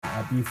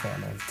Ibiza,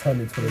 and I was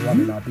turning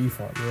 21 in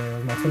Ibiza. Yeah, it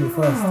was my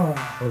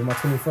 21st. It was my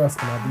 21st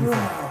in Ibiza.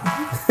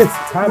 It's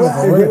time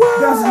ago, wasn't it?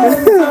 That's a long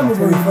time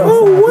ago.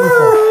 Oh,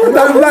 wow!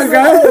 That black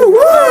guy.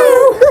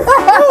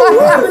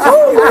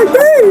 Oh my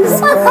days!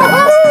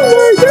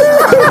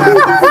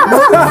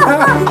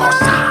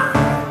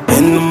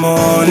 In the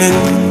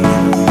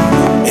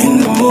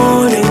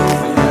morning,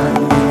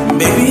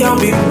 baby, I'll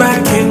be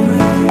back in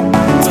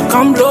to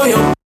come blow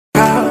your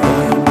out.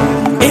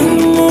 In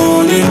the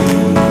morning,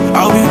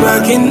 I'll be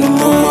back in the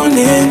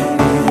morning,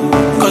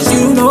 cause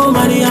you know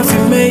money I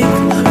feel make.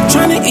 I'm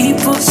trying to eat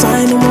food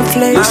sign on my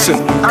plate. Listen,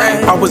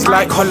 I was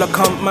like, holla,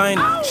 can't mind.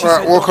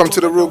 Alright, welcome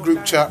to the Real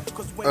Group Chat,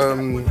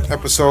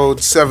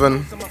 episode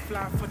 7.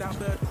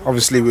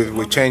 Obviously,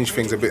 we've changed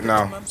things a bit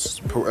now. As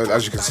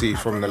you can see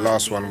from the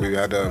last one, we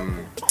had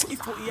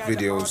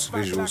visuals,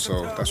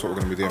 so that's what we're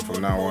going to be doing from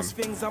now on.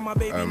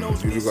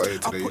 Who we got here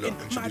today? You got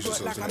introduce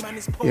yourselves,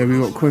 innit? Yeah, we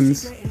got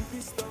Quins.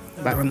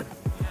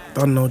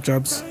 Don't know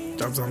Jabs.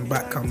 I'm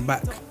back.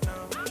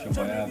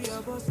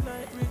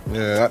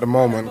 Yeah, at the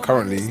moment,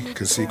 currently, you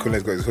can see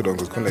Kunle's got his hood on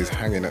because Kunle's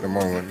hanging at the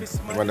moment.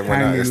 The man went out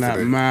Hanging yesterday.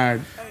 like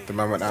mad. The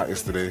man went out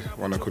yesterday,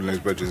 one of Kunle's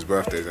brethren's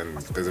birthdays, and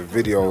there's a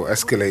video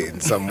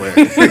escalating somewhere.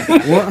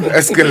 What?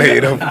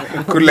 Escalated of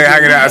Kunle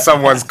hanging out of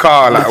someone's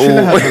car, like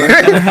all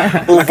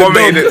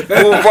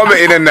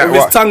vomiting and that.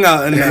 With his tongue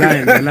out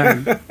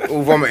and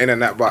All vomiting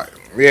and that, but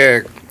yeah,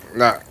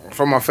 like,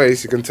 from my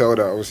face, you can tell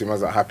that obviously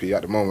man's not happy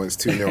at the moment. It's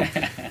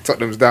 2-0.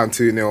 Tottenham's down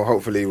 2-0.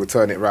 Hopefully we'll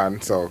turn it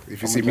round. So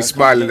if you see me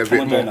smiling a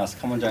bit more,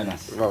 come on, join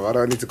us. Well, I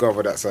don't need to go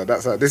over that side.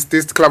 That's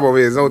this club over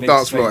here. There's no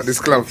dance floor at this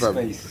club, fam.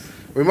 Space.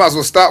 We might as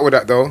well start with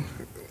that though.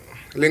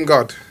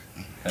 Lingard.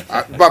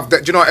 Bruv, do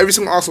you know, every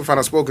single Arsenal fan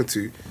I've spoken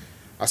to,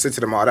 I said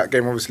to them, that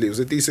game obviously it was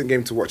a decent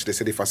game to watch. They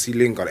said if I see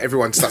Lingard,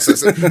 everyone starts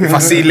if I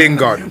see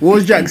Lingard. What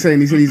was Jack saying?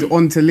 He said he's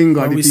on to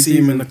Lingard. When if we he see sees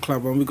him in the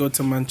club, when we go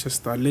to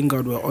Manchester,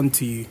 Lingard, we're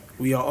onto you.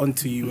 We are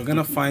onto you. We're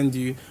gonna find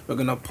you. We're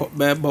gonna pop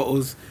bare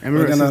bottles.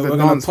 We're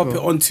gonna pop it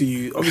onto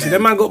you. Obviously,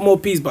 that man got more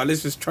peas, but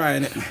let's just try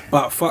it.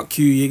 But fuck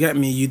you, you get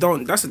me. You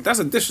don't. That's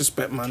a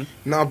disrespect, man.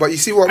 No, but you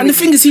see what? And the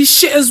thing is, he's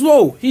shit as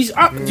well. He's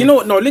you know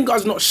what? No,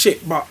 Lingard's not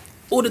shit, but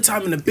all the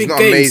time in the big not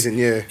games, amazing,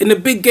 yeah. In the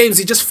big games,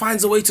 he just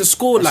finds a way to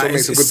score. That's like what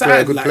makes it's a good sad.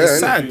 player, Like good it's player,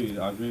 sad.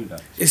 I agree with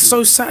that. It's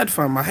so sad,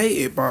 fam. I hate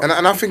it, but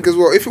And I think as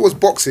well, if it was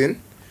boxing,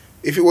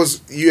 if it was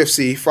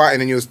UFC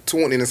fighting and you was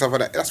taunting and stuff like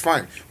that, that's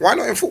fine. Why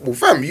not in football,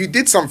 fam? You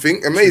did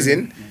something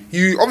amazing.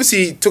 You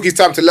obviously took his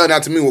time to learn how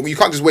to moonwalk. You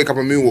can't just wake up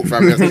and moonwalk,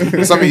 fam.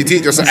 That's something you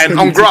teach yourself, and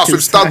on grass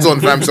with studs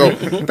on, fam. So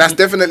that's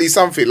definitely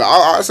something.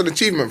 Like that's an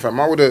achievement, fam.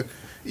 I would have.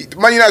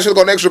 Man United should have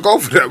got an extra goal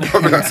for that,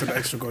 bro. that's an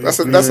extra goal. That's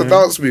a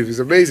dance move. It's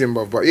amazing,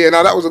 bro. But yeah,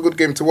 no, that was a good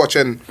game to watch,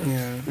 and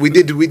Yeah. we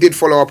did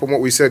follow up on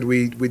what we said.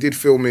 We did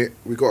film it.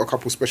 We got a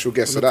couple special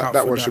guests, so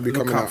that one should be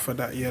coming out. for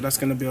that. Yeah, that's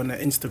gonna be on the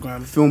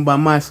Instagram. Filmed by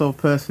myself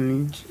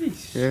personally.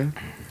 Yeah.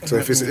 So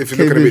if you're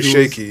looking a bit visuals.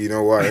 shaky, you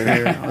know why?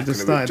 Yeah, I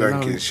just started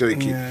janky, allowing.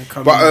 shaky. Yeah,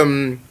 come But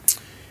on.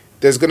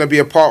 there's gonna be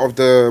a part of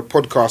the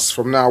podcast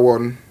from now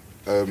on.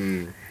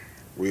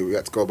 We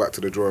had to go back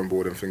to the drawing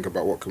board and think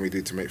about what can we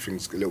do to make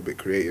things a little bit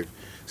creative.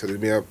 So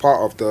there'll be a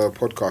part of the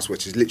podcast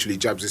which is literally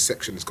Jabs'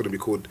 section. It's going to be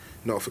called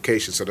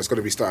notifications. So that's going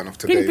to be starting off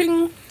today.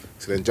 Ping, ping.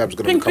 So then Jabs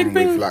going Ping, to come ping,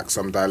 ping. with like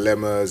some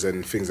dilemmas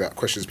and things that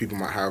questions people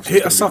might have. So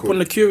Hit us up on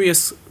the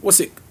Curious. What's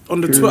it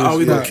on the Curious Twitter?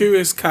 We got Cat.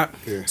 Curious Cat.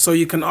 Yeah. So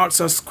you can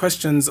ask us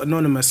questions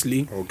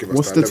anonymously, Or give us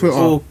What's the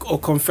dilemmas. Twitter? or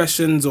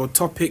confessions, or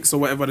topics, or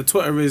whatever. The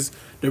Twitter is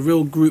the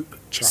Real Group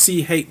Chat.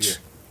 CH. Yeah.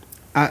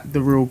 At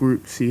the Real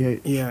Group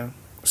CH. Yeah.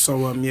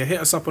 So hit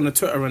us up on the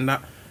Twitter and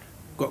that.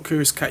 Got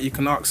Curious Cat, you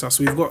can ask us.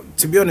 We've got,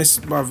 to be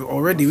honest, bruv,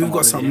 already we've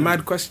got some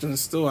mad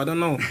questions still. I don't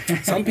know.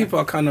 Some people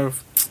are kind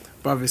of,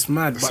 bruv, it's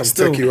mad, but Some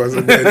still. techie ones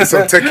in there. There's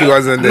some techie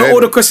ones in there. Not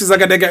all the questions are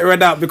gonna get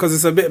read out because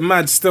it's a bit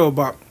mad still,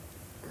 but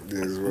It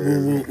is what it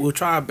is. we'll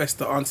try our best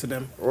to answer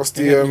them. What's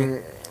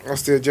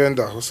the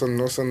agenda? What's on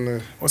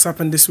the? What's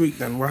happened this week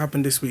then? What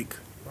happened this week?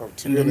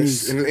 To In be the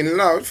honest, news.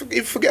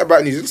 no, forget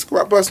about news. Let's talk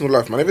about personal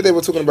life, man. Every day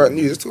we're talking about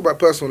news. Let's talk about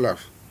personal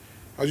life.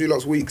 How's you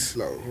lot's weeks?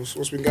 Like,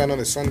 what's been going on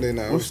this Sunday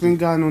now? What's been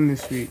going on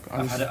this week?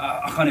 I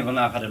can't even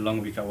lie, I've had a long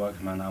week at work,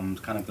 man. I'm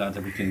kind of glad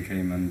the weekend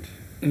came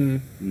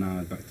and now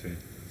I'm back to it.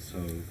 So,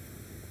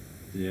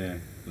 yeah,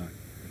 like,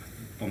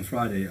 on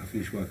Friday I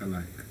finished work at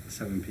like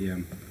 7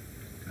 p.m.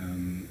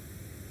 And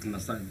I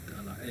started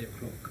at like 8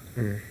 o'clock.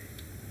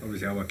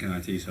 Obviously I work in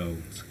IT, so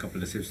a couple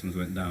of the systems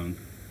went down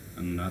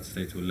and I had to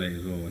stay till late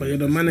as well. But you're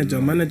the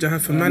manager. Manager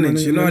have to Yeah,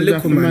 manage. You know, a manager little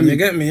have to man. You manage.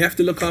 get me? You have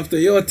to look after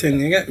your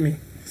thing. You get me?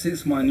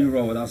 Since my new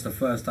role, that was the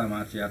first time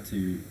I actually had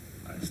to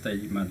stay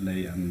mad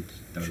late, and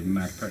there was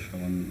mad pressure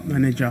on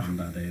Manager. on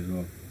that day as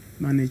well.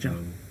 Manager.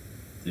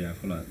 So, yeah, I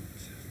feel like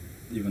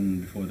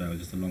even before that, it was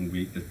just a long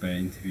week, there's bare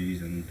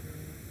interviews, and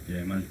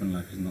yeah, management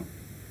life is not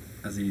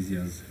as easy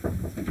as some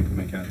people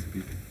make it out to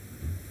be.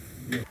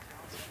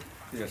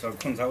 Yeah, so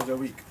Kunz, how was your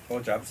week?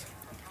 Or Jabs?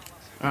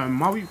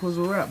 My week was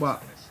alright,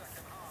 but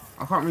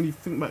I can't really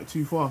think back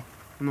too far.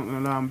 I'm not gonna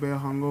lie, I'm bare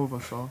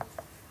hungover, so.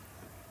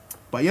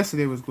 But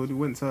yesterday was good. We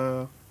went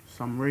to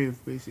some rave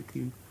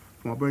basically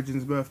for my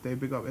brethren's birthday.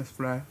 Big up S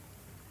Fly.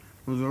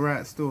 It was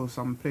alright still.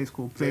 Some place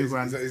called Is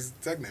Playground. that his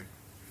tag name?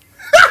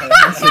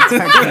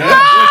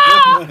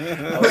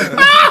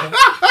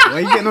 Why are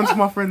you getting onto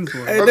my friends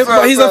for? Hey, I'm but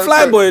sorry, he's I'm a fly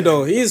sorry. boy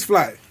though. He is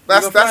fly.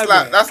 That's like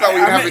what you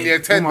have in your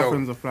All tent my though.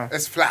 friends are fly.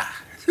 It's fly.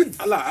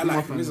 I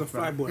like him. He's a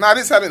fly boy. No, I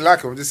didn't say I didn't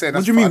like him. I'm just saying. What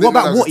That's do you mean? fine.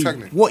 What I about didn't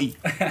know that Watty? was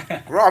his tag name.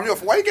 Watty. Bro, I'm your.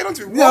 Why are you getting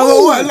onto me? Yeah,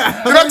 Whoa! what?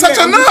 Did I touch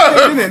a nerve?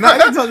 Didn't it? No, I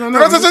didn't touch your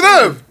Did I touch a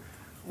nerve?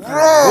 What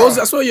Bro. was,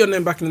 that's what your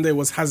name back in the day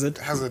was Hazard.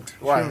 Hazard.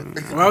 Why?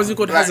 Why was he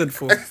called Hazard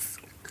for?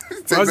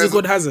 Why was he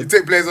called Hazard? You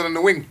take players on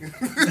the wing.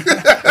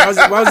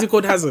 Why was he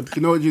called Hazard?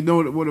 You know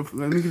what?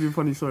 Let me give you a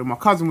funny story. My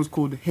cousin was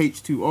called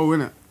H2O,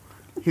 innit?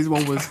 His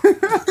one was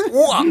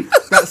What?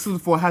 that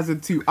stood for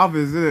Hazard to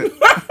others, innit?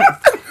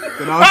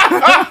 Then I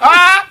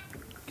was,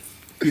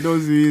 he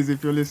knows who he is.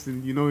 If you're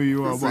listening, you know who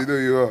you are. So you But know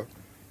you are.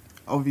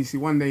 obviously,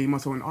 one day he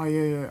must have went, oh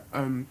yeah,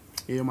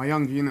 you're my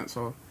young G, innit?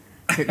 So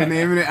take the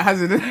name innit,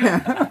 Hazard.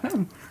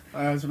 Innit?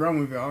 I was wrong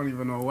with it. I don't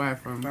even know why.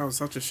 Fam. That was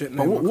such a shit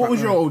name. But what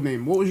was your old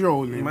name? What was your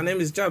old name? My name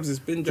is Jabs. It's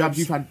been Jabs. Jabs.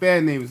 You've had bare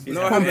names. He's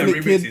No, had I bare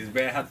Conflict remixes, Kid.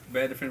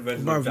 bare different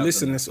versions Bruv, of Jabs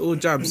listen, and it's all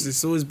Jabs.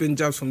 It's always been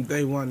Jabs from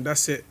day one.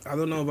 That's it. I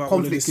don't know about all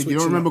of Conflict this Kid. You don't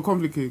switching remember up.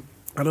 Conflict Kid?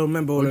 I don't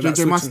remember all Or of that JJ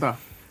switching. Master?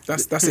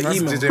 That's an That's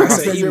email. JJ That's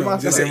Master. an email.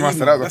 Master. That's JJ an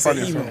Master. email. That was a That's an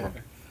funny email. song.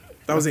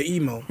 That was an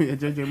email. Yeah,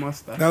 JJ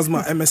Master. That was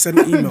my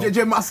MSN email.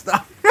 JJ Master.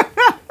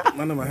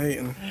 Man, am I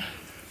hating?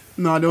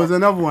 No, there was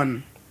another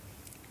one.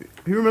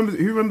 Who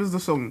remembers the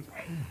song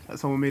that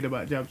someone made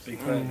about Jabs? Big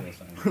Fred or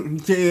something.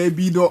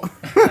 JAB dot.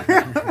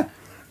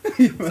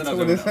 So does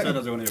one of your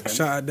friends.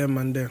 Shout out them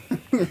man there.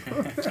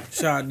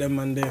 Shout out them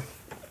man there.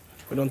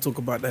 We don't talk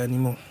about that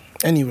anymore.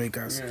 Anyway,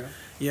 guys.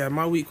 Yeah,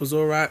 my week was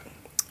alright.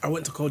 I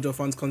went to Kojo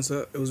Fun's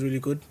concert. It was really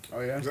good.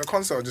 Oh yeah. Was it a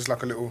concert or just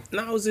like a little?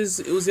 No,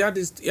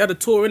 he had a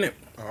tour in it.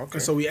 Oh, okay.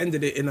 So we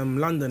ended it in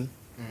London,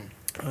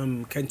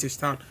 Kentish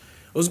Town.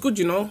 It was good,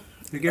 you know.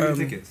 Who gave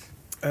you tickets?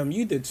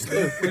 You did.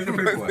 Still. Where's the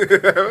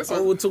paperwork?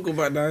 Oh, we'll talk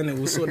about that innit?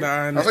 We'll sort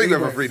that out. I thought you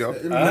got for free though.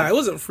 Nah, it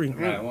wasn't free.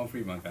 Right, 1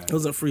 free, my guy. It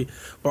wasn't free.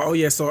 But oh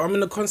yeah, so I'm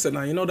in the concert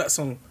now. You know that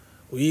song?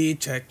 We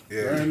check.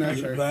 Yeah.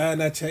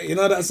 Man, I check. You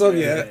know that song,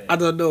 yeah? I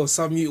don't know.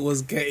 Some youth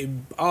was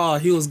getting,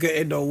 he was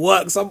getting the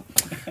work.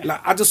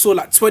 I just saw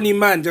like 20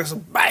 man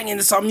just banging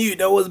some youth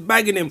that was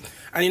banging him.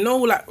 And you know,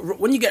 like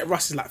when you get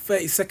rushed, it's like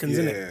 30 seconds,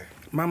 Yeah. innit?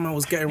 My man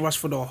was getting rushed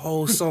for the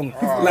whole song.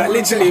 Like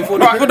literally for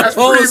the That's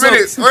whole 3 song.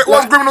 minutes. Wait,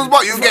 what's criminal's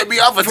butt? You get beat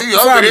up for 2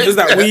 Fam, it was minutes.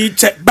 like we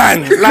check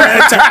bang,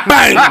 like check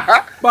bang.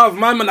 Bruv,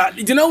 my man, like,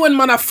 do you know when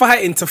man are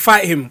fighting to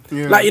fight him?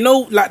 Yeah. Like you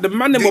know, like the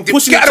man them were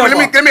pushing each Get out other.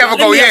 of it, let me have a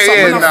go. Yeah, some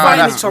yeah, man are nah, fighting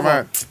that's each other.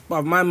 mad.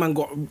 Bruv, my man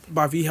got,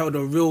 bruv, he held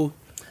a real,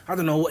 I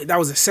don't know what that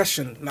was a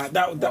session like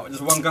that. What,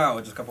 just one guy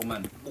or just a couple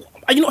men?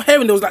 Are you not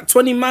hearing? There was like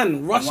 20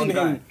 man rushing One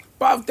guy. him.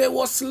 Bruv, they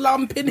was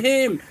slumping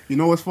him. You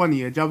know what's funny?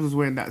 Yeah, Jabs was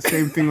wearing that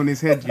same thing on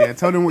his head. Yeah,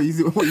 tell them what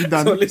you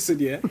done. So listen,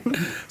 yeah.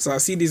 So I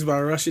see this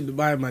man rushing the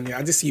by man, yeah.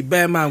 I just see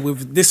bare man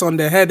with this on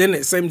their head,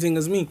 innit? Same thing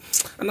as me.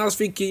 And I was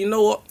thinking, you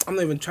know what? I'm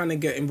not even trying to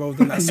get involved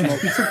in that smoke.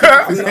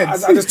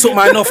 I just took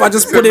mine off. I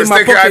just put it in my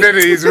Mistaken pocket.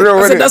 identity is real, I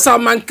isn't said, it? that's how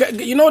man,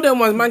 you know them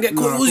ones, man get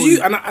caught. Nah, It was I you.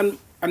 thought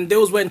And they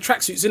was wearing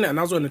tracksuits in it, and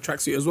I was wearing a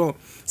tracksuit as well.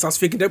 So I was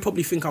thinking, they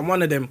probably think I'm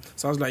one of them.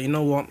 So I was like, you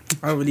know what?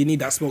 I don't really need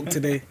that smoke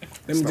today.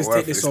 Let me not just worth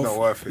take it, this it's not off.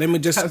 worth it. Let me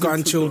just go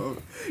and chill.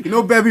 You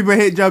know, bare people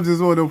hate Jabs as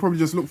well. They'll probably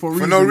just look for a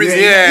reason. no reason,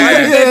 Why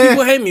yeah. do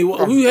people hate me?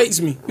 Who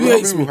hates me? Who What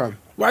hates people me? have?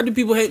 Why do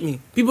people hate me?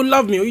 People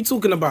love me. What are you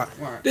talking about?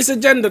 This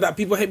agenda that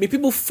people hate me.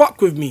 People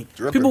fuck with me.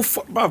 you reckon? People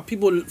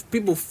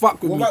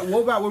fuck with me.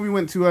 What about when we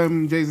went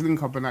to Jay's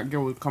link up and that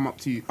girl would come up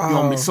to you? You're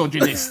Oh. a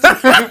misogynist.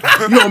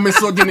 You're a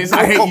misogynist.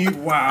 I hate you.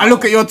 Wow. I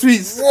look at your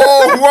tweets.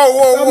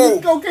 Whoa.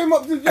 This girl came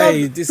up to Jabs.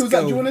 Hey, this she was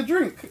like, girl. "Do you want a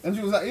drink?" And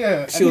she was like,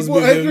 "Yeah." She was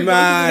moving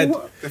mad.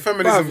 The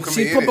feminism Bruv,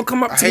 committee. she proper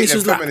come up I to me. hate She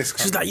was them like,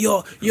 feminists, she's cunt.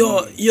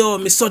 like, you're a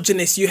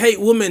misogynist. You hate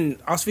women.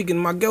 I was thinking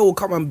my girl will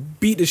come and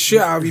beat the shit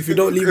out of you if you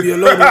don't leave me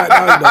alone right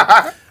now.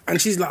 Though. And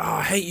she's like,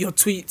 I hate your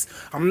tweets.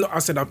 I'm not. I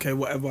said, okay,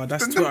 whatever.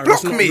 That's Then Twitter.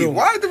 block That's not me. real.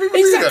 Why do people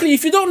Exactly. do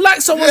If you don't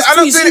like someone's I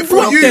don't tweets, do it for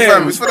block you, them.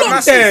 fam. It's for the Block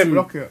masses. them.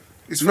 Block it.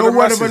 It's for No the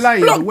word of a masses. lie.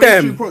 Block The way she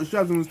them. approached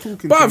Jabs and was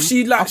talking Bruv, to him,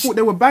 she like- I thought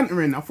they were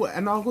bantering.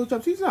 And I go,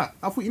 Jabs, who's that?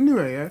 I thought you knew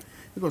her, yeah?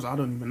 He goes, I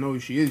don't even know who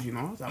she is, you know?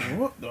 I was like,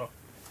 what the?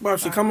 But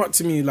she come up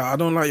to me like, I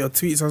don't like your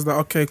tweets. I was like,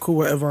 okay, cool,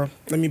 whatever.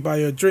 Let me buy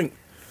you a drink.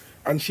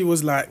 And she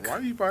was like, Why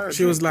do you buy a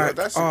she was drink? like,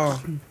 That's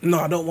oh, no,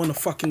 I don't want a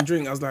fucking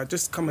drink. I was like,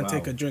 just come and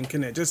take a drink,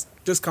 innit?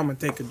 Just come and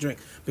take a drink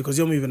because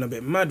you're moving a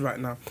bit mad right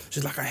now.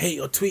 She's like, I hate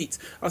your tweets.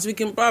 I was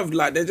thinking, bruv,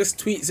 like, they're just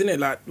tweets, innit?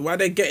 Like, why are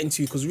they getting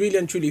to you? Because really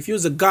and truly, if you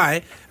was a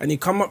guy and you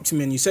come up to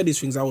me and you said these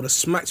things, I would have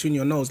smacked you in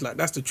your nose. Like,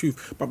 that's the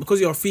truth. But because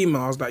you're a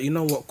female, I was like, you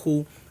know what,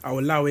 cool, I'll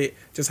allow it.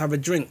 Just have a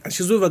drink. And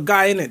she was with a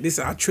guy,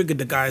 innit? I triggered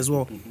the guy as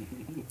well.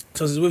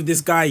 So I was with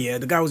this guy, yeah.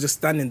 The guy was just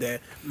standing there,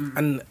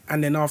 and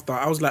then after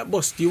I was like,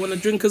 "Boss, do you want a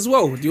drink as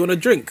well? Do you want a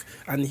drink?"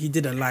 And he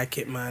didn't like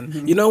it,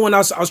 man. You know, when I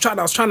was trying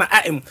to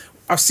at him.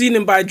 I've seen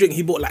him buy a drink.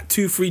 He bought like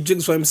 2-3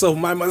 drinks for himself.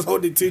 My man's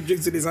holding 2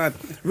 drinks in his hand.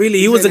 Really,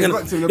 he wasn't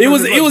gonna. He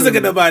wasn't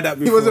gonna buy that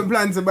before. He wasn't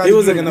planning to buy. He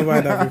wasn't gonna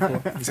buy that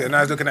before. He said, "Now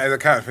he's looking at his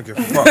account, thinking,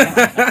 fuck,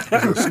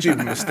 that was a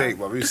stupid mistake,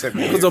 but we said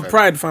Because of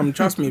pride, fam.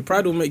 Trust me,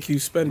 pride will make you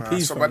spend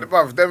peace. So, but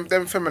bruv,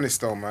 them feminists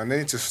though, man, they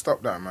need to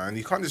stop that, man.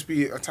 You can't just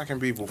be attacking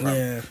people, fam.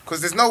 Yeah.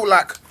 Because there's no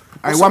like.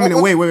 Hey, 1 minute,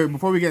 wait.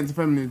 Before we get into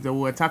feminism, they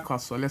will attack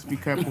us, so let's be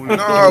careful.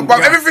 No,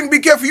 but everything, be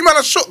careful. You man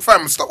are shook,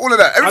 fam. Stop all of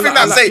that. Everything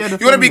that I say,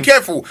 you want to be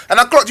careful. And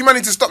I clocked you man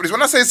need to stop this.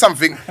 When I say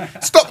something,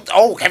 stop.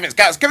 Oh, Kevin's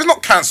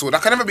not cancelled. I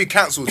can never be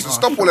cancelled. So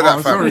stop all of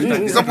that,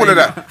 fam. Stop all of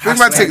that. Big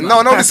man thing.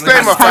 No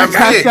disclaimer, fam.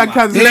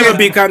 Never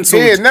be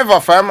cancelled. Here, never,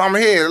 fam. I'm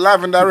here,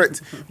 live and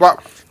direct.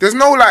 But there's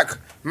no like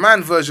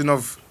man version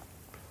of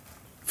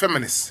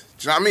feminists.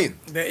 Do you know what I mean?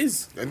 There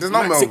is. There's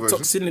no male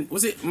version.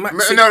 Was it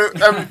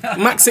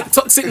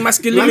toxic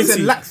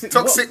masculinity?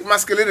 Toxic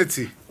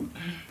masculinity.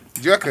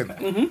 Do you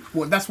reckon?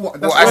 Well, that's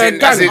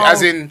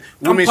as in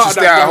women should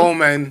stay at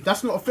home and.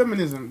 That's not a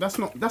feminism. That's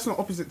not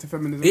opposite to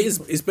feminism. It is.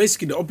 It's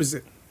basically the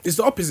opposite. It's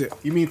the opposite.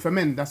 You mean for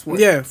men? That's what.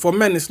 Yeah, for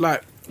men, it's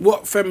like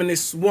what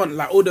feminists want,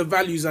 like all the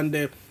values and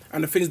the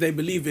things they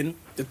believe in.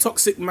 The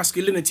toxic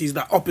masculinity is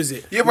the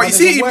opposite. Yeah, but you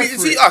see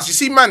us. You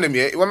see mandem,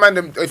 yeah. When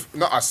mandem,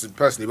 not us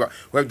personally,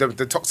 but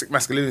the toxic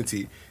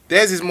masculinity,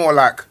 theirs is more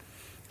like,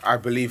 I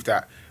believe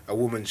that a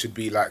woman should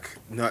be like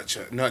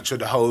nurture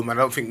the home. I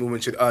don't think women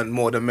should earn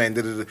more than men.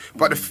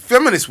 But the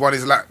feminist one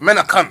is like men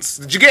are cunts.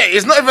 Did you get it?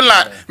 It's not even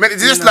like men.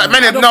 It's just like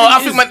men. I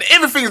think man,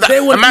 everything is like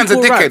a man's a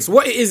dickhead. Rights.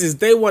 What it is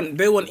they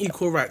want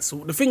equal rights. So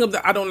the thing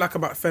that I don't like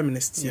about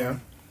feminists,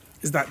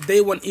 is that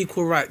they want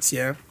equal rights.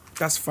 Yeah,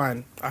 that's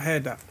fine. I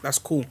heard that. That's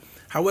cool.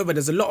 However,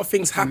 there's a lot of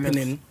things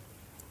happening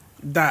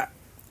that.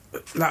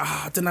 Like,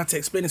 I don't know how to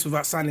explain this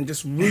without sounding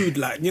just rude,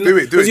 like, you know.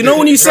 Because you know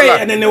when you say it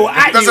and then they will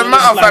at you. Doesn't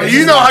matter, fam.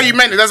 You know how you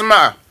meant it. Doesn't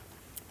matter.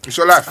 It's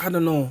your life. I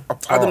don't know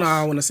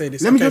how I want to say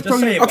this. Let me just tell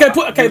you.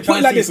 Put it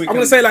like this. I'm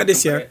gonna say it like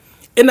this. Yeah,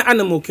 in the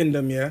animal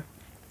kingdom, yeah,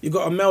 you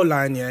got a male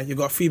lion, yeah, you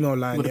got a female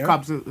lion, with the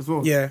cubs as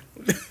well. Yeah.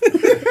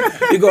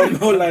 You got a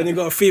male lion, you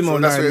got a female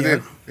lion. That's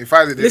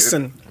what it did.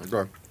 Listen,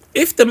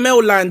 if the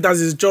male lion does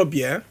his job,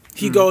 yeah,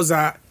 he goes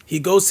out, he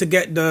goes to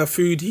get the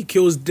food, he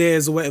kills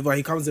theirs or whatever,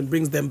 he comes and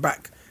brings them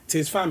back to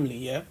his family,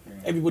 yeah?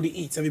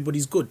 Everybody eats,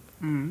 everybody's good.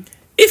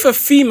 If a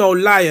female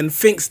lion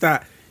thinks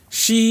that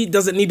she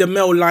doesn't need a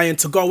male lion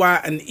to go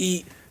out and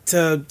eat,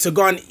 to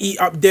go and eat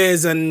up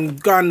theirs and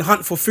go and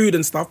hunt for food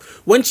and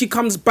stuff, when she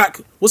comes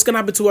back, what's going to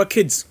happen to her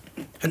kids?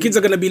 Her kids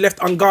are going to be left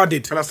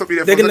unguarded. Can I stop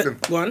you there for a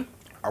second? Go on.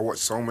 I watch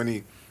so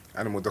many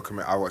animal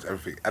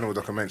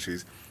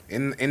documentaries.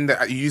 In the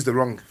you use the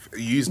wrong.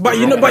 But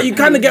you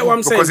kind of get what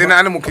I'm saying. Because in the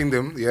animal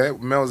kingdom, yeah,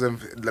 males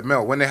and the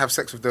male, when they have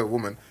sex with the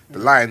woman, the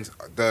lions,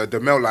 the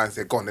male lions,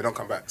 they're gone. They don't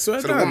come back.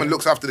 So the woman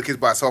looks after the kids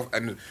by herself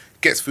and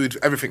gets food,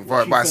 everything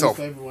by herself.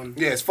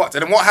 Yeah, it's fucked.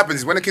 And then what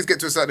happens is when the kids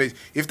get to a certain age,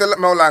 if the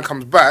male lion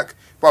comes back,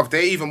 bruv,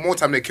 they even more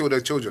time they kill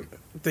their children.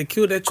 They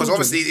kill their children.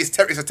 Because obviously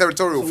it's a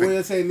territorial thing. What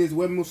you're saying is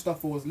when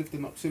Mustafa was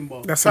lifting up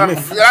Simba. That's a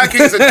myth. I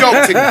think it's a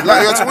joke thing. Like,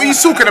 what are you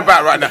talking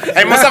about right now?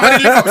 Hey, Mustafa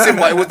didn't lift up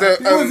Simba. It was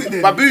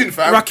the baboon,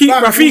 fam.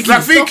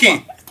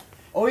 Rafiki.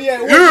 Oh yeah.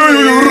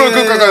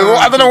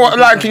 I don't know what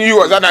lion king you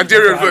was. That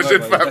Nigerian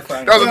version, fam.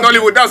 That was a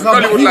Nollywood. That was a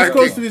Nollywood lion king.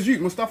 Close to his youth.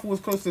 Mustafa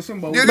was close to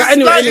Simba. Yeah,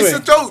 anyway, it's a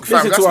joke,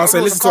 fam. Listen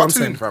to what I'm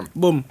saying.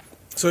 Boom.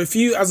 So if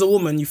you, as a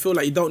woman, you feel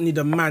like you don't need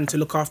a man to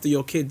look after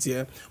your kids,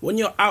 yeah, when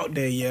you're out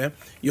there, yeah,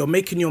 you're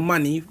making your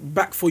money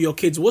back for your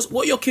kids. What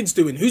are your kids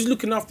doing? Who's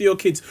looking after your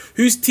kids?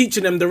 Who's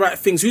teaching them the right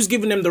things? Who's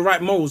giving them the right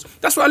morals?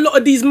 That's why a lot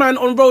of these men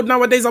on road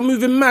nowadays are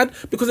moving mad,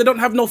 because they don't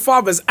have no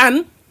fathers.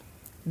 And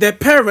their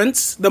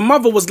parents, the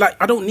mother was like,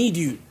 I don't need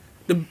you.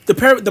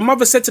 The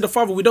mother said to the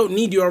father, we don't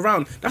need you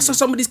around. That's why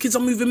some of these kids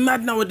are moving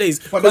mad nowadays,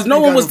 because no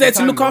one was there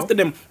to look after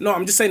them. No,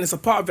 I'm just saying it's a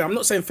part of it. I'm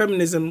not saying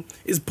feminism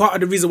is part of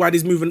the reason why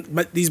these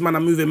men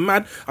are moving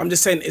mad. I'm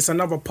just saying it's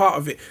another part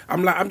of it.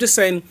 I'm just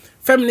saying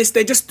feminists,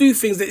 they just do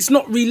things that it's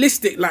not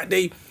realistic.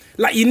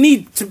 Like you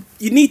need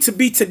to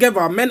be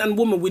together. Men and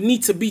women, we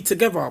need to be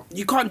together.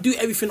 You can't do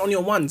everything on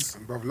your ones.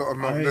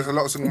 There's a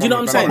lot of single moms. You know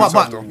what I'm saying?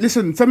 But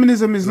listen,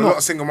 feminism is not. There's a lot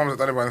of single moms that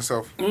done it by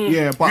themselves.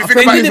 Yeah, but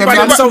they did it by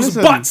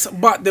themselves.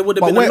 But there would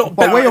have been a lot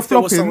better if there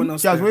was someone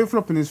else. Where you're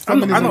flopping is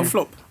feminism. I'm not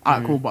flop.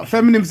 Alright, cool. But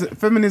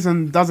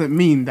feminism doesn't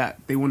mean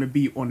that they want to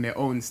be on their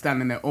own,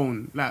 stand on their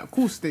own. Like, of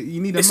course, you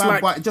need a man,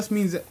 but it just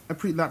means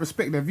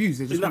respect their views.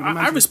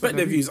 I respect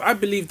their views. I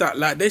believe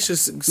that they should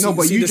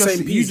see the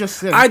same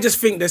piece. I just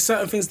think there's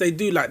certain things they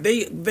do. Like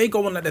they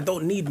go on like they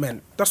don't need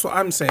men. That's what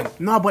I'm saying.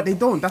 No, but they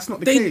don't. That's not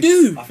the They case.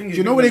 do. Do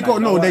you know where they go?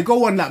 No, they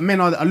go on like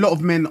a lot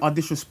of men are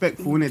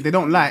disrespectful, innit? They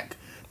don't like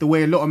the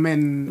way a lot of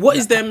men. What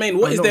is their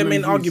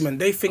main argument?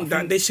 They think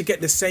that they should get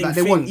the same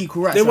thing. They want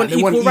equal rights. They want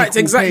equal rights,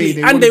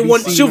 exactly. And they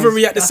want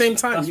chivalry at the same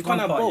time. You can't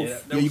have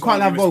both. Yeah, you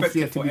can't have both.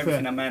 Yeah, to be fair.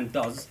 Everything a man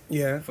does.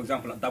 Yeah. For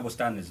example, like double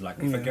standards. Like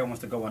if a girl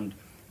wants to go and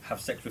have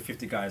sex with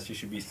 50 guys, she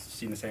should be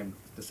seen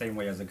the same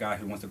way as a guy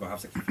who wants to go have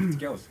sex with 50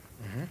 girls.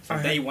 So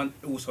they want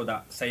also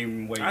that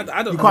same way.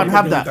 You can't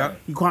have that.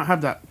 You can't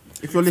have that.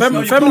 If you're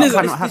listening,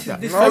 feminism you cannot have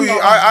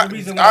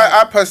that.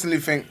 I personally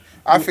think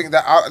I think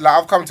that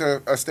I've come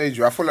to a stage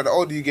where I feel like the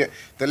older you get,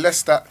 the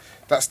less that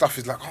stuff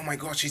is like, oh my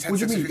god, she's had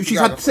sex with 50 She's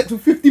guys. had sex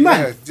with 50 man.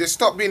 Yeah, just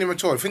stop being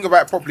immature. Think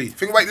about it properly.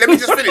 Let me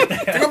just finish.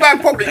 Think about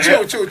it properly.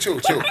 Chill.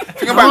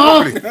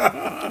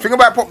 Think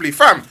about it properly.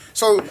 Fam.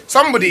 So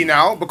somebody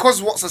now,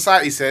 because what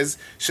society says,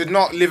 should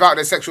not live out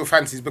their sexual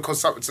fantasies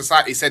because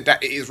society said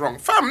that it is wrong.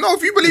 Fam, no,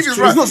 if you believe it's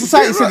right. It's not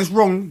society said right. it's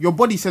wrong, your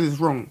body said it's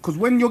wrong. Because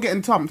when you're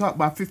getting thumped up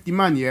by 50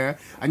 man, yeah,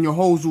 and your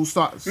holes will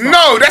start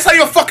No, that's how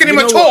you're fucking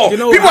immature.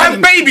 People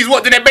have babies.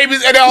 What do their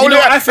babies? That's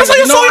how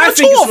you're so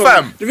immature,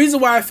 fam. The reason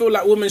why I feel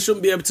like women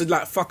shouldn't be able to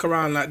like fuck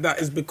around like that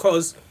is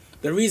because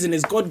the reason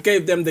is God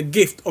gave them the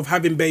gift of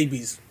having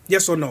babies.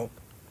 Yes or no?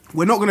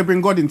 We're not going to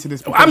bring God into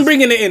this. I'm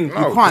bringing it in.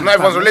 No, not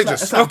everyone's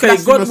religious. That's like Okay,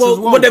 God. blasphemous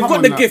Well, they've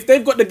got the that. gift.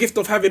 They've got the gift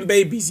of having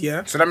babies.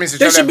 Yeah. So that means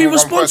they should be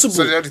responsible.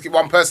 So they have to keep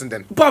one person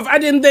then. But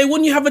at the end of the day,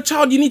 when you have a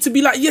child, you need to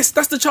be like, yes,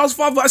 that's the child's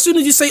father. As soon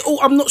as you say, oh,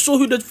 I'm not sure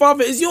who the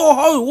father is, you're a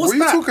hoe. What's What are you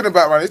that? talking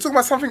about, man? You're talking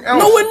about something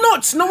else. No, we're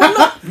not. No, we're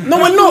not. No,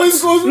 we're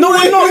not. No,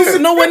 we're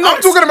not. No, we're not.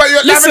 I'm talking about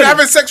you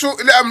having sexual,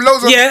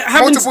 loads of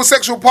multiple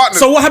sexual partners.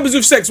 So what happens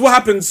with sex? What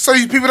happens? So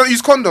people don't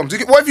use condoms.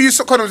 What if you use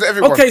condoms to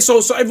everyone? Okay,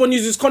 so everyone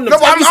uses condoms. No,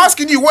 but I'm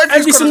asking you, what if you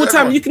every use single condoms to time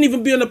everyone? you can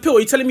even be on a pill.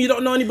 You're telling me you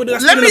don't know anybody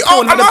that's Let been me on a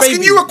pill and I'm had a asking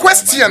baby. you a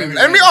question.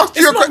 Let me ask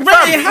you a It's not question.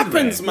 rare. It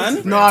happens, man.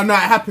 No, it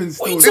happens.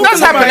 Still. What It does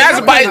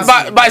happen,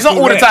 but it's not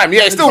all the time.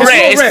 Yeah, it's still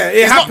rare. It's not rare.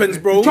 It happens,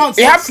 bro.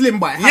 It's slim,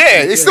 but it happens.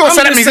 Yeah, it's still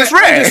so that means it's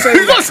rare.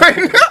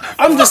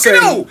 I'm just saying.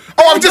 Oh,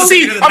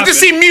 I've just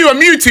seen Mew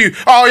and Mewtwo.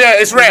 Oh yeah,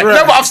 it's rare.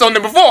 No, but I've seen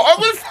them before. Oh,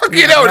 well,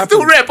 fucking hell, it's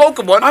still rare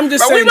Pokemon. I'm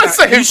just saying that.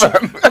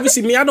 that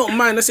obviously, me, I don't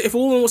mind. Let's say if a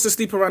woman wants to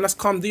sleep around, that's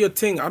calm. Do your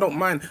thing. I don't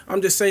mind.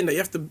 I'm just saying that you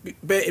have to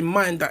bear in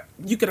mind that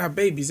you can have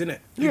babies, innit?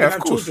 You Yeah, can of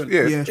have course.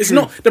 children. Yeah, It's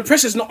not the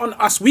pressure's not on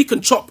us. We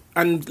can chop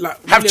and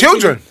like Have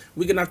children.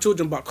 We can have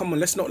children, but come on,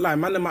 let's not lie.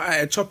 Man, them are out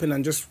here chopping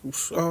and just.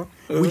 Bruv,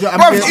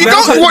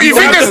 you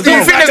think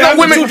there's not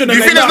women? You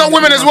think there's not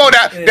women as well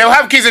that they'll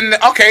have kids and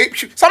okay,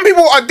 some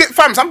people are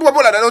fam. Some people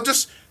are like that. They'll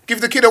just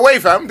give the kid away,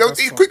 fam. They'll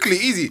eat quickly,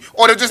 easy,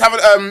 or they'll just have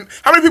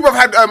how many people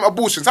have had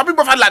abortions? Some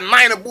people have had like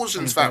 9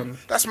 abortions, fam.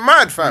 That's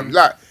mad, fam.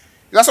 Like.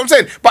 That's what I'm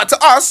saying. But to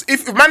us,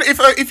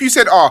 if you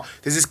said, oh,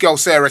 there's this girl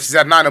Sarah, she's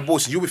had 9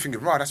 abortions, you'll be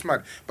thinking, wow, that's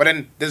mad. But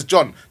then there's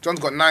John. John's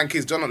got 9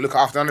 kids. John don't look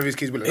after none of his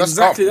kids.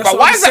 Exactly. But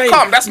why is that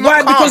calm? That's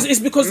not calm. Because it's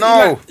because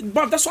no.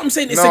 But that's what I'm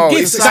saying. It's No, a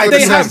gift. it's It's like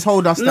they have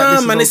told us that nah,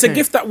 this is man, it's a okay.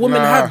 gift that women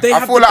Nah. have. They I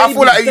have feel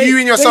the like babies. you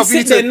and yourself, They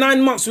you sit there need to-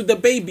 9 months with the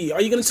baby.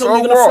 Are you gonna tell So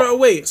me you're gonna what? throw it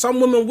away?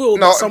 Some women will,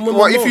 No, but some women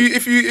well, won't.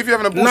 if you have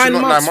an abortion, 9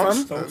 not 9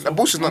 months, months. fam.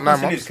 Abortion's not My 9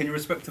 question months. is, can you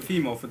respect a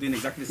female for doing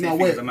exactly the No, same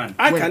thing wait. as a man?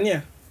 I can,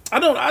 yeah. I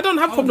don't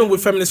have problem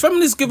with feminists.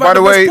 Feminists give By out the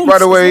the way, best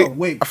pumps as well.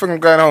 Wait. I think I'm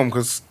going home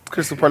because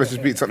Crystal Palace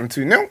just beat Tottenham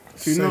 2-0.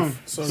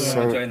 So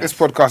this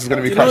podcast is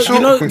going to be cut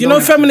short. You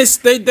know, feminists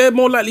they're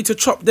more likely to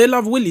chop. They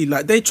love Willie,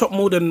 like they chop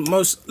more than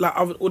most, like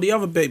all the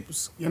other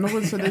babes. Yeah, no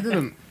one said they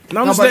didn't. No,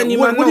 I'm just letting you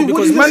man know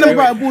because man,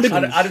 about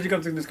abortion? How did you come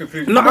to this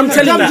conclusion? no, I'm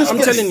telling you, just I'm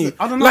gets- telling you.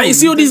 I don't know. Like you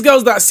see all these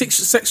girls that are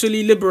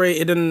sexually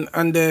liberated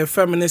and they're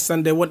feminists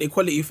and they want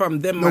equality, fam.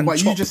 Them No, man but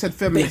chop. you just said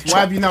feminist. They Why chop.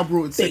 have you now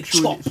brought They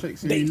chop.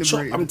 sexually They chop.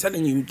 liberated? I'm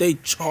telling you, they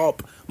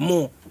chop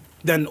more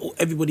than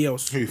everybody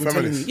else. Who, I'm telling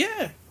feminists? you.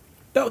 Yeah,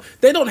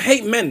 they don't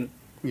hate men.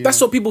 Yeah. That's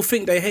what people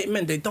think. They hate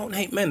men. They don't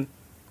hate men.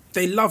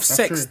 They love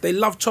sex. true. They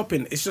love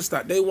chopping. It's just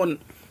that they want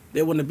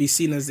to be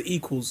seen as the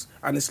equals,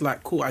 and it's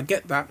like cool. I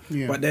get that,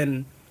 Yeah. but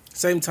then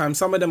same time,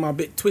 some of them are a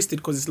bit twisted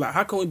because it's like,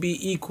 how can we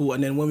be equal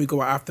and then when we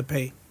go out, I have to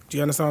pay? Do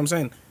you understand what I'm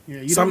saying?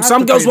 Yeah, you some don't have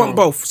some to girls pay, want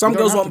though. both. Some You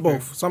don't girls have want to pay.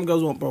 both. Some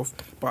girls want both.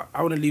 But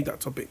I want to leave that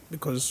topic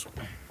because.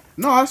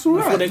 No, that's all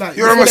right. they- Like,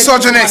 You're a Before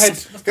they go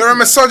misogynist. You're a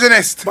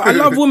misogynist. But I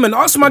love women.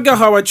 Ask my girl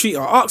how I treat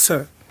her. Ask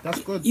her.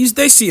 that's good.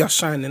 They see us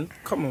shining.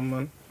 Come on,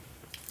 man.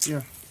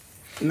 Yeah.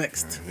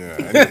 Next.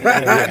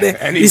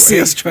 Anyway. You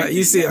see us try.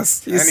 You see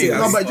us. You see Anyway.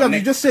 No, us. but John,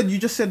 you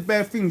just said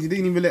bare things. You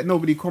didn't even let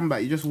nobody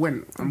combat. You just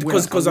went and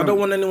went. Because I don't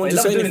want anyone He to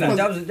loves say doing anything.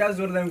 that. Jazz is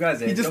one of them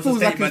guys. He just Drops a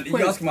feels like statement, his you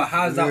point. ask him,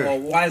 how's that or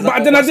why is that?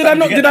 But or then what's did I that,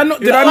 not? you Did get- I not?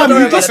 you Did I know, not? no,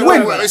 do no, that? no,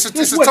 went. no, no, It's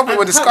a topic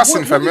we're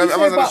discussing, fam. What did you say about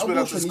We're not abortion? You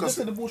just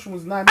discussing. said abortion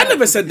was 9 I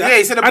never said that. Yeah,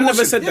 he said I never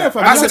abortion. said Yeah, that.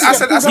 fam, I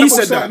said He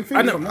said that. certain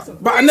things,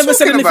 But I are you never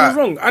said talking anything about?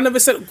 wrong. I never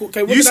said.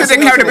 Okay, what You did I said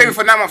they say? carried the baby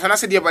for 9 months, and I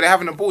said, yeah, but they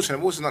have an abortion.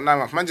 Abortion's not 9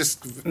 months. Man,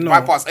 just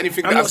bypass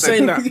anything I'm that I've not said.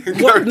 saying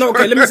that. What? No,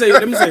 okay, let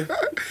me say.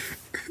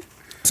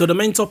 So the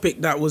main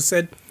topic that was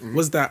said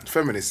was that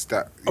Feminists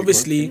that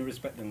obviously, Can you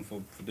respect them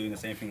for doing the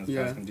same thing as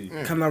guys can do?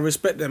 can I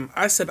respect them?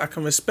 I said I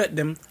can respect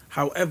them.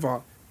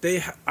 However,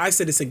 I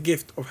said it's a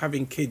gift of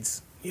having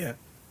kids. Yeah,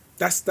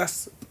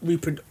 that's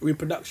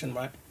reproduction,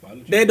 right?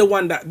 Biology. They're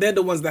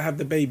the ones that have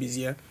the babies.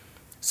 Yeah,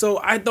 so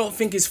I don't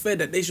think it's fair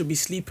that they should be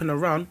sleeping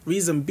around.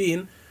 Reason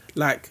being,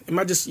 like,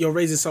 imagine you're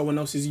raising someone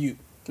else's youth.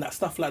 That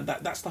stuff like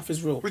that. That stuff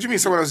is real. What do you mean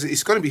someone else?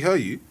 It's going to be her,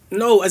 you.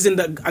 No, as in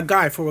a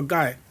guy for a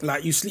guy.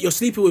 Like you're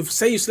sleeping with.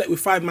 Say you slept with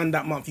 5 men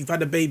that month. You've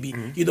had a baby.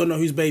 You don't know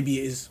whose baby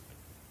it is.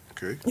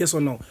 Okay. Yes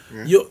or no?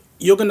 Yeah.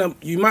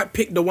 You might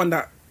pick the one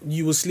that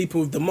you were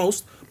sleeping with the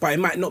most, but it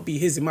might not be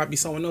his. It might be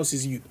someone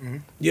else's. You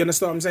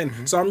understand what I'm saying?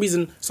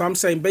 So I'm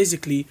saying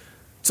basically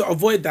to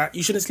avoid that,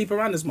 you shouldn't sleep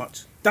around as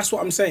much. That's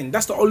what I'm saying.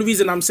 That's the only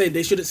reason I'm saying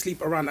they shouldn't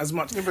sleep around as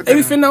much.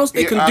 Everything else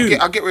they can do.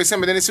 I get what you're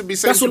saying, but then it should be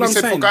said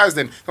for guys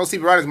then. Don't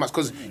sleep around as much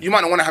because you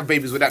might not want to have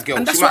babies with that girl.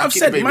 And that's what I've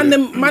said. Man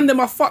them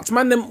are fucked.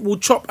 Man them will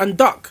chop and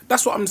duck.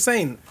 That's what I'm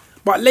saying.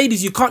 But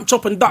ladies, you can't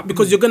chop and duck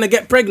because you're going to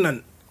get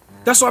pregnant.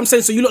 That's what I'm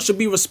saying. So you lot should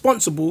be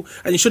responsible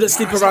and you shouldn't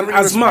sleep around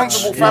as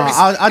much.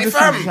 I just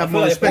think you have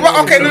more respect.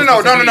 Okay,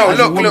 no.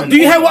 Look. Do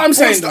you hear what I'm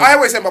saying? I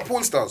always say about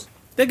porn stars.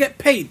 They get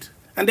paid.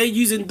 And they're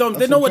using DOMs.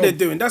 They know what they're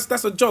doing. That's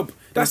a job.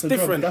 That's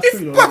different.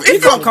 You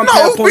can't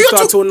compare a porn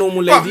star to a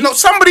normal lady. No,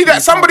 somebody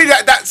that's.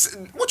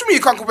 What do you mean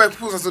you can't compare a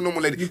porn star to a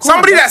normal lady?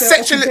 Somebody that's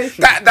sexually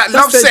that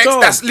loves sex.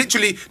 That's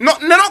literally not.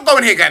 They're not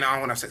going here going, I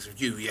want to have sex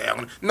with you.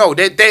 Yeah, no.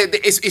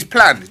 It's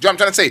planned. Do you know what I'm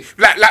trying to say?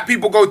 Like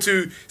people go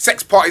to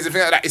sex parties and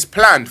things like that. It's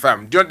planned,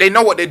 fam. They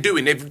know what they're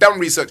doing. They've done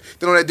research.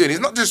 They know what they're doing.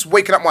 It's not just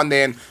waking up one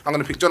day and I'm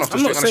gonna pick John off the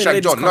street. I'm gonna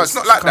shag John. No, it's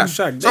not like that.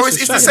 So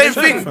it's the same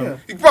thing.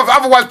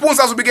 Otherwise, porn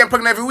stars will be getting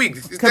pregnant every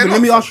week. Kevin,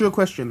 let me ask you a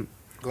question.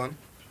 Go on.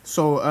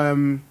 So,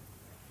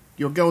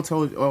 your girl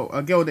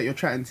a girl that you're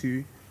chatting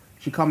to,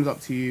 she comes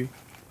up to you,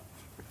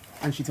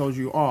 and she tells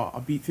you, "I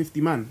beat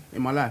 50 man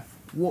in my life."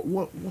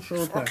 What's your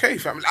reply? Okay,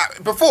 fam.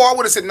 Before I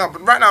would have said no,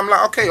 but right now I'm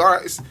like, okay, all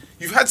right.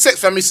 You've had sex,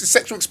 fam. It's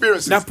sexual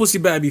experiences. That pussy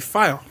better be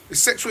fire. It's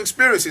sexual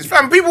experiences,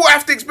 fam. People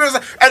have to experience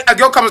that. A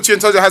girl comes up to you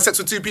and tells you I had sex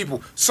with 2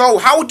 people. So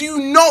how do you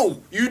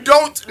know? You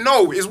don't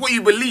know. It's what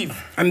you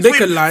believe. And they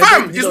can lie.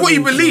 Fam, it's what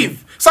you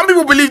believe. Some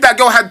people believe that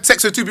girl had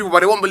sex with 2 people, but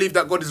they won't believe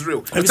that God is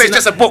real. They say it's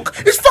just a book.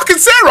 It's fucking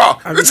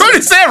Sarah. It's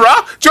only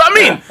Sarah. Do you know what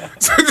I mean?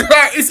 So,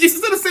 it's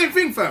still the same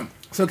thing, fam.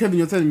 So Kevin,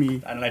 you're telling me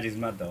that analogy is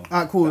mad though.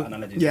 Alright, cool.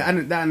 Yeah,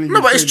 and that analogy. No,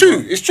 but it's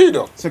true. It's true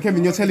though. So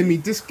Kevin, you're telling me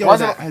this girl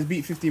that has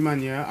beat 50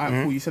 man, yeah.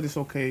 Alright, cool. You said it's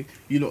okay.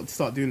 You lot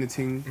start doing the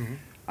thing.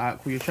 Alright,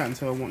 cool. You're chatting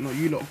to her and whatnot.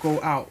 You lot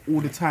go out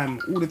all the time.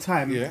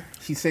 Yeah.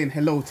 She's saying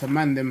hello to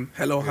man them.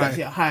 Hello, hi.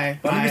 Hi.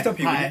 But let me stop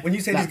you. When you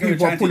say this girl you're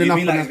chatting to, you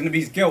mean like it's gonna be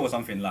his girl or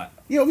something like?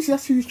 Yeah, obviously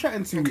that's who he's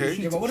chatting to. Okay.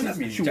 Yeah, but what does that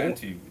mean? He's chatting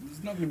to?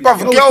 It's not gonna be. But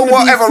girl,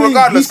 whatever,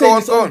 regardless, go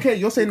on. Okay,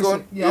 you're saying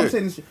this. Yeah, I'm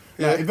saying this.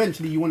 Like,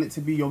 eventually, you want it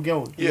to be your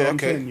girl. You know what I'm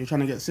saying? You're trying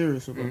to get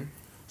serious with her.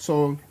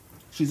 So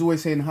she's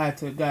always saying hi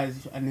to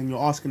guys, and then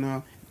you're asking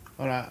her,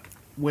 all right,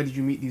 where did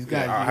you meet these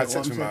guys? Yeah, I had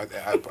sex with them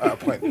at a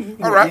point.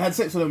 All right, you had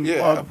sex with them.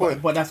 Yeah, at a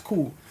point. But that's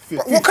cool.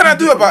 What can I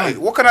do about it?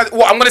 What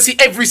I'm gonna see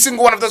every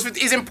single one of those.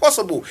 It's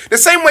impossible. The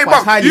same way,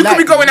 but you could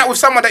be going out with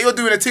someone that you're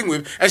doing a thing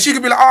with, and she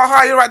could be like, "Oh,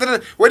 hi, you're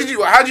right." Where did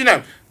you? How do you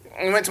know?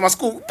 I went to my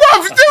school. Bruv,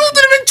 they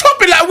didn't even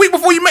chop it like a week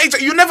before you met each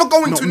other. You're never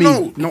going to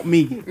know. Not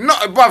me. No,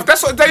 bruv,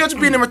 that's what you're just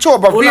being immature,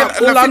 bruv.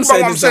 All I'm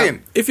saying is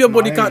if your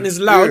body count is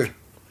loud,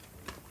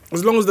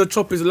 as long as the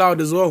chop is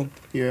loud as well.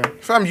 Yeah.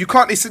 Fam, you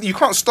can't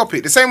stop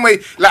it. The same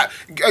way, like,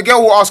 a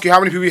girl will ask you how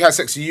many people you had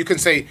sex with, you can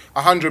say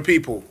 100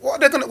 people. What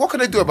can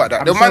they do about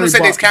that? The man will say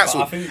it's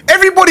cancelled.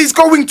 Everybody's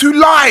going to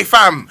lie,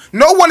 fam.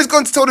 No one is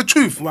going to tell the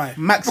truth. Right.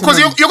 Because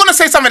you're going to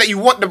say something that you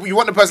want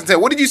the person to say.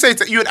 What did you say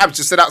to you and Abs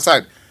just said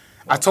outside?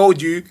 I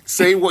told you,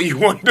 say what you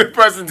want the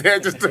person to hear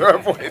just to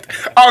avoid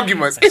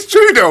arguments. It's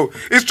true though.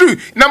 It's true.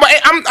 No, but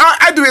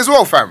I do it as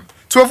well, fam.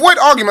 To avoid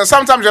arguments,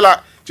 sometimes you're like,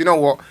 do you know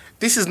what?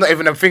 This is not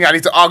even a thing I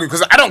need to argue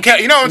because I don't care.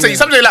 You know what I'm saying?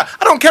 Sometimes you're like,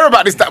 I don't care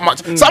about this that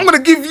much. So I'm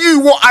going to give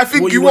you what I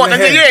think you want.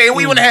 And then, what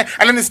you want to hear.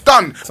 And then it's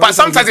done. But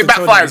sometimes it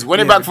backfires. When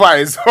it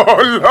backfires,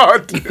 oh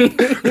Lord.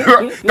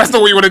 That's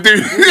not what you want to do.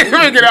 You're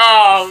thinking,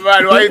 oh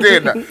man, why are you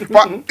doing that?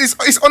 But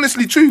it's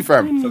honestly true,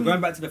 fam. So going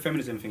back to the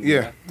feminism thing.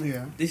 Yeah.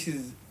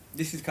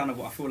 This is kind of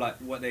what I feel like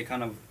what they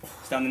kind of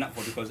standing up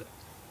for because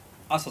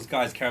us as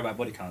guys care about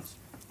body counts.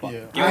 More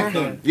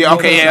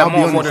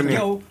than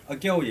a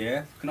girl,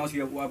 yeah, can ask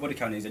you what her body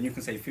count is, and you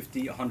can say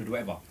 50, 100,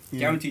 whatever.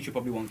 Guaranteed, she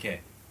probably won't care.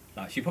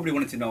 Like she probably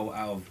wanted to know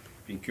out of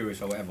being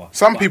curious or whatever.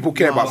 Some people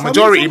care about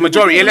majority.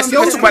 Let's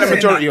talk about the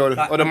majority or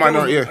the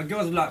minority. A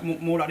girl's like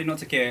more likely not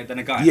to care than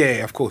a guy.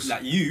 Yeah, of course.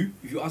 Like you,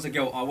 if you ask a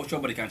girl, "What's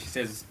your body count?" She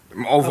says,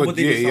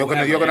 you're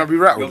gonna be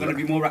rattled. You're gonna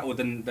be more rattled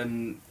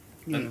than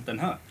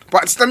her.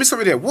 But let me stop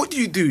you there. What do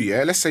you do?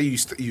 Yeah, let's say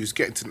you was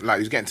getting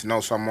to know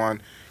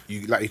someone.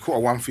 You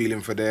caught one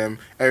feeling for them.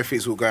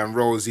 Everything's all going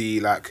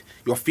rosy. Like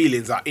your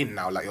feelings are in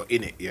now. Like you're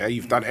in it. Yeah,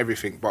 you've done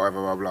everything. Blah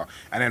blah blah blah.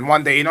 And then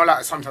one day,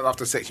 like sometimes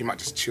after sex, you might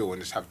just chill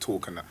and just have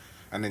talk and that.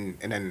 And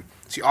then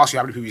she asks you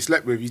how many people you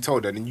slept with. You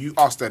told her, and then you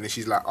asked her, and then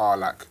she's like,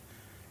 like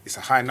it's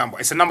a high number.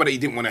 It's a number that you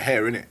didn't want to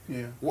hear, innit?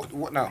 Yeah.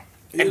 What now?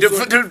 And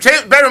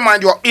bear in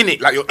mind, you're in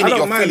it. Like you're in it.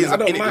 Your feelings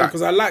are in it.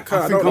 Because I like her.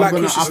 I think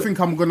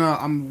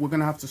we're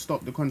gonna have to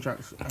stop the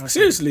contracts.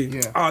 Seriously?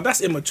 Yeah. Oh,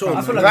 that's immature.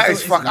 I feel like that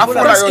is fuck. I feel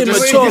like that's you're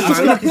immature. It's just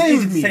gonna play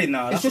with me.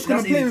 It's just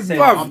gonna play with me.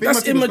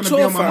 That's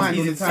immature,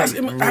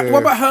 fam.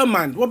 What about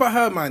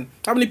her man?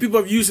 How many people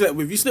have you slept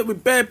with? You slept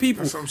with bare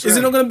people. Is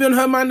it not gonna be on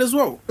her mind as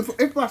well? If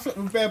I slept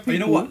with bare people, you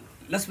know what?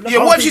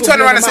 What if she turned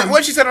around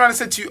and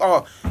said to you,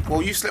 "Oh,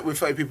 well, you slept with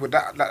 30 people.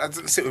 That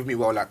doesn't sit with me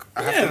well. Like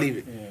I have to leave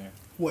it." Yeah.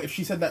 What if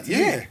she said that to you?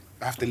 Yeah.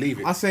 I have to leave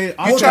it. I say,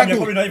 you're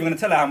probably not even going to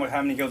tell her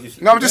how many girls you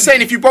sleep with. No, I'm just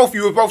saying if you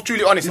were both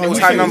truly honest and it was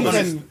high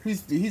numbers.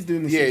 He's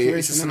doing this. Yeah,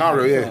 it's a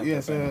scenario. Yeah,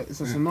 it's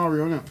a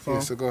scenario, isn't it? So,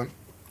 so go on.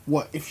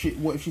 What if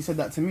she said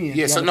that to me?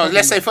 Yeah, so no,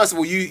 let's say first of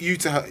all, you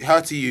to her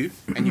to you,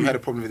 and you had a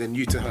problem with then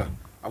you to her.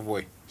 other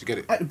way. Do you get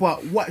it?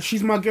 But what?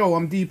 She's my girl.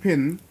 I'm deep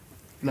in.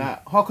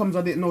 Like, how comes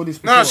I didn't know this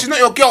before? No, she's not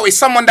your girl. It's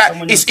someone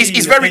that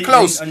is very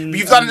close.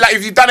 You've done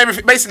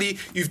everything. Basically,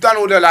 you've done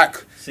all the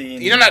like.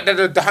 You know, like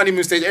the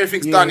honeymoon stage.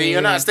 Everything's done. And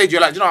you're at a stage.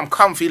 You're like, you know, I'm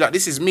comfy. Like,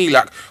 this is me.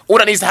 Like, all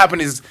that needs to happen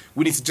is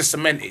we need to just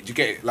cement it. Do you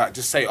get it? Like,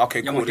 just say,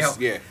 okay, cool.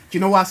 Do you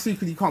know why I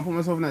secretly can't put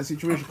myself in that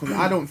situation? Because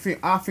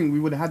I think we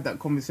would have had that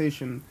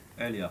conversation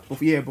earlier.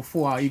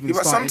 Before I even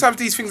started. But sometimes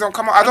these things don't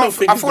come out. I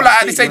feel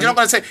like at this age, you're not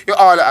going to say,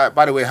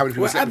 by the way, how many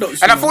people slept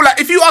with? And I feel like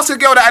if you ask a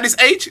girl that at this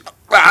age,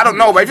 well, I don't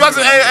know, but if you ask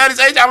her at this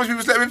age how much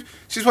people slept with,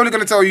 she's probably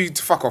going to tell you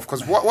to fuck off.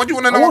 Because what do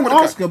you want to know? I won't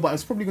ask her, but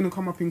it's probably going to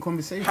come up in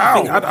conversation.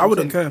 How? I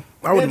wouldn't care.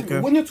 I wouldn't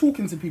care. When you're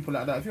talking to people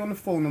like that, if you're on the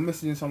phone or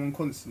messaging someone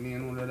constantly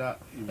and all of that,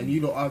 and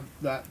you lot are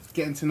like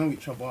getting to know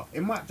each other,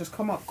 it might just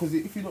come up. Because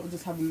if you're not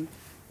just having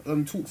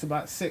talks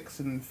about sex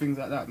and things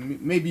like that,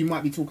 maybe you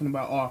might be talking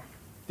about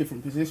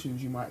different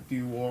positions you might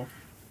do or.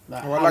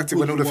 Like, I liked it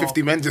when all the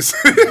 50 men just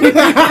put me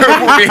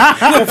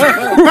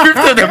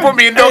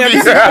in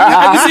doggies.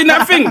 Have you seen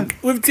that thing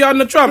with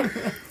Tiana Trump?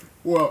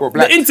 What?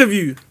 The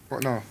interview.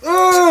 What no?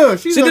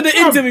 She did the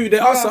interview. They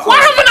asked her. Why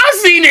haven't I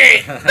seen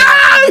it?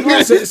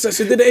 No! So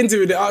she did the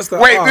interview. They asked her.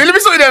 Wait, let me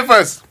stop you there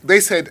first.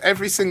 They said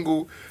every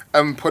single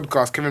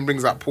podcast Kevin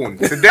brings up porn.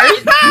 Today,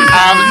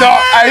 I'm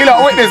not. You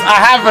know, witness. I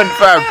haven't,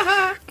 fam.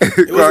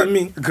 It wasn't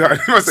me.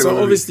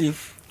 So obviously, me.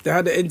 They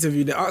had the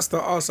interview. They asked her,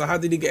 how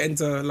did he get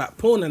into like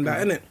porn and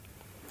that, innit?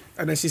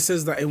 And then she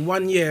says that in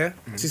 1 year,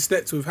 she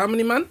slept with how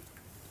many man?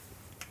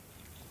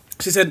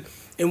 She said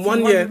in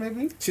 1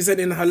 year, she said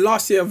in her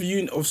last year of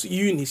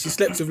uni, she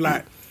slept with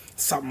like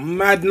some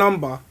mad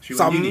number.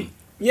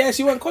 Yeah,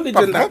 she went college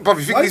and that. But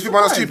you think these people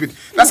are not stupid?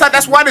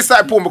 That's why they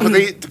started porn, because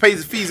they pay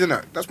the fees,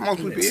 innit? That's most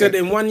people. She said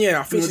in 1 year,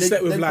 I think she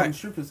slept with like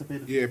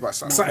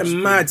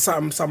something mad,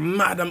 some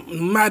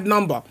mad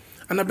number.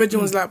 And I bet you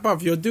was like,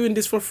 bruv, you're doing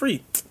this for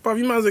free. Bruv,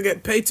 you might as well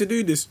get paid to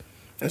do this.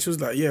 And she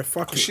was like, yeah,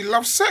 fuck it. She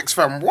loves sex,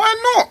 fam.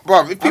 Why not,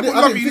 bruv? If people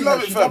love you, you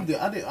love it, fam.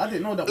 I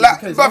didn't know that was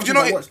like, the case. Bruv, you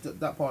know,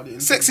 that part of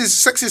it. Sex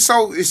is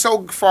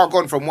so far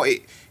gone from what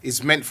it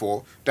is meant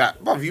for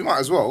that, bruv, you might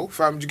as well,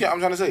 fam. Do you get what I'm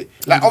trying to say?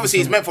 Like,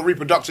 obviously, it's meant for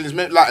reproduction. It's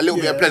meant like a little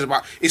bit of pleasure,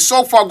 but it's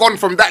so far gone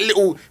from that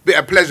little bit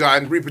of pleasure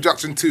and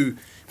reproduction to...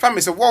 Fam,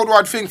 it's a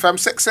worldwide thing, fam.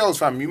 Sex sells,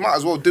 fam. You might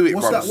as well do it,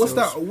 bro.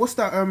 What's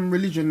that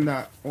religion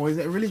that, or is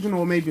it a religion,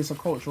 or maybe it's a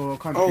culture or a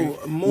country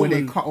where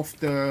they cut off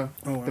the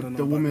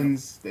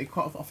woman's? They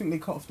cut off. I think they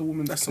cut off the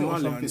woman's clothes or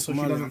something, so she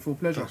doesn't feel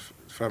pleasure.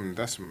 Fam,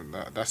 that's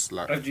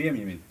like. FGM,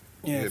 you mean?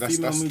 Yeah, that's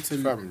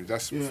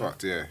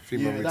fucked. Yeah,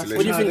 female mutilation.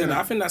 What do you think of that?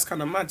 I think that's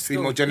kind of mad.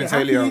 Female genitalia. How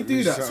can you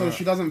do that so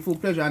she doesn't feel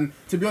pleasure? And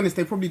to be honest,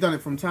 they've probably done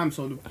it from time,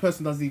 so the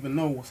person doesn't even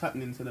know what's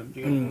happening to them.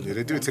 Yeah,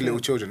 they do it to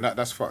little children.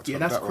 That's fucked. Yeah,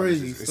 that's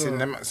crazy. It's in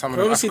them. Some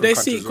obviously they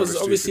see, because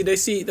obviously they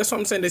see. That's what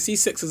I'm saying. They see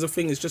sex as a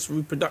thing. It's just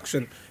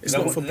reproduction. It's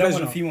not for pleasure. They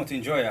want a female to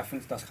enjoy it. I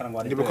think that's kind of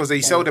why they do it. Because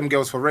they sell them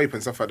girls for rape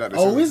and stuff like that.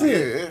 Oh, is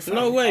it?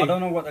 No way. I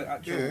don't know what the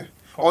actual... Yeah.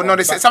 Oh no,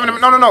 they said something.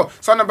 No.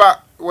 Something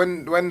about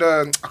when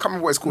the I can't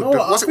remember what it's called.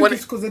 No, I think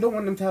it's because they don't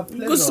want them to have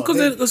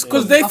pleasure.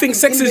 Because they think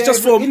sex is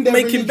just for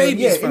making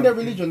babies. Yeah, in their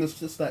religion, it's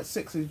just like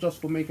sex is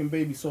just for making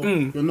babies, so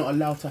you're not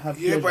allowed to have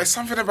pleasure. Yeah, but it's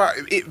something about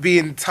it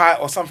being tight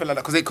or something like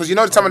that. Because you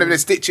know some of them they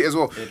stitch it as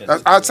well.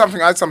 I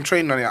had some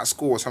training on it at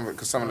school or something.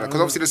 Because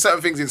obviously there's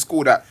certain things in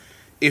school that.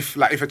 If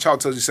a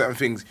child tells you certain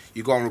things,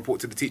 you go and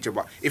report to the teacher.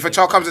 But if a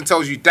child comes and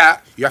tells you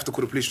that, you have to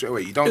call the police straight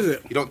away. You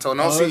don't tell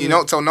no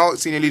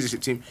senior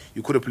leadership team.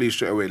 You call the police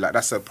straight away. Like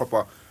that's a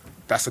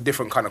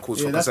different kind of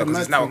cause for concern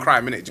because it's now a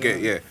crime, innit? Do you get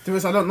it? Yeah. To be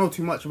honest, I don't know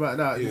too much about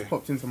that. It just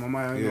popped into my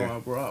mind. I know I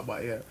brought up,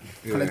 but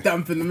kind of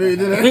dampen the mood,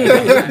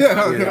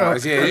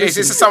 innit?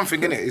 It's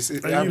something,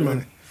 innit?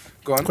 Man.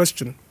 Go on.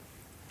 Question.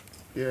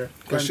 Yeah.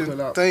 Question.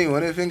 Tell you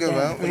what you think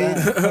about me.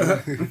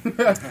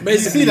 Basically,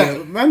 see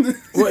that, man?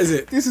 What is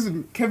it? This is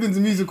Kevin's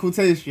musical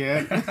taste,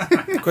 yeah.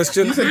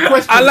 Question. You said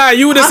question. I lie.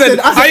 You would have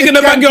said, "Are you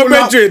gonna bang your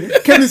brethren?"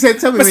 Kevin said,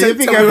 "Tell me what you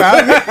think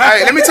about me."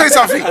 Hey, let me tell you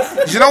something.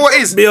 Do you know what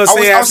it is?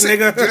 Beyonce ass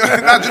nigga. Do you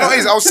know what it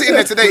is? I was sitting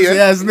there today, yeah.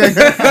 Yes,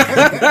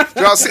 nigga.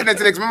 I was sitting there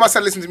today because remember I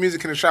said listen to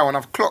music in the shower, and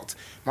I've clocked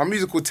my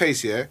musical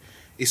taste. Yeah,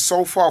 is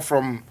so far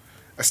from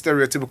a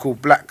stereotypical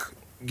black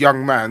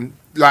young man.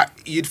 Like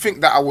you'd think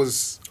that I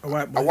was a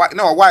black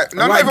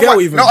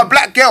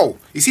girl.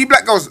 You see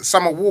black girls,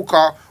 Summer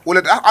Walker, all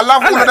of that. I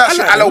love all of that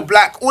shit. Hello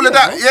Black, all of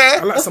that. Yeah.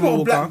 I like Summer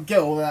Walker. Black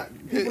girl,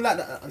 people like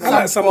that. I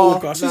like Summer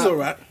Walker. She's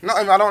alright.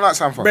 I don't like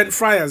Sam. Brent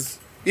Friars.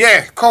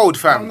 Yeah, cold,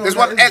 fam. There's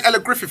one Ella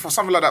Griffith or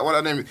something like that. What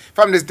her name is?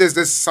 Fam,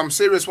 there's some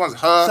serious ones.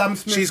 Sam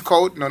Smith. She's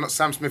cold. No, not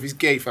Sam Smith. He's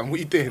gay, fam. What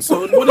are you doing?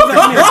 So what does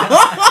that mean?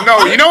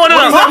 No, you know what?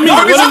 What does that mean?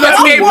 What does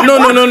that mean? No.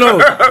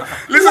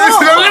 Listen.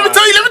 Let me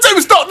tell you.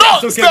 Stop.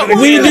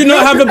 We do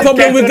not have a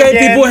problem with gay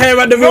people here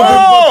at the Real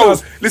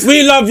Podcast. Listen,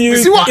 we love you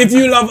if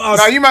you love us.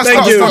 No, you must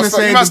stop.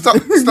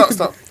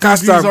 Stop.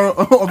 Cast not like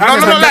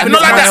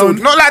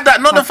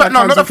that. Not the fact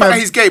that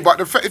he's gay. But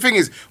the thing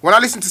is, when I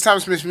listen to Sam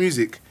Smith's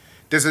music.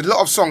 There's a lot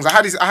of songs. I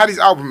had his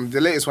album,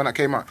 the latest one that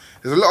came out.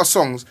 There's a lot of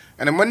songs,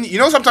 and then when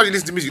sometimes you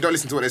listen to music, you don't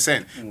listen to what they're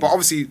saying. But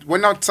obviously,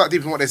 when I start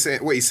deep in what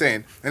he's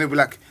saying, and it'll be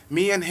like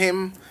me and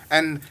him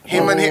and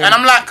him and him, and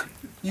I'm like,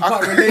 You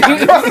can't relate.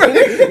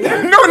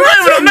 No,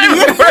 not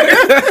even.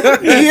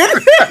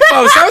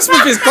 Oh, Sam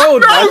Smith is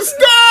cold. No, man.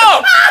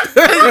 stop!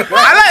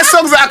 I like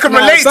songs that I can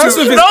relate Sam to.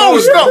 Smith is No,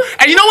 cold. stop.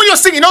 And you know when you're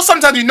singing,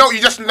 sometimes you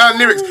just learn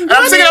lyrics. And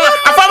I'm singing,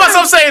 I find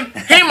myself saying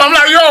him. I'm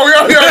like, yo.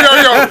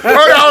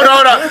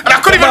 Hold on. And I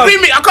couldn't even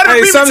remix it. I couldn't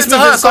Hey, remix Sam it to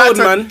Smith her. is cold,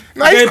 man.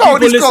 No, he's Gay cold.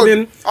 people He's cold.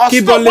 listening. Oh,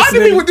 Keep stop. on Why do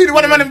listening. people do this?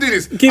 Why do man do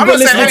this? Keep I'm on not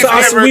saying listening to anything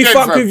us. ever We again,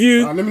 fuck fam. with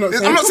you. Let me not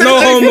say I'm not it. saying No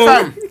anything,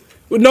 homo. fam.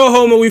 No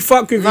homo. We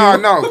fuck with you.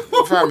 No,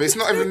 fam. It's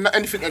not even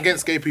anything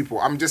against gay people.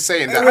 I'm just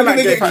saying that. We're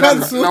gonna get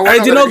cancelled. No, we're Hey,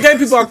 not do you know gonna gay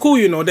people are cool?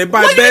 You know, they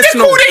buy What bare you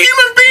snow. call they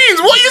human beings?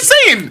 What are you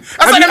saying? That's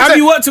like them Have saying-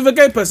 you worked with a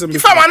gay person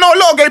before? Fam, I know a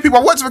lot of gay people.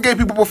 I've worked with gay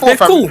people before, They're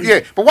fam. cool.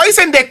 Yeah, but why are you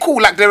saying they're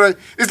cool? Like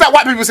it's like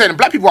white people saying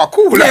black people are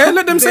cool. Like, Yeah,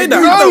 let them say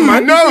that. We don't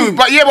mind. No,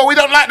 but we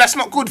don't like. That's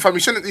not good, fam. It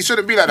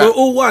shouldn't be like We're that.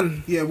 all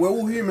one. Yeah, we're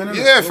all human. Innit?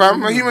 Yeah, We're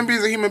fam. all A human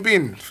being's a human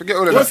being. Forget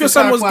all of What if that. your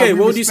son was That's why gay? we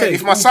What would you say?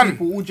 respect If my all son-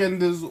 people, all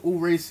genders, all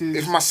races.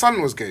 If my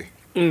son was gay,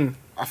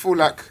 I feel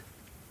like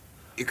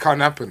it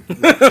can't happen.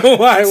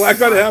 Why? Why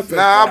can't it happen?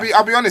 Nah,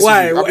 I'll be honest.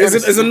 Why? With you. I'll be Is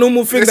honest it a with you.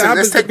 normal thing that happens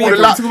Let's to take all the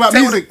people? la- talk about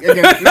take all- music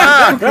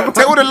again.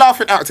 Take all the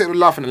laughing out. Take all the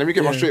laughing out. Let me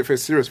get my straight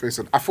face, serious face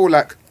on. I feel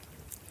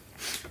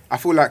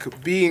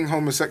like being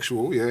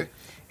homosexual,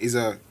 is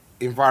a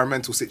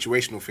environmental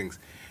situational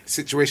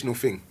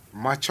thing.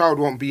 My child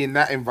won't be in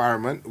that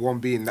environment.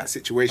 Won't be in that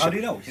situation. How do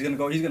you know? He's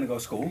gonna go to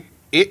school.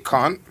 It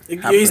can't.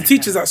 His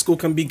teachers at school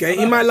can be gay.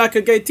 He might like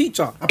a gay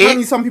teacher.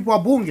 Apparently, some people are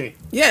born gay.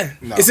 Yeah,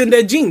 No. it's in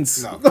their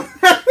genes. No.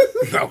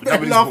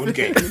 Nobody's born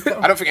gay.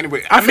 I don't think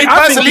anybody. I think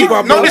people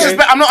are no born gay.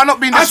 disrespect. I'm not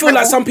being I disrespectful. feel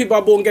like some people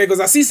are born gay because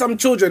I see some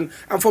children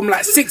and from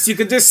like 6 you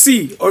can just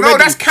see already. No,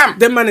 that's camp.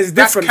 Them man is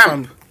That's different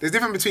camp. from. There's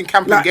difference between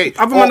camp Like, and gay.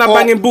 other men are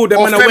banging ball, them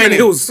or men are wearing feminine.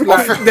 heels. Or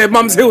Like their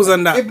mum's heels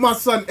and that. If my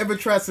son ever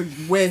tries to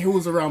wear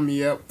heels around me,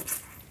 yeah,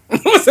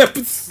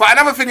 But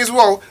another thing as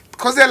well,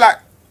 because they're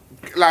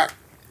like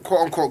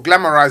quote unquote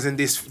glamorizing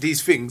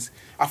these things.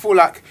 I feel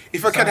like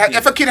if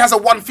a kid has a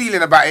one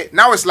feeling about it,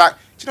 now it's like,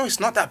 do you know,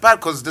 it's not that bad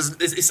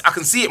because I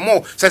can see it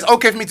more. So it's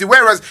okay for me to.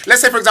 Whereas,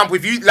 let's say for example,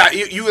 if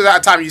you was at a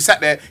time you sat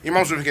there, your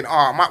mom's thinking, oh,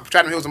 I might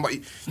try to heal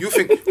somebody. You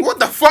think, what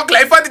the fuck?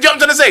 Like, if I did, you know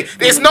what I'm trying to say?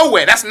 There's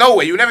nowhere. That's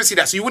nowhere. You never see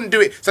that, so you wouldn't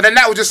do it. So then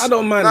that would just. I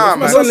don't mind. Nah, If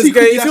my man. son is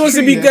gay, if he wants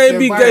to be gay,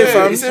 be gay,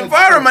 fam. It's an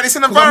environment. It's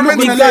an I'm not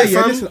environmental gonna lie, thing,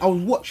 yeah. fam. Listen, I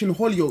was watching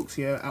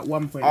Hollyoaks at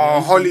one point.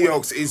 Oh,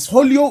 Hollyoaks is.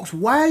 Hollyoaks,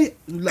 why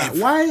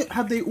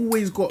have they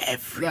always got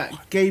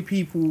like gay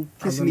people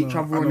kissing each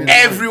other on it?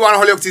 Everyone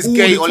Hollyoaks is All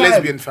gay the or time.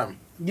 lesbian, fam.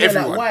 Yeah,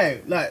 Everyone. like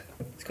why? Like,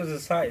 It's because of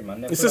society,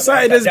 man. It's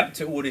society, there's- adapt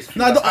to all this.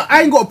 no,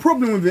 I ain't got a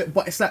problem with it,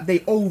 but it's like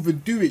they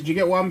overdo it. Do you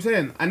get what I'm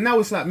saying? And now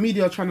it's like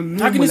media are trying to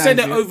normalize How can you say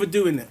they're it.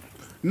 overdoing it?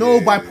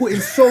 No, by putting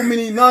so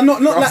many. No,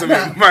 not like That's a bit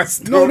that. mad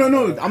still.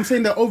 No. I'm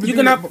saying they're overdoing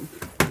can it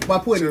have- by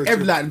putting Sure.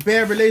 like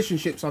bare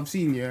relationships I've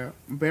seen. Yeah,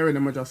 bare of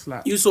them are just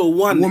like You saw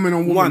one. woman on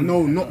woman. One.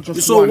 No, not just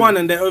You saw one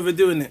and they're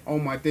overdoing it. Oh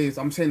my days!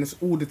 I'm saying this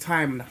all the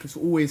time. Like it's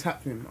always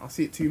happening. I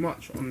see it too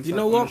much. On You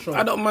know on what? the show.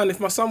 I don't mind if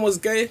my son was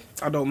gay.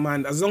 I don't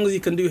mind as long as he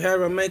can do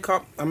hair and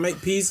makeup and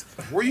make peas.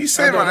 What are you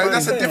saying, I don't man? mind.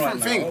 That's a different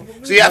Right thing.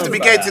 now. So you have to be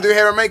What gay about to do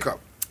hair and makeup.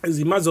 As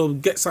he might as well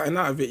get something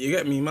out of it. You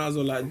get me? Might as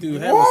well like do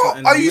hair or What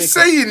something. are and you makeup.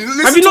 saying?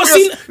 Listen Have you to not what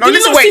seen? you're- No, did you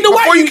listen, not see wait. the white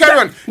Before you youth carry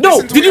that- on. No,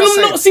 listen to did you what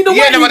you're not see the saying.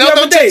 white Yeah, no, youth but the don't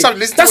other take day? something.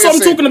 Listen to That's what what I'm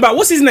you're saying. talking about.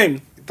 What's his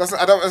name? Doesn't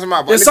matter. But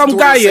There's listen some to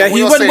what guy, you're saying. yeah. What He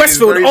you're went saying is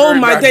Westfield. very, Oh very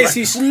my bad, days, man.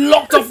 he's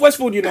locked off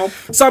Westfield. You know,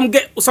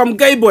 some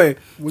gay boy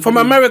from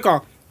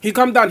America. He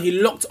come down. He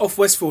locked off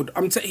Westfield.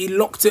 He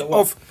locked it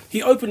off.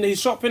 He opened his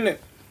shop in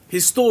it,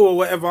 his store or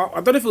whatever. I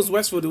don't know if it was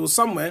Westfield. It was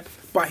somewhere,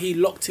 but he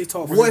locked it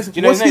off. What's Do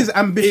you know his his name?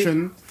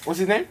 ambition? What's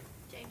his name?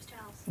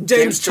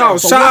 James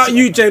Charles. But Shout what's- out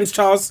you, James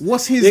Charles.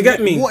 What's his? You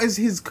get me? What is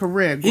his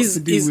career got He's- to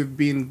do he's- with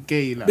being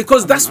gay? Like,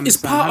 Because I that's don't it's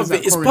understand. part How's of that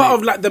it. It's part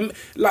of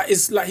correlate?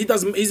 it's like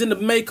he's in the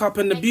makeup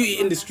and the beauty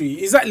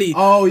industry. Exactly.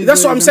 Oh, he's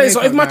that's the- what I'm the saying. So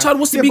if makeup my guy. child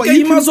wants to Yeah, be but gay,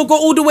 you he might as well go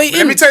all the way in.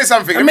 Let me tell you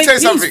something. and Let me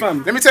tell you make peace, something.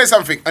 fam. Let me tell you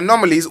something.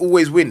 Anomalies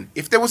always win.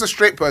 If there was a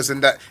straight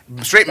person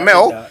straight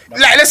male, that-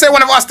 like let's say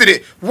one of us did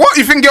it. What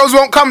you think girls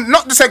won't come?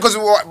 Not to say because,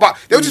 but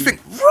they'll just think,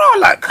 bro,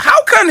 like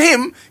how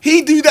can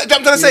he do that?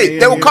 I'm trying to say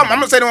they will come. I'm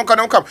not saying they won't come.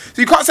 They won't come.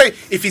 So you can't say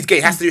if he's gay,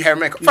 he has to do hair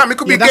and makeup. Fam, it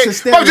could be Yeah,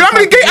 that's gay. a Bro, do you know how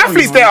many gay stereotype as well,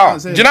 athletes you there know, you are?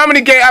 can't say Do you know how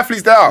many gay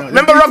athletes there are? Yeah,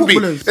 Remember there's rugby?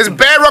 footballers. There's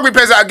bare rugby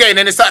players that are gay, and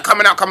then they start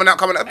coming out.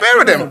 A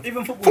pair of them.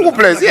 Even Football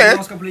players, like, yeah. In the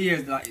last couple of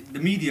years, like the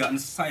media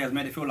and society has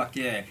made it feel like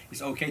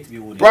it's okay to be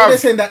all this. Bruv. They're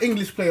saying that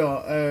English player.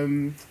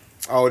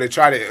 Oh, they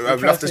tried it.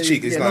 tried Loftus to-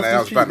 Cheek. It's yeah, not that. That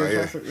was Loftus-Cheek, banter. they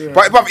Yeah. tried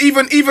to- yeah. But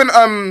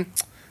even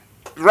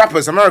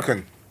rappers,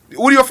 American.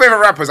 All your favorite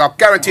rappers, are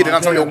guaranteed they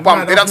done some yeah, little bump.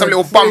 man, They done some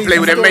little that's bump play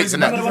with their crazy mates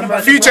and stories, man.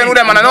 that. Future and all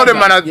them, man. I know them,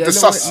 man. Are Yeah, the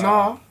sus.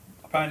 Nah,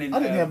 Apparently, I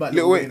didn't hear about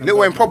Lil Wayne, Lil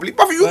Wayne. Wayne probably.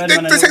 But you, Birdman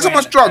and they take Lil so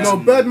much Wayne. drugs. No,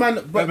 Birdman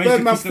used to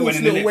forced kiss Lil Lil Wayne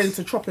in the Wayne lips.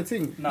 to chop a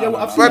thing. No, Yeah, no,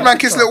 I've no. seen Birdman that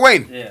kissed picture. Lil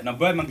Wayne. Yeah, no,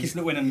 Birdman kissed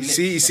Lil Wayne and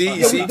See. Yeah, See.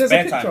 there's a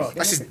Bare picture.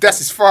 times. That's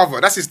his father.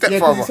 That's his Yeah, because he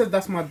stepfather. said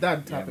that's my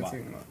dad type Yeah, of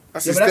thing. like.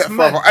 That's Yeah, his but that's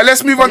stepfather. mad. And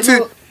let's move on You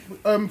to.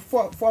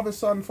 know, father,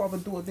 son, father,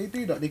 daughter, they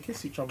do that. They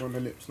kiss each other on the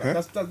lips. Like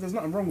Yeah. there's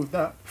nothing wrong with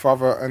that.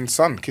 Father and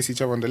son kiss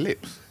each other on the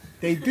lips.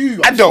 They do.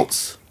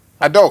 Adults.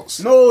 Adults.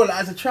 No, like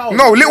as a child.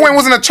 No, Lil Wayne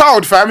wasn't a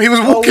child, fam. He was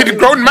walking, wait.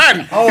 grown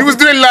man. He was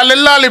doing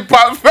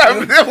lollipop,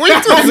 fam. What are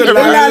you talking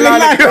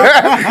Lollipop.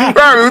 about?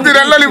 Fam, he was doing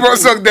that lollipop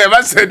song there.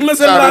 Man said, Man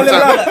said I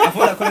thought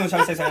that Colin was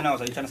trying to say something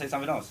else. Are you trying to say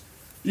something else?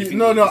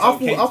 No, I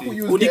thought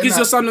you was Would you getting kiss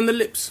your at- son on the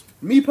lips?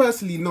 Me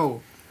personally,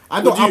 no.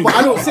 I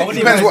don't say It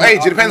depends what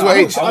age. It depends what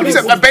age.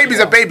 A baby's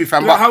a baby,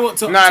 fam. Like, But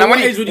so nah, what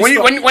age would you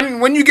stop?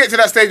 when you get to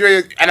that stage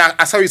where and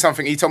I tell you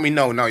something, you tell me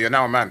no, you're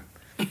now a man.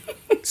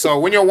 So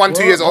when you're 1,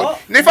 2 years old,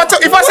 and if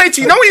I say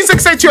to you, when you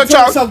say to your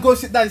child, go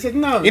sit down. He said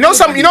no. you know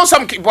some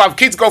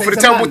kids go So for the he's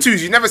a terrible man.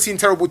 twos. You've never seen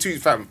terrible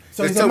twos, fam.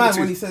 So There's he's a man terrible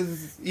when he twos.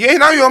 says. Yeah,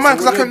 now you're a man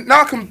because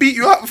I can beat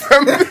you up,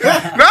 fam.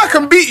 Now I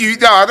can beat you.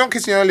 No, I don't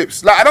kiss you on your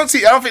lips. Like I don't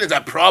think there's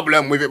a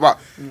problem with it, but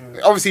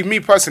obviously me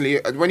personally,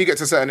 when you get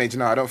to a certain age,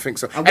 no, I don't think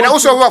so. And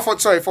also,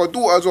 for a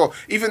daughter as well,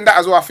 even that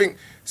as well, I think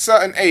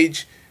certain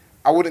age,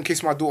 I wouldn't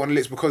kiss my daughter on the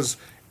lips because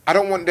I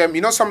don't want them.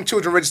 You know, some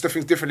children register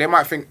things different. They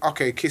might think,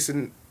 okay,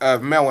 kissing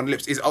male on the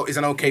lips is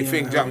an okay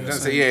thing. Do you know what I'm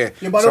saying?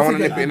 Yeah, but So I I don't want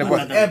to nip it in the think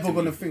butt. ever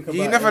gonna think about it.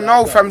 You never like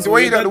know, that. fam. The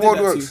way your that dad the did world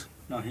that to works.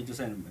 No, he's just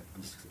saying.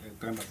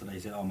 Going back to that, he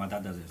said, "Oh, my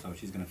dad does it, so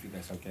she's gonna think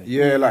that's okay."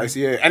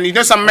 Yeah, and you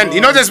know some men,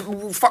 there's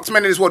fucks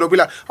men in this world. They'll be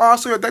like, "Oh, I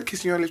saw your dad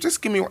kissing you on the lips.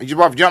 Just give me one." You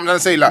know what I'm trying to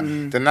say? Like,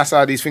 then that's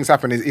how these things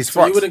happen. It's So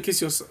you fucked. wouldn't kiss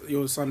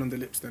your son on the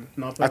lips then?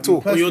 No, At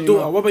all. Or your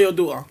daughter? What about your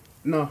daughter?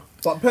 No,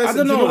 but personally, I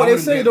don't do you know. know what I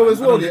they say though as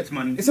well? don't let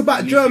my It's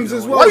about niece germs go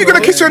as away. well. Why are you gonna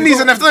bro. kiss your knees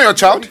and left on your Be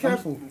child?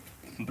 careful.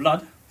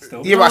 Blood.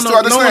 Still. Yeah, but still,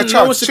 that's not your no one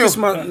child. should Chill. kiss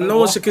my. No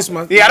one should kiss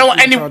my. Yeah, I don't want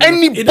child on the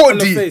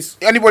anybody. face.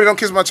 Anybody don't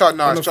kiss my child.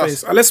 No, On it's the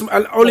face. trust.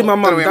 Unless only my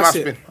mum. Anyway, That's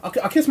mouth it.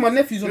 spin. I kiss my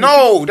nephews on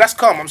No, that's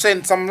calm. I'm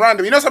saying some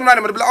random. You know, some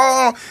random would be like,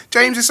 "Oh,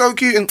 James is so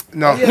cute." And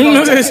no,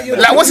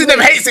 like what's his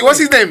name? Hates it. What's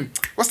his name?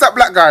 What's that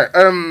black guy?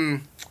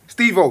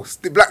 Steve-O,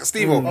 Black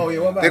Steve-O. Oh, yeah,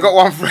 what about They him? got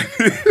one friend.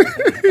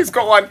 He's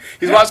got one.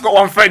 His wife's got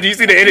one friend. You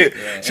seen it, innit?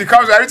 Yeah. She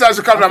comes every time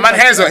she comes. Like, man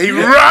hears her. He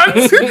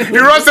runs. He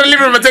runs to the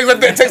living room and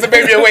takes the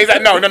baby away. He's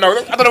like, no. I don't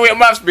know where your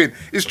mouth's been.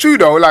 It's true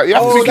though. Like you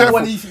have to Oh, be that careful.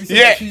 one he said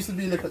Yeah. she used to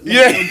be like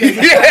Yeah.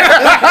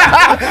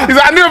 He's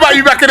like, I knew about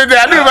you back in the day.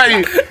 I knew about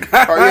you.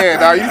 Oh yeah,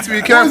 now you need to be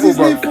What was careful, his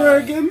name bro. for her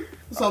again?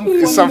 Some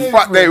It's some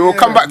fuck day. We'll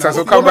come back to us.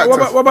 We'll come back to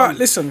us. What about?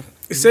 Listen,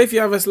 say if you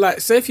have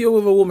say if you're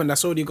with a woman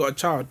that's already got a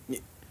child,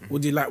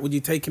 would you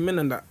take him in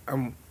and that?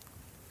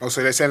 Oh,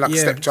 so they're saying like a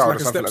Yeah, stepchild like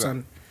or a something like that.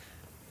 stepson.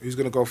 Who's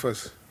gonna go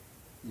first?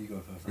 You go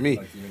first. Me?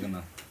 Like, you're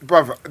gonna...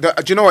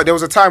 Bruv, do you know what? There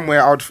was a time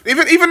where I'd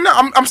even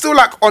now I'm still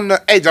like on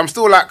the edge. I'm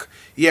still like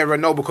or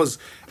no, because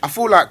I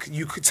feel like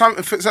you could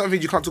certain things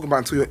you can't talk about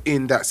until you're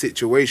in that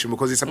situation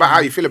because it's about how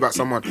you feel about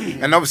someone.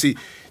 And obviously,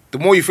 the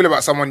more you feel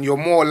about someone, you're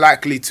more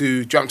likely to. Do you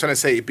know what I'm trying to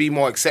say? Be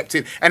more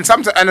accepting. And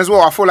sometimes, and as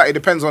well, I feel like it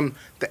depends on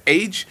the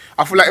age.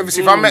 I feel like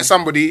obviously if I met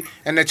somebody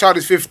and their child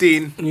is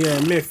 15, Yeah,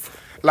 myth.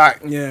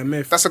 like. Yeah,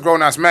 myth. That's a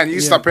grown ass man. You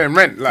start paying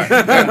rent, like. You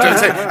know what I'm trying to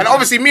say? And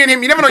obviously, me and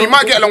him, you never know. You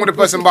might get along with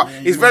the person, but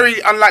it's very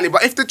unlikely.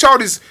 But if the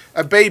child is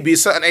a baby, a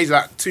certain age,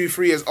 like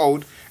 2-3 years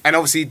old, and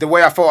obviously the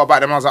way I felt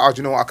about them, I was like, oh, do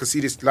you know what? I can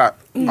see this. Like,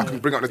 I can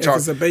bring up the If child.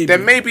 it's a baby.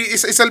 Then maybe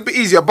it's a bit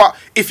easier. But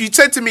if you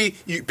said to me,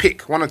 you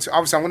pick one or two.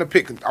 Obviously, I'm gonna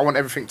pick. I want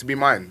everything to be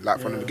mine, like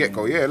from the get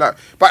go. Yeah, like.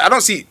 But I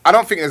don't think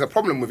there's a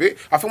problem with it.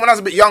 I think when I was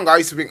a bit younger, I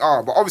used to think,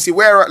 oh, but obviously,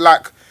 where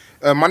like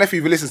my nephew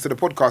even listens to the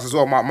podcast as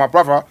well. My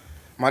brother.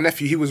 My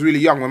nephew, he was really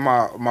young when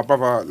my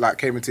brother like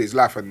came into his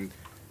life and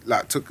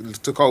like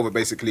took over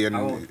basically. And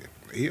I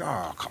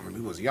can't remember,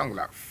 he was young,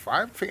 like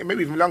 5, I think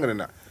maybe even younger than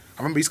that.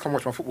 I remember he used to come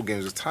watch my football games.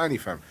 He was tiny,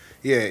 fam.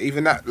 Yeah,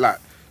 even that, like.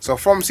 So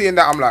from seeing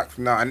that, I'm like,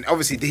 nah. And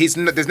obviously, there's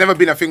never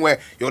been a thing where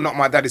you're not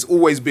my dad. It's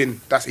always been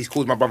he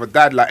calls my brother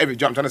dad. Like every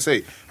jump, I'm trying to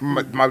say,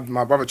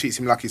 my brother treats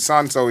him like his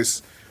son. So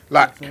it's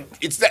like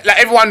like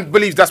everyone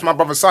believes that's my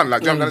brother's son.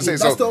 Like, do you know what I'm trying to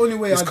say? That's so the only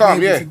way it's I'd calm,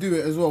 be able yeah. to do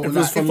it as well. If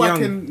Like, it's from I young,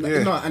 can,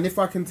 yeah. no, and if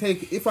I can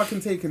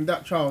take in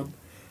that child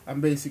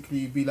and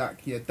basically be like,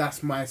 yeah,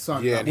 that's my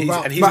son. Yeah, like,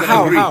 and he's But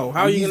gonna agree. how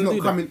are you he's gonna not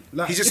do coming.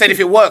 Like, He's just saying if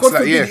it works, God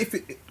like,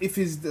 forbid, yeah. if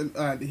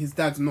his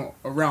dad's not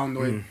around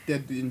or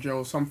dead in jail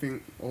or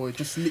something, or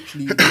just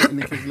literally not in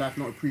the kid's life,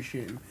 not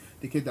appreciating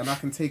the kid, then I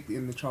can take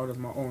in the child as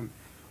my own.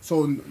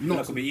 So not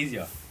That could be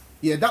easier.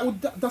 yeah,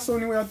 that's the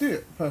only way I do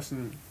it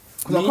personally.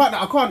 Because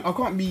I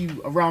can't be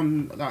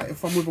around, like,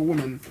 if I'm with a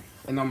woman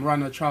and I'm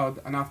around a child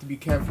and I have to be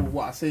careful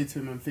what I say to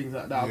him and things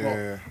like that.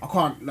 Yeah. I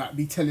can't like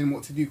be telling him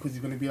what to do because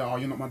he's gonna be like, oh,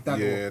 you're not my dad.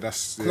 Yeah,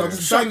 that's. 'Cause I'll Yeah.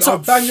 just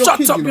Shut bang your up,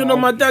 kid, you're not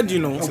my dad, you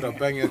know. Should I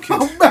bang your kid?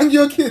 I'll bang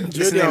your kid.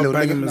 Listen here, I'll little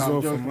bang nigga. him as Nah, well,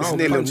 I'm joking. fam. Listen I'll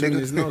here, little punch him in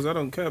nigga. his nose. I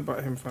don't care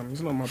about him, fam.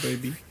 He's not my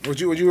baby. What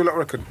do you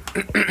reckon?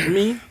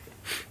 Me?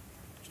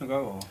 Should I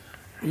go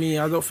or? Me,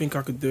 I don't think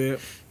I could do it.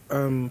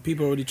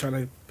 People are already trying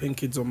to pin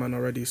kids on man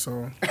already,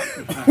 so.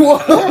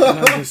 What? I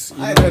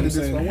I ain't heard of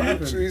this one. What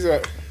happened? She's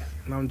like,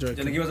 No, I'm Do you want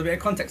to joking. give us a bit of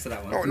context to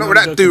that one? no, with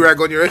that do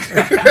rag on your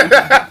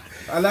head.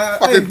 I like,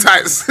 Fucking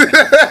tights.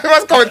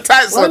 What's going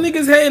tights Why on?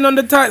 niggas hating on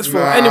the tights for?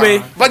 Nah.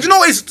 Anyway, But you know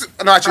what?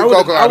 No, actually,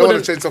 go. I don't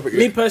want to change topic.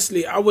 Me Yeah.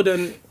 personally, I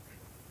wouldn't.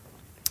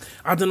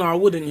 I don't know. I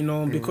wouldn't, you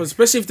know, because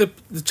especially if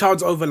the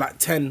child's over like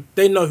 10,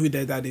 they know who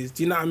their dad is.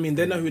 Do you know what I mean?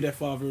 They know who their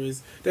father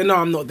is. They know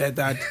I'm not their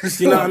dad.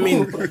 Do you know what I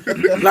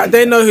mean? Like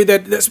they know who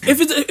their.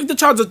 If the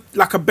child's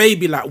like a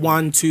baby, like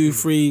 1, 2,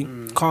 3,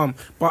 calm.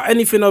 But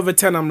anything over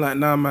 10, I'm like,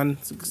 nah, man.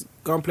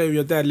 Go and play with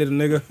your dad, little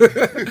nigga.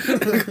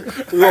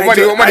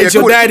 What money? It's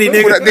your daddy,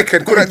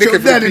 nigga. Call that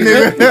dickhead, daddy,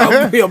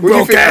 nigga. You're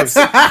broke ass.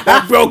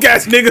 That broke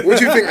ass nigga. What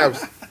do you think,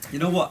 Abs? You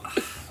know what?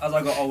 As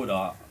I got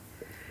older,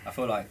 I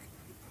feel like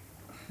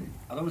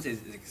I don't want to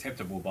say it's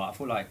acceptable, but I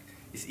feel like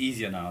it's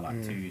easier now,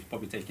 like to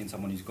probably take in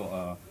someone who's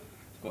got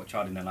a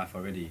child in their life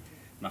already.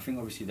 And I think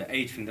obviously the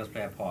age thing does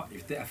play a part.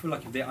 I feel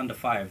like if they're under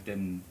 5,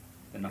 then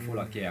I feel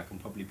like I can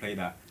probably play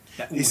that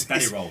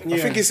daddy role. I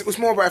think it's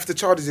more about if the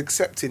child is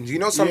accepting. You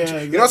know, some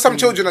exactly. some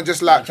children are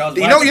just like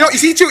you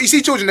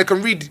see children that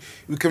can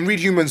read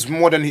humans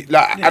more than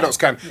adults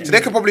can. So they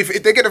can probably,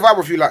 if they get the vibe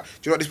of you, like, do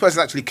you know what, this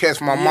person actually cares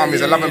for my mum,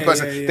 is a loving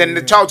person, then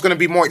the child's gonna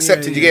be more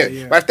accepting. You get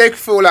it? But if they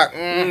feel like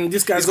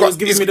this guy's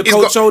giving me the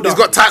cold shoulder, he's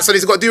got tats on,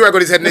 he's got do-rag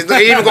on his head, and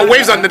he even got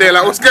waves under there.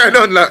 Like, what's going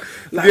on? Like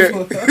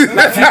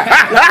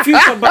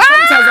Future, but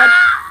sometimes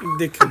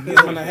dickhead,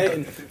 man, I hate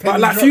him. But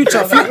like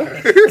Future.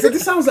 So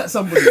this sounds like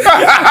somebody.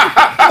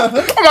 I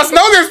must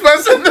know this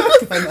person.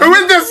 Who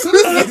is this?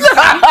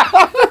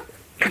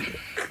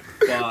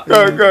 But,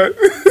 Oh God.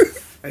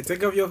 Hey,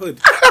 take off your hood.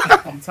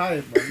 I'm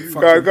tired,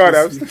 man. God,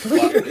 Abs.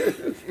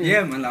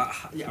 yeah, man.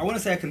 Like, I want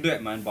to say I can do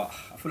it, man, but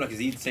I feel like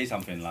it's easy to say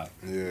something like.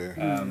 Yeah.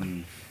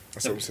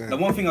 That's what I'm saying. The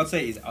one thing I'd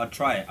say is I'd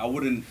try it. I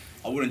wouldn't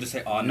just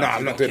say, oh no,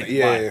 I'm not doing it.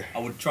 Yeah. I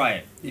would try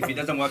it. If it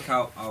doesn't work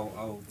out,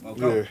 I'll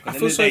go. Yeah. I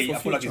feel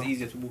like it's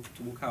easier to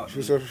walk out.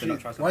 Than not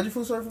try Why do you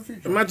feel sorry for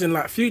Future? Imagine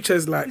like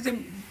Future's like.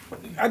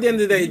 At the end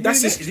of the day,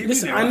 that's his.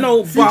 Listen, I right?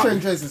 know, Future but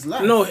enjoys his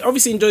life. no,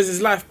 obviously enjoys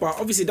his life, but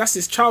obviously that's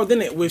his child,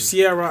 innit? With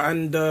Sierra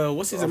and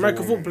what's his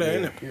American football player,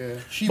 innit? Yeah.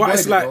 She But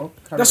it's like though.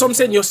 that's what I'm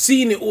saying. You're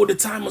seeing it all the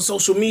time on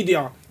social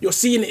media. You're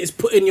seeing it's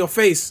put in your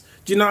face.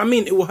 Do you know what I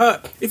mean? It will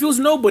hurt. If it was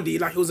nobody,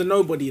 like it was a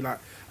nobody, like,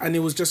 and it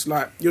was just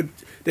like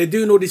they're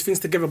doing all these things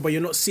together, but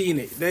you're not seeing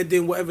it. They're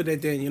doing whatever they're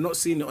doing. You're not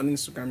seeing it on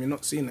Instagram. You're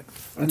not seeing it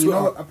on And Twitter.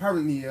 you know,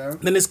 apparently,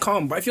 Then it's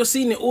calm. But if you're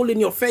seeing it all in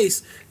your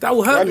face, that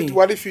will hurt me.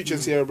 Why did Future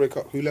and Sierra break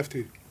up? Who left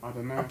who? I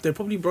don't know. They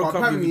probably broke But up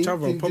with apparently, each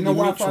other. do you Probably know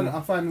what mutual.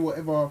 I find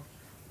whatever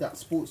that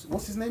sports.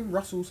 What's his name?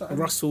 Russell something.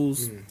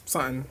 Russell's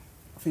something.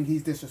 I think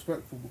he's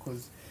disrespectful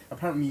because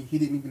apparently he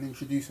didn't even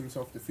introduce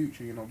himself to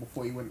Future, you know,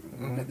 before he went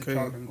and met the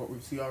child and got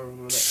with Ciara and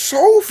all that.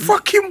 So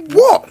fucking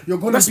what? You're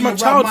gonna That's be my around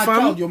child, my fam.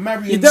 child. You're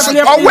marrying. You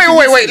definitely my have child.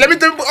 Oh wait. Let me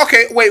do.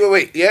 Okay,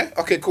 wait. Yeah.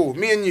 Okay, cool.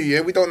 Me and you,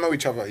 yeah, we don't know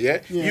each other.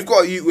 Yeah. You've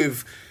got you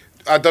with,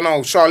 I don't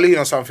know, Charlene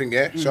or something.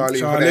 Yeah.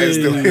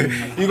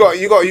 Charlene. You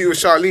got you with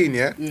Charlene.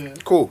 Yeah. Yeah.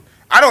 Cool.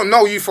 I don't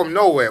know you from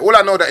nowhere. All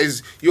I know that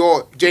is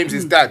you're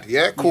James's dad.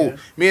 Yeah. Cool. Yeah.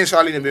 Me and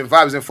Charlene have been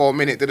vibing for a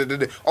minute.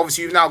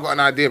 Obviously, you've now got an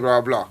idea.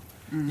 Blah blah.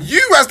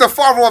 You as the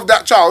father of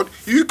that child,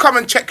 you come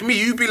and check me.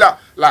 You be like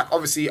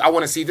obviously I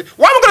want to see this.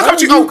 Why am I gonna come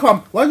to you?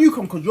 Why don't you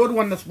come? Because you're the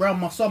one that's around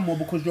my son more.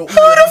 Because you're. Who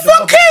the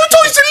fuck cares? Who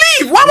told you to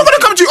leave? Why am I gonna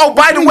come to you? Oh,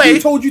 by the way, Who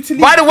told you to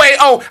leave? By the way,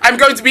 I'm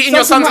going to be in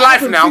your son's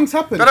life now. Things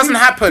happen. That doesn't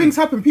happen. Things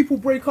happen. People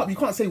break up. You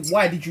can't say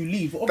why did you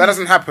leave. That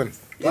doesn't happen.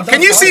 Yeah,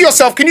 Can you see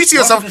yourself? Can you see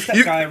yourself? Why does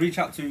the guy reach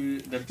out to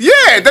the?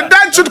 Yeah, the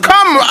dad should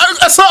come.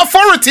 Assert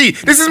authority.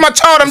 This is my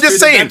child. I'm just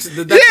saying.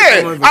 The dad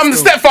should come over I'm the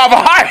still. stepfather.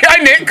 Hi,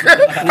 Nick.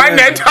 Hi,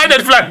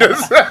 Ned Flanders.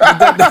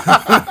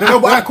 No,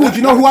 but cool. Do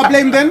you know who I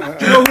blame then?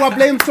 Do you know who I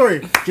blame? Sorry.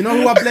 Do you know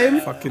who I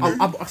blame?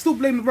 I still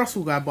blame the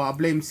Russell guy, but I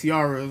blame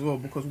Ciara as well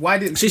because why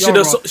didn't She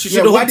Ciara?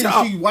 should've hooked it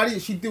up. Why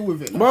didn't she deal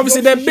with it? But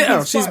obviously they're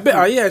bitter. She's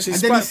bitter. Yeah,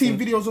 she's And then you see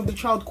spiteful. videos of the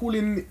child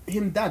calling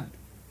him dad.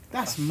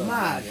 That's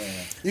mad.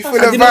 You feel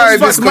the And you know vibe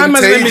what's is fucked? My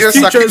man's name is contagious. I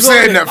Future keep as well,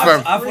 saying innit? that,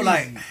 fam. I feel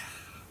like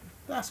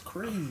That's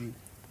crazy.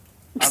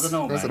 I don't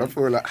know, That's what I man.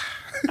 feel like.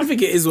 I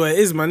think it is what it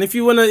is, man. If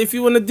you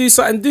wanna do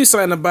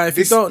something about it. If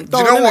you don't, do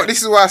you know what? innit?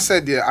 This is what I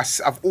said. Yeah,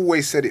 I've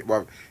always said it,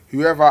 bro.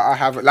 Whoever I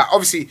have, like,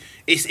 obviously,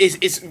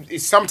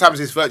 it's sometimes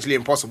it's virtually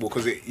impossible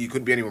because you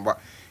could be anyone. But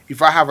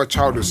if I have a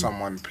child with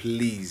someone,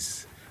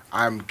 please,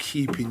 I'm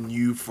keeping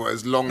you for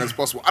as long as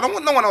possible. I don't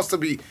want no one else to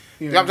be.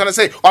 You know what I'm trying to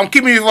say? I'm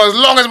keeping you for as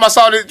long as my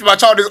child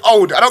is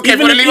old. I don't care if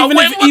you want to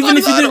leave. Even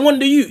if you didn't want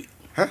the youth.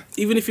 Huh?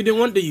 Even if you didn't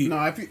want the youth. No,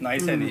 No,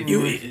 he's saying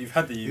you've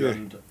had the youth.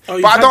 And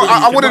Oh, But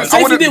I wouldn't.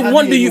 Say if you I didn't wouldn't.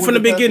 want the youth from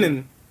the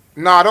beginning.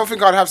 No, I don't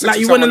think I'd have sex Like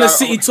with you went on someone a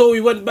city tour, we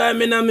went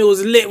Birmingham, it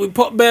was lit, we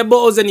popped bare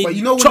bottles and But he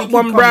you know when chopped the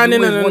one kid brown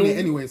in comes, you and always want it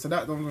then... anyway, so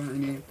that doesn't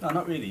really. No,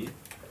 not really.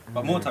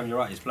 But more time, you're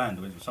right. It's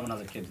planned. When someone has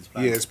a kid, it's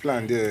planned. Yeah, it's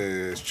planned. Yeah,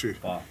 it's true.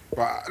 But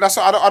But that's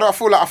what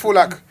I feel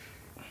like.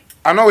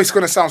 I know it's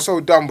gonna sound so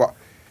dumb, but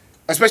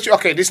especially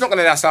this is not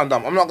gonna sound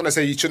dumb. I'm not gonna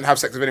say you shouldn't have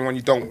sex with anyone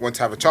you don't want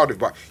to have a child with,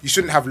 but you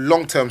shouldn't have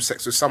long-term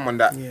sex with someone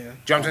that. Yeah. Do you know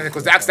what I'm saying?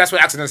 Because that's where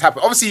accidents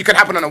happen. Obviously, you can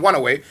happen on a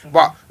one-away,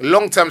 but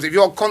long-term, if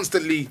you're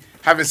constantly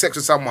having sex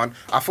with someone,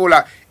 I feel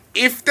like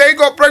if they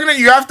got pregnant,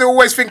 you have to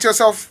always think to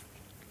yourself,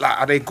 like,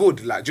 are they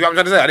good? Like, do you know what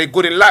I'm trying to say? Are they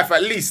good in life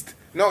at least?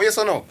 No, yes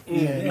or no?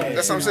 Yeah.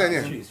 That's what I'm saying.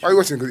 Yeah. Why are you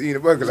watching? Because eating a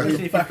burger like.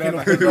 He's backing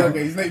up the burger.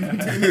 He's not even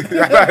doing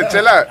it.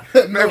 Chill out.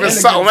 Not even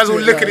subtle. Man's all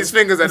licking his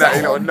fingers at that.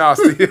 You little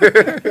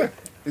nasty.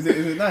 Is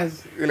it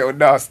nice? You little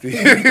nasty.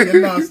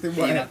 You're nasty,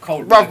 boy. that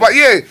cold. But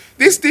yeah,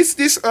 this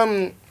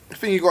The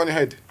thing you got on your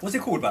head. What's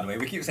it called, by the way?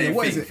 We keep saying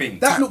What is it? thing.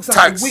 That looks like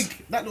Tags. the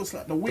wig. That looks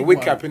like the wig. The wig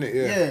one. cap, innit?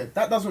 Yeah. Yeah,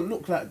 that doesn't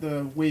look like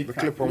the wave The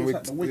cap. clip-on It looks wig,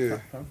 like the wig yeah.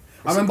 cap. Fam.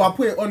 I remember I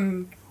put it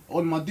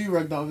on my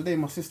do-rag the other day.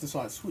 My sister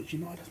started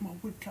switching. Oh, that's my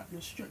wig cap.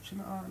 You're stretching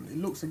it out. It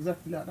looks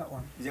exactly like that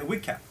one. Is it a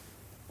wig cap?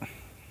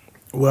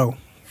 Well,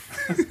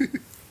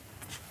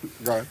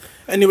 Go on.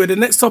 anyway, the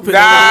next topic.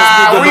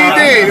 Nah, we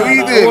did.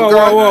 Go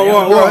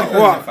on.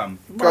 What? Fam.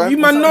 Bro, you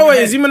man know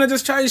it is. You man are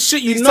just trying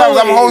shit. You These know times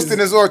it I'm is. hosting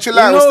as well. Chill You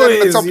out. know We're staying it on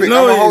the is. topic. You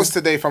know I'm a it host is.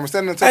 today, fam. We're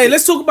staying on the Hey, topic.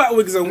 let's talk about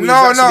wigs and weaves. No,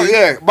 actually.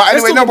 yeah. But Let's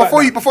anyway, talk no. about Before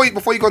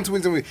that. you go into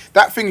wigs and weaves,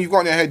 that thing you've got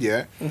on your head,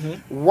 yeah.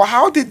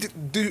 How did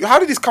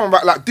this come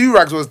about? Like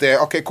do-rags was there.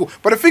 Okay, cool.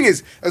 But the thing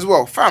is, as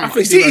well, fam.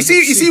 think You do-rags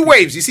see are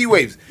waves. You see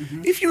waves.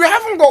 If you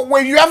haven't got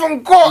waves, you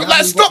haven't got.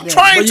 Like, stop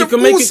trying But to you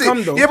can make force it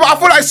come, though. Yeah, but I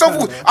feel like it's so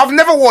full. I've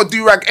never wore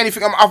do-rag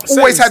anything. I've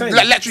always had same,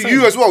 like natural. same.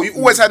 You as well. You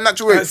always had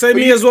natural waves. Say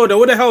me as well, though.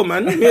 What the hell,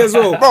 man? Me as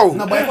well. Bro,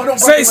 No, but if I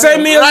don't Say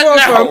me as Right well,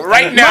 now, fam.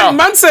 right now.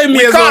 Man say me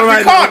we as can't, well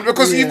right we can't now.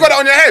 because you've got it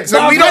on your head. So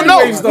But we I've don't had know.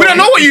 waves, though. We don't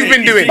know what you've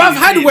been doing. But I've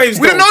had waves,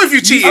 We don't though. know if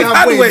you cheated. I've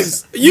had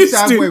waves. Used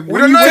have to. waves. We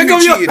don't know if Take you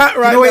off your cheated. hat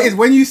right You know what it now. is?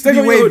 When you used to Take be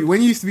off your wavy, hood.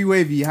 when you used to be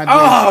wavy, you had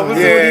Oh, waves.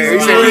 Yeah, You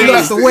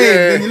lost the wave,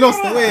 yeah. then you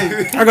lost the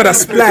wave. I got a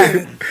splat.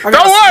 Don't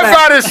worry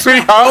about it,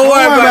 sweetheart. Don't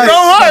worry about it.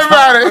 Don't I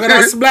got a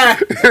worry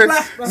splat. about it. No,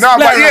 splat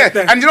but yeah, right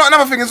there. and you know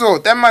another thing as well.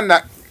 Them man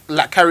that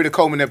like carry the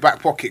comb in their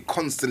back pocket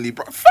constantly,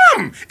 bro.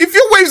 Fam, if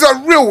your waves are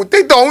real,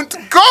 they don't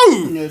go.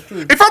 Yeah, it's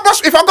true. If I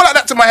go like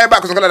that to my hair back,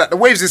 because I go like that, the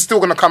waves is still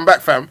gonna come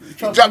back, fam. Do you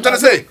know what I'm trying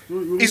to say?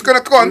 He's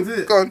gonna go on.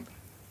 Go on.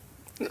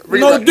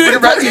 Bring No, it do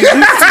it back. properly.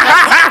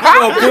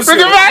 Bring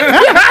it back.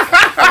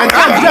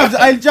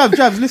 Hey,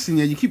 Jabs, listen,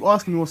 yeah, you keep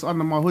asking me what's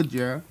under my hood,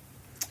 yeah?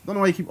 Don't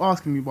know why you keep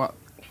asking me, but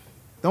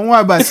don't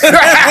worry about it. Don't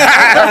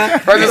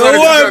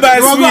worry about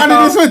it, What I got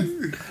under sweetheart. this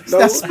hood? It's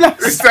that splash.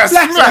 It's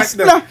that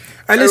splash.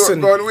 And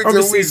listen, Go on, wigs and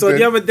obviously, weaves so then.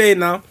 the other day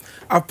now,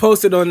 I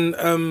posted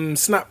on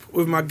Snap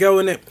with my girl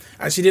in it,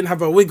 and she didn't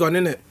have a wig on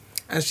in it,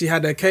 and she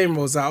had her cane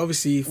rolls out.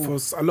 Obviously, for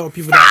a lot of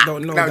people that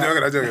don't know, No,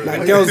 that,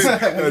 I'm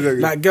joking.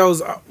 like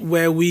girls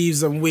wear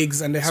weaves and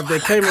wigs, and they have their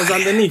cane rolls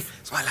underneath.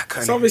 So I like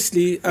curly. So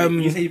obviously,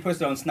 You say you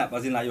posted on Snap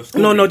as in like your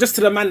story? no, just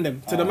to the man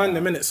them,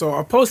 innit? So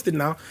I posted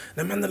now.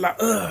 The man they're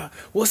like,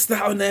 what's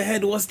that on their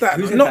head? What's that?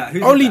 Who said No, that? Who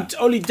said only that?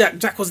 only Jack.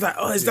 Jack was like,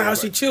 is that how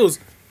she chills,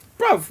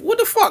 bruv? What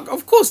the fuck?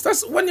 Of course,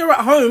 that's when you're at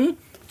home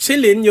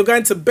chilling. You're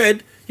going to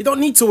bed. You don't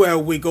need to wear a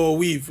wig or a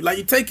weave. Like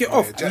you take it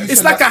off. Jack-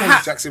 It's like a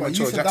hat. Jack's But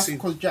immature. you said that's Jack's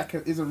because Jack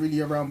isn't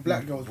really around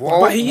black girls.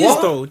 What? But he is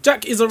though.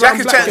 Jack is around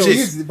is black chatting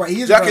girls. shit. But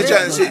he is Jack around is black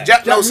chatting girls. shit.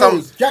 Jack knows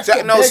some. Jack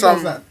Jack knows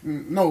some.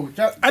 No,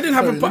 Jack. I didn't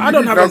have a. sorry, I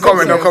don't have a. Don't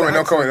comment. I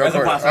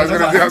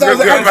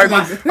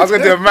was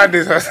gonna do a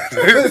madness. I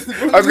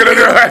was gonna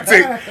do a mad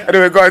thing.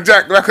 Anyway, go on,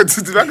 Jack. Back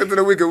into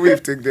the wig and weave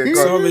thing there. Go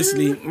So on.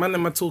 obviously, man,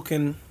 them are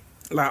talking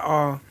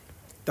like,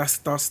 that's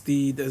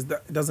dusty.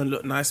 That doesn't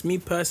look nice. Me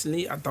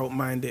personally, I don't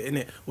mind it.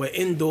 Innit? We're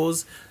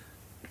indoors,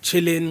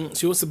 chilling.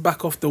 She wants to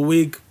back off the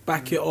wig,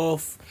 back it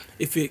off.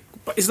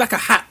 But it's like a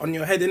hat on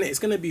your head, innit? It's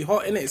gonna be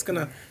hot, innit? It's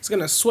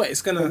gonna sweat.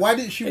 It's gonna. But why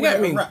didn't she You wear get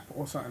a me? wrap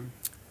or something?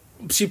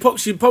 She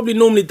probably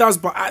normally does,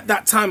 but at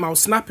that time I was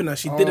snapping her.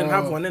 She didn't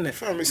have one, innit?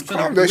 Fam, it's So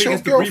calm the down. It's wig your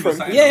has to breathe or girlfriend.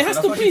 something. Yeah, it has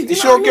So to that's breathe. what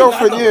It's you your know.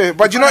 girlfriend, yeah.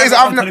 But you know, it's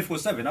I've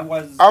 24/7.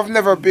 Otherwise, I've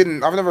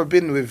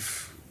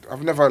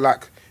never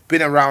like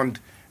been around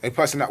a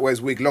person that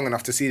wears wig long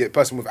enough to see that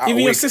person without a Even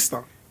wig. your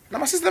sister. No,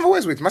 my sister never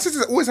wears wigs. My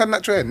sister's always had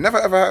natural hair. Never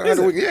ever had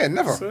a wig. Yeah,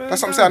 never. So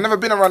That's what I'm saying. I've never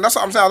been around. That's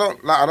what I'm saying.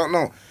 I don't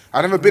know.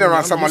 I've never been around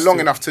I'm someone used long to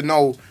it. enough to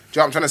know. Do you know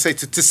what I'm trying to say?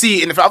 To see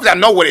it in the film. Obviously, I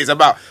know what it's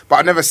about, but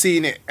I've never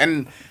seen it.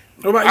 And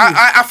What about you?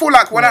 I feel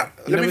like when You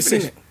let me never seen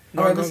finish. it?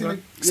 No, go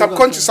on.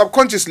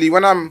 Subconsciously,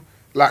 when I'm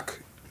like,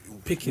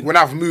 Picking. when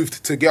I've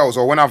moved to girls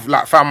or when I've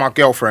like found my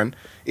girlfriend,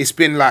 it's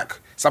been like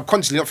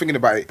subconsciously not thinking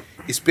about it.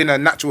 It's been a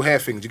natural hair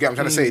thing. Do you get what I'm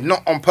trying to say?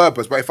 Not on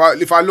purpose, but if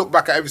I look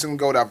back at every single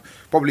girl that I've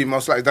probably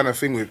most likely done a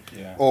thing with,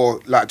 Yeah. or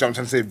like, do you know what I'm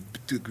trying to say,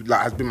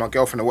 like has been my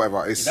girlfriend or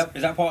whatever. It's is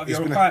that part of your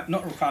been a- requirement?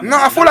 Not requirement. no,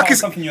 I is feel that like part of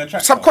it's something you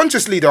attract.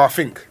 subconsciously though. I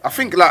think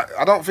like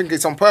I don't think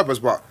it's on purpose,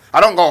 but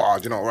I don't go,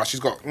 do you know, right? She's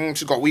got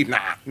weave.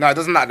 No, it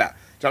doesn't like that.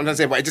 Do you know what I'm trying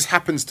to say? But it just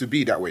happens to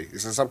be that way.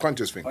 It's a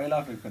subconscious thing. Why are you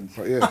laughing, Quince?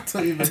 But yeah, I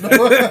don't even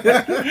know.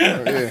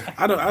 yeah.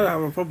 I don't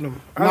have a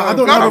problem. No, I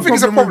don't I have don't think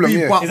it's a with problem, weave,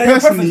 yeah. but Is that your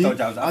preference personally, though,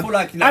 Jabs? I feel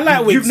like I like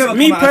you've wigs. never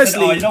Me come out and said,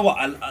 personally- oh, you know what?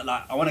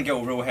 I want to get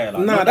with real hair.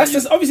 Like, Nah, not that's that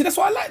just obviously that's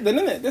what I like then,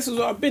 innit? This is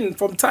what I've been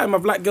from time.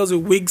 I've liked girls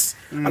with wigs.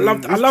 I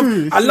love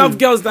true.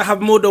 girls that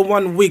have more than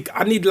one wig.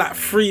 I need like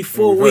 3-4 We've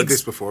heard wigs.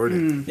 this before, already.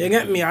 You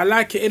get me? I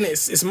like it,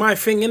 innit? It's my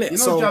thing, innit? you know,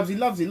 So Jabs, he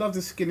loves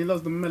the skin, he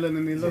loves the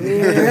melanin, he loves you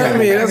get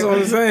me? That's what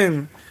I'm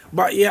saying.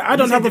 But yeah, I You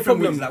don't say have a different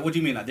problem. wigs, like, what do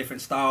you mean? Like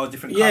different styles,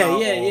 different Yeah,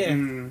 colour? yeah,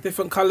 or- yeah.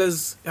 Different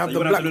colours. You So have you the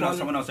wouldn't have black to look like one.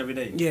 someone else every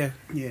day? Yeah,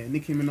 Yeah,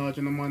 Nicki Minaj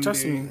on a Monday.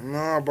 trust me.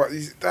 No, but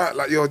that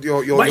like your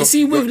But you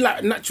see, with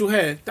like natural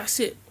hair, that's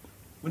it.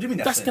 What do you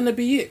mean That's gonna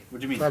be it. What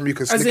do you mean? Fam, you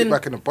can As slick in- it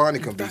back in the barn.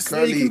 It can be That's-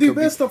 curly. You can it do can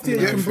be- best stuff to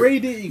it. You can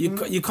braid it.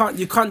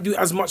 You can't do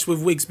as much with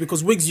wigs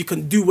because wigs you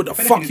can do what the If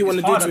fuck anything, you want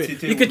it's to do harder to it.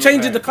 do You with can real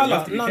change hair. the You color.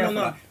 have to be No. careful,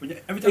 like, when you-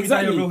 every time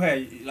Exactly. you dye your real hair,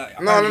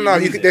 like, No. apparently You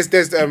lose can, it.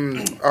 there's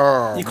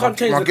You can't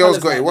change my the girl's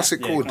colours got it. like What's that.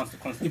 it called?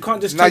 You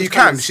can't just. No, change you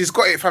can. colours. She's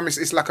got it, fam.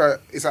 It's like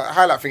it's a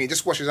highlight thing. It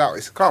just washes out.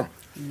 It's calm.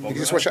 You can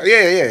just wash out.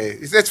 Yeah.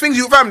 There's things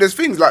you, fam. There's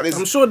things like this.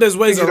 I'm sure there's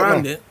ways Things you don't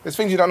around know. it. There's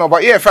things you don't know,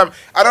 but yeah, fam.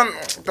 I don't.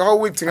 The whole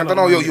wig thing. I don't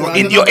know.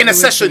 You're in a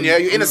session. Yeah,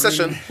 you're in a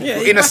session. Yeah,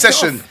 You're you in a back it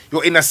session. off.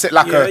 You're in a set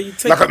like Yeah, you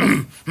take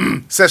a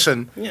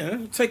session. Yeah,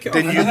 take it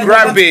Then off. you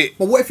grab it.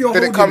 But what if you're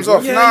Then it holding comes it?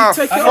 off. Yeah, Nah, you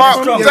take it fuck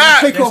off. Yeah, that.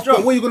 take off.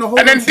 But what are you gonna hold?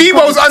 And then on to?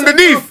 Debo's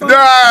underneath. fam.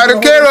 Nah, the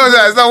K-Ro's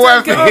it's not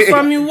worth Take it off, it.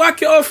 fam. You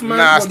whack it off, man.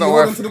 Nah, it's What, not you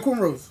hold on worth to it. the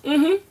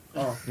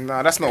cornrows.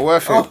 Nah, that's not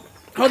worth it. Oh.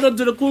 Hold on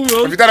to the Have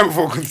cornrows. you done it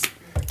before?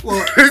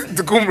 What?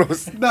 The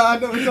Kumros. Nah, I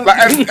never done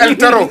Like El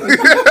Toro.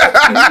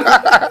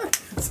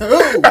 So,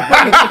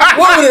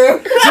 what are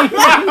they?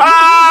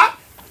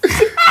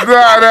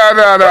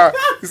 No.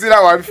 You see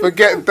that one?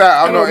 Forget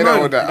that. I'm not in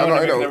all that. I'm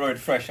not in all the that. road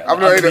fresh. I'm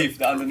not in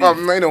underneath.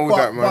 I'm not in all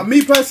that, But man.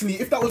 me personally,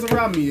 if that was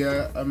around me,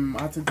 I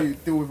had to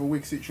deal with a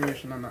wig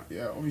situation and that.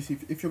 Yeah, obviously,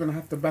 if you're gonna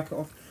have to back it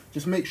off,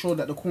 just make sure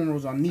that the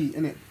cornrows are neat,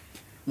 innit?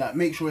 Like,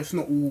 make sure it's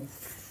not all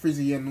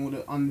frizzy and all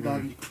the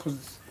undone,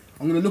 because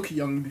I'm gonna look at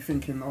you and be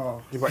thinking,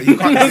 oh. Yeah, but you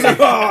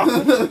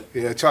can't.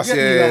 Yeah, trust. Get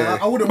me, Yeah.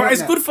 like, I wouldn't But want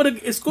it's that. good for the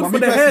But for me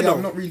the hair personally, though.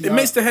 I'm not really It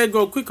makes the hair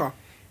grow quicker.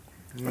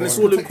 And it's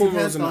all the Protective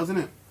cornrows and hairstyles, that.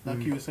 innit?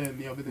 Like you were saying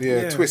the other day.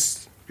 Yeah, Yeah.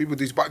 twists. People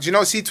do, but do you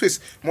know? See twists.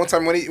 More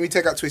time when we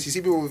take out twists, you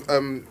see people with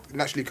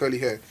naturally curly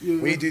hair. Yeah.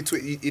 When you do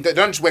twist, you don't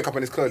just wake up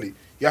and it's curly.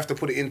 You have to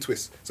put it in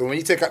twist. So when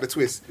you take out the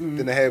twist,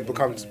 then the hair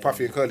becomes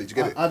puffy and curly. Do you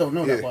get it? I don't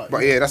know yeah. that,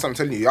 but yeah, that's what I'm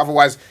telling you.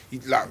 Otherwise, you,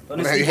 like Don't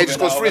your sleep hair on just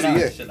it, goes like, frizzy.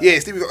 overnight Yeah,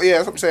 and shit like yeah,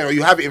 that's what I'm saying. Or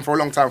you have it in for a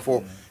long time.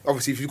 For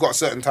obviously, if you've got a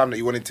certain time that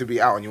you want it to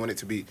be out and you want it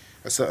to be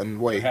a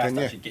certain way, Your hair has then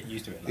to yeah, actually get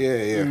used to it. Like.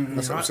 yeah.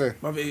 That's what I'm saying.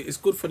 But it's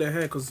good for the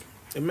hair because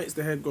it makes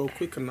the hair grow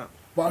quick and that.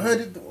 But I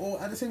heard it, or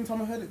at the same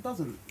time, I heard it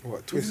doesn't.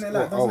 What twist? Isn't it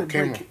like, What? doesn't Oh, it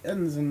came break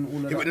ends and all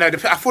of Yeah, that?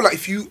 but no, I feel like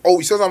if you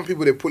you see some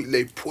people they pull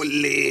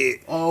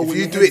it. Oh, if when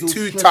you the do head's it all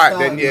too stretched tight, out,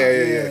 then like,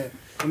 yeah.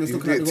 And it's You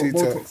looking like do they it got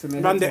too Botox in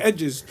their Around head. the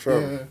edges.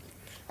 Fam. Yeah.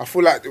 I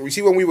feel like we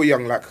see when we were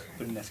young, like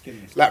Putting their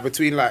skin in.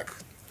 between like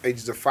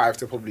ages of 5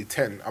 to probably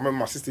 10. I remember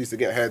my sister used to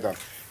get her hair done.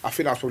 I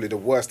think that was probably the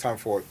worst time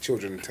for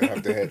children to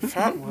have their hair.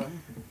 Fam,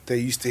 they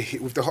used to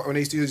hit with the hot when they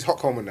used to use hot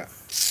comb and that.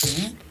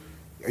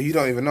 You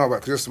don't even know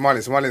about because you're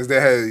Somalians, their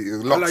hair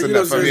locks Like, and you that.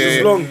 know, so Fam, it's just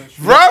yeah. long.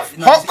 Bruv,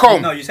 No, hot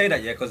comb. No, you say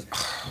that, yeah, because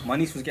my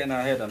niece was getting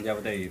her hair done the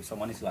other day. So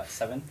my niece is like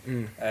 7.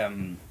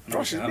 And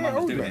she's her a bit mum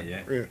was doing older.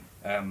 it, yeah.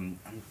 And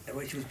the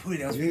way she was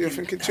pulling it, I was Yeah, you're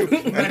thinking thinking,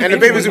 chill. And the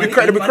babies will be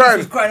crying. My niece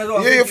was crying as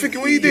well. Yeah, you're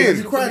thinking, what are you He's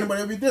doing? crying, but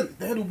every day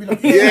the head will be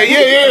like.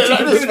 Yeah,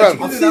 like this,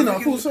 fam. I've seen it.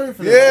 I feel sorry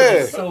for them.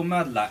 Yeah. So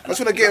mad, like. That's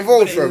when I get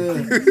involved,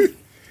 fam.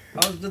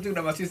 I was just doing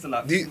that with my sister,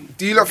 like.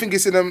 Do you not think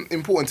it's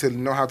important to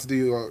know how to do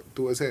your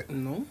daughter's hair?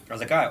 No.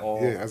 As a guy,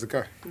 or Yeah, as a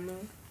guy.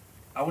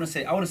 I want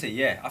to say,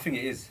 yeah. I think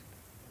it is.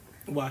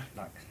 Why?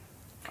 Like,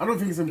 I don't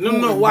think it's No,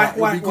 important. no. Why? but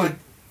it'd Why? be Why? good.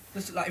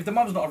 just like if the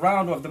mum's not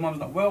around or if the mum's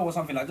not well or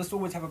something, like just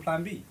always have a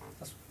plan B.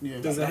 That's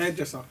Yeah. There's a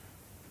hairdresser.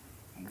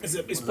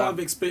 It's part of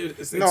experience.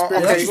 It's No,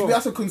 experience okay. as well.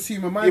 That's a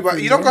consumer mind. Yeah, but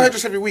thing, you don't go isn't it?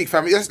 hairdress every week,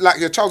 fam. It's like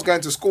your child's going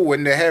to school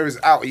and their hair is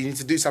out. You need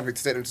to do something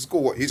to take them to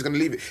school. What? He's going to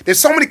leave it. There's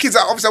so many kids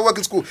that obviously I work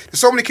in school. There's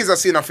so many kids I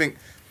see and I think,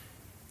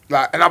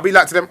 like, and I'll be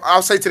like to them.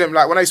 I'll say to them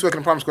like when I used to work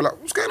in primary school, like,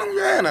 what's going on with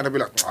your hair? And they'll be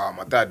like, oh,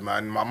 my dad,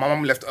 man. My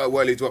mum left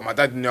early to work. My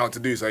dad didn't know what to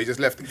do, so he just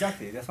left.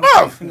 exactly. That's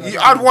what I'm saying. Bruv,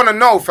 I'd want to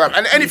know, fam.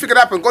 And anything could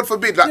happen. God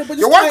forbid. Like Yeah, but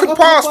your just wife tie it could up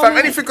pass, in fam. the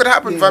Anything could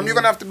happen, Yeah. fam. You're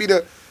gonna have to be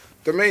the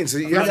main. So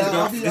you have to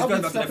go. This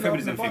goes back to the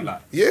feminism thing,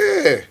 like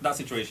Yeah. that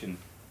situation.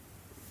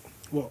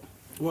 What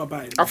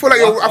about it? I feel like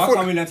you're. Why I can't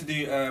feel. we learn to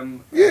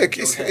do Yeah,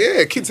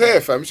 kids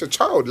hair, fam. It's a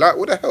child. Like,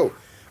 what the hell?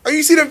 And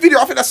you see the video,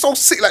 I think that's so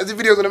sick, like the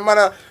videos of the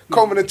man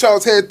combing the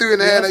child's hair, doing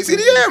the hair, and you see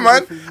the hair,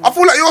 man. I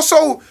feel like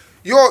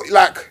you're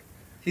like,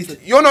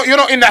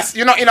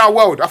 you're not in our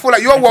world. I feel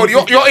like your world,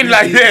 you're in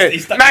like, yeah,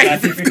 he's stuck in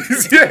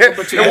 1950s, yeah.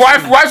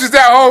 The wife is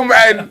there at home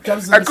and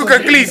cook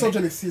and clean.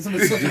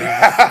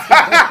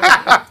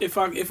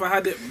 If I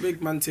had it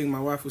big man thing, my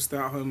wife would stay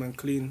at home and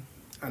clean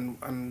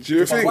and. Do you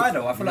But think? why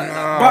though? I feel like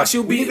But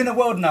she'll we be. live in a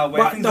world now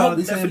where but things the are whole-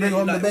 definitely bring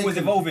home the like, always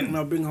bacon. evolving. And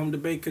I'll bring home the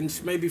bacon.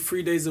 Maybe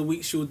 3 days a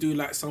week she'll do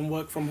like some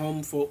work from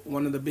home for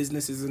one of the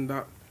businesses and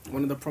that,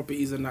 one of the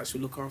properties and that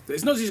she'll look after.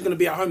 It's not she's gonna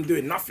be at home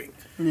doing nothing.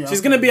 Yeah. She's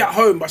gonna be at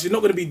home, but she's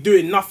not gonna be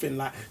doing nothing.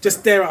 Like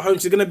just there at home,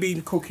 she's gonna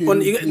be Cooking, not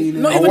cleaning.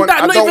 even I don't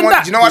that.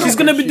 want- do you know what I She's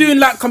don't- gonna be doing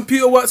like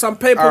computer work, some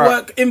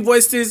paperwork,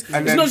 invoices. And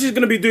It's then- not she's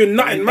gonna be doing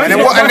nothing, man. And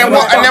then what? And then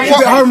what? And then She's at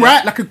what? home,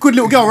 right? Like a good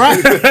little girl, right?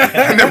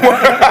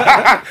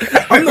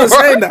 I'm not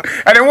saying that.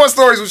 And then what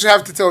stories will she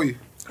have to tell you?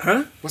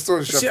 Huh? What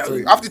stories will she have to She- tell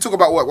you? After you talk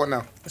about work, what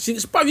now? But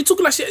you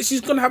talking like shit.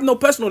 She's gonna have no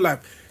personal life.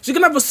 She's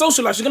gonna have a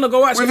social life. She's gonna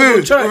go out. She's With gonna go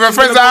who? to church. With her She's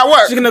friends gonna at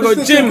work? She's gonna go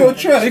She's gym. gonna go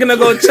church. She's gonna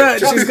go church.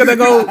 She's gonna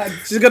go.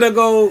 She's gonna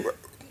go.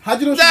 How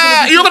do you know?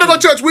 Nah, you're gonna go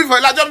to church with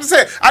her. Like I'm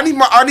saying,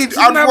 She's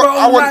gonna have her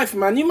I own want. life,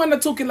 man. You man are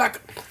talking like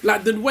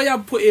the way I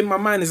put it in my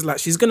mind is like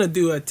she's gonna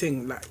do her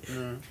thing. Like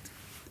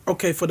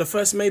okay, for the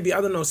first maybe,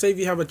 I don't know, say if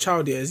you have a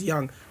child here, is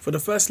young, for the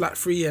first like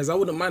 3 years, I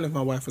wouldn't mind if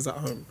my wife was at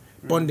home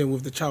bonding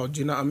with the child. Do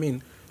you know what I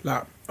mean?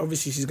 Like,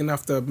 obviously she's gonna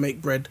have to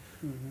make bread.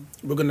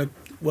 We're gonna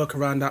work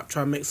around that,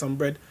 try and make some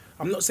bread.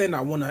 I'm not saying that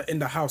I want her in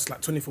the house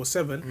like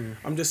 24/7.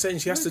 I'm just saying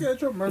she has to.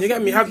 You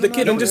get me? Have the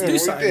kid and just do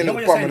something. You know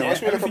what you're saying?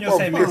 Everything you're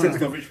saying makes sense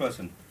to a rich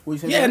person.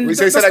 Yeah, and We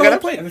say that's that the again? whole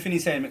point. Everything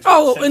he's saying makes sense.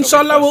 Oh, to a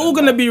inshallah, rich we're all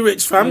person. gonna be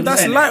rich, fam. I'm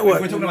That's saying, light if work.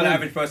 we're talking about the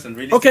average person, Okay,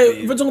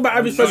 realistically, if we're talking about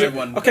average not person.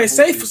 everyone Okay, can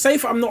afford say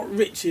if I'm not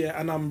rich here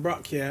and I'm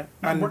broke here,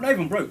 and we're not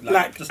even broke.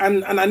 like just,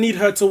 and I need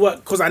her to work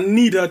because I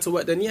need her to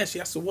work. Then yeah, she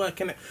has to work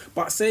in it.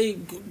 But say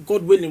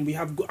God willing,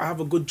 I have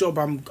a good job.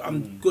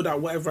 I'm good at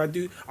whatever I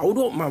do. I would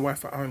want my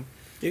wife at home.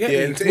 You get me?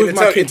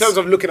 In terms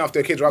of looking after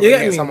the kids rather You than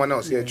get getting me? someone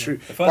else, yeah, true.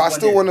 first But I 1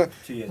 still year, wanna.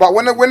 2 years. But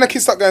when the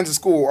kids start going to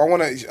school, I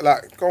wanna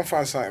like go and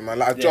find something, man,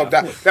 like a job of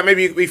that course.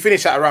 maybe we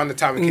finish at around the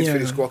time the kids Yeah.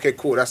 finish school. Okay,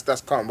 cool, that's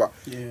calm. But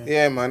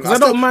yeah, man, 'Cause I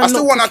don't mind I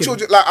still not want our cooking.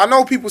 children. Like I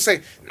know people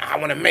say, nah, I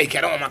want to make it.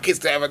 I don't want my kids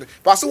to ever.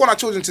 But I still want our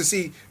children to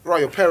see,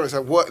 right? Your parents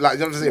have worked. Like you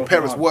know what I'm saying, your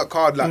parents work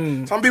hard.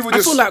 Like some people I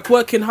just feel like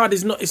working hard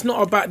is not. It's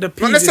not about the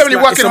peas. not necessarily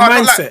it's like, working it's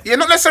a hard. mindset.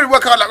 Not necessarily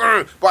working hard,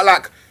 like, but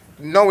like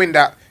knowing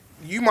that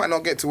you might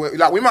not get to where,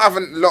 like, we might have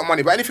a lot of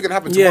money, but anything can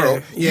happen tomorrow.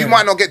 Yeah. You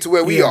might not get to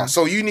where we Yeah. are.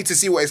 So you need to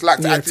see what it's like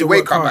to Yeah, actually to wake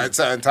work up hard. at a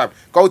certain time,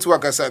 go to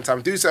work at a certain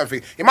time, do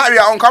something. It might be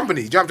our own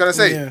company. Do you know what I'm trying to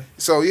say? Yeah.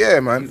 So yeah,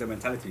 man. the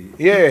mentality.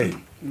 Yeah. You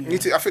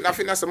need to, I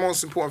think that's the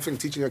most important thing,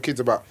 teaching your kids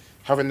about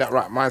having that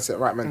right mindset,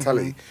 right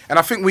mentality. And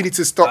I think we need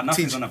to stop Like,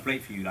 nothing's teaching. on a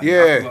plate for you. Like, Yeah.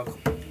 you have to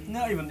work,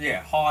 not even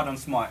hard and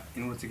smart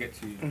in order to get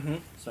to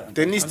certain.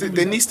 There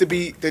needs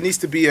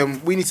to be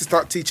we need to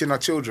start teaching our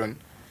children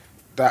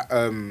that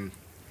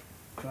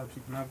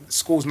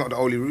school's not the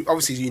only route.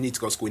 Obviously, you need to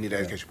go to school, you need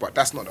education, but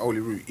that's not the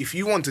only route. If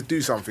you want to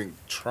do something,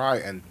 try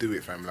and do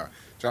it, fam. Like,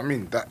 do you know what I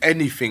mean? That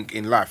anything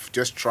in life,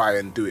 just try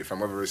and do it, fam.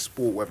 Whether it's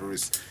sport, whether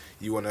it's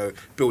you want to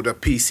build a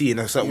PC in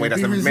a certain way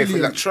that's be made for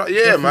resilient. like,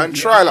 try, man,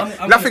 try.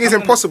 Like, nothing is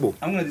impossible.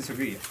 I'm going to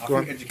disagree. I Go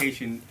think on.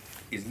 education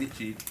is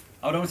literally,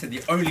 I don't want to say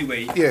the only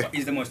way, Yeah. but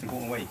is the most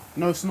important way.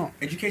 No, it's not.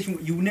 Education,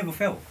 you will never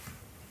fail.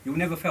 You will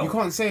never fail. You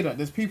can't say that.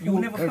 There's people. You will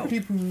never fail.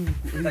 People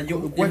who Like,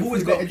 you've went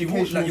always through got- the you've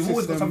always- educational like, you've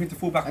always got system something to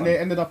fall back and on. they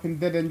ended up in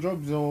dead end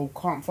jobs or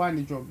can't find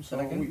a job. So Say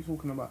that what again? are you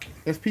talking about?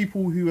 There's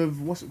people who have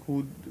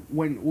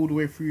went all the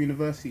way through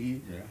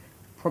university, Yeah.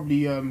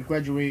 probably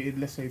graduated,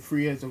 let's say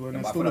 3 years ago, and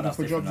they're but I still feel like looking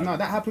for that's jobs different, now. like,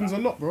 That happens a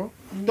like- lot, bro.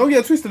 Don't get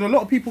it twisted. A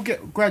lot of people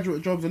get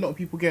graduate jobs. A lot of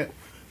people get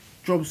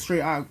jobs straight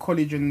out of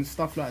college and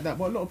stuff like that.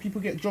 But a lot of people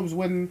get jobs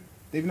when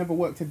they've never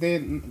worked a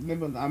day,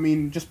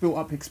 just built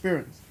up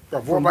experience.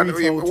 Bruv, From what about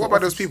retail to those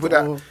office people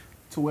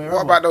to wherever.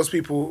 What about those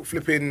people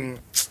flipping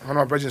one of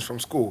my brethren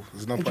from school?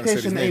 There's no point in saying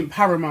his Education name. ain't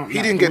paramount. He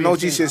like didn't the get way no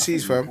it's saying.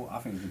 GCSEs, fam. I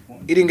think it's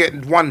important.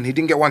 He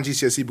didn't get one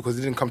GCSE because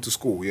he didn't come to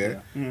school, yeah?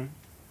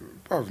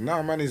 Bruv,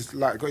 now man is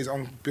like got his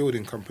own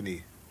building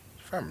company.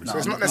 Fam. So No,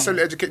 it's not no.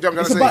 necessarily education.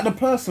 It's about the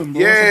person,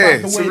 bro. Yeah,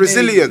 it's, it's about the way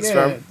resilience, they,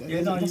 fam.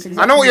 Yeah, no, that's you- exactly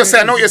I know what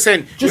you're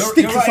saying. Just You're-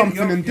 stick you're to right, something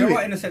you're, and do you're it.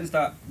 right in the sense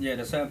that, yeah,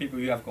 there's certain people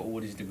who have got all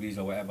these degrees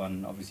or whatever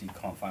and obviously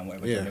can't find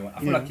whatever Yeah. job they want. I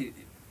feel like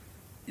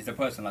it's the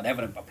person, like they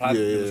haven't applied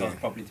Yeah, themselves yeah.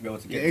 properly to be able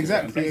to get Yeah, to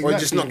exactly, certain places. Or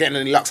just not getting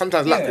any luck.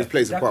 Sometimes luck Yeah,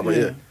 plays a part, but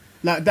exactly. yeah.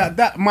 Like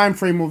that mind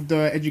frame of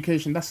the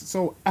education, that's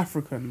so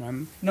African,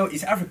 man. No,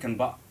 it's African,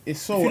 but It's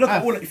so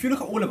if you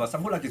look at all of us, I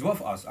feel like it's worth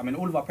for us. I mean,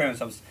 all of our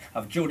parents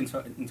have drilled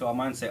into our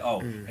mindset.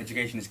 Oh,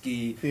 education is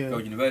key. Yeah. Go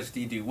to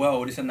university, do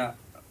well, this and that.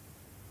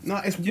 No,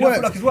 it's Do you not worked.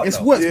 feel like it's worked, It's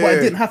though? worked, but it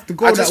Yeah. didn't have to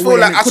go I that just way. feel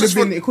like- and I it could just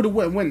have been. feel- It could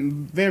have went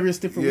various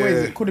different Yeah. ways.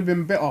 It could have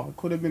been better. It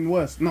could have been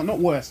worse. Not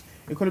worse.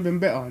 It could have been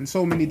better in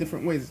so many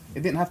different ways.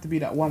 It didn't have to be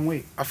that one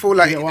way. I feel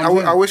like You get what I'm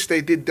saying? I wish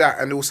they did that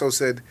and also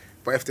said,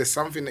 but if there's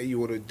something that you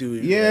want to do,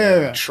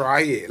 Yeah.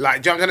 try it.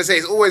 Like, do you know what I'm trying to say?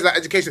 It's always like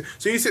education.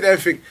 So you sit there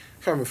and think,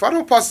 fam, if I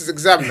don't pass this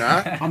exam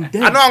now, I'm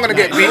dead. I know I'm gonna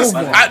get Like, beat. it's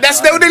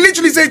over. They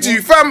literally say to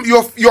you, fam,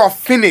 you're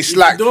finished.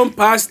 Like, Don't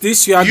pass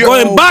this, you are You-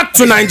 going back to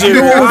Do you know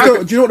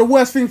Nigeria. do you know what the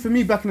worst thing for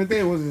me back in the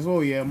day was? Oh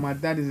yeah, my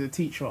dad is a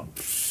teacher.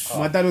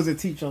 My dad was a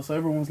teacher, so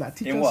everyone was like,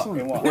 "Teacher, In what? son."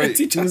 In what? Wait,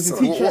 Teach He us was a some.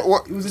 teacher.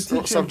 What He was a what teacher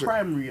in subject?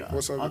 primary. What I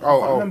subject? can't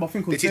Oh, remember. I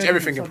think it they was teach everything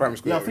everything in subject. primary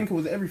school. Yeah, I think it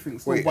was everything.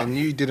 Still, Wait, but and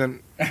you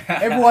didn't,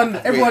 everyone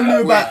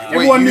knew about. wait,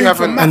 Everyone you knew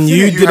haven't- from maths. And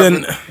you You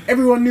didn't.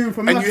 Everyone knew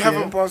from and maths. you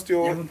haven't yeah. passed You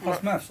your. haven't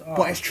passed maths. Oh.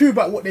 But it's true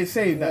about what they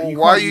say that you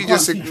Why can't, you you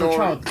just can't teach ignore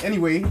your it? child.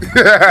 Anyway,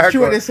 it's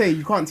true what God. they say.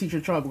 You can't teach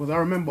your child because I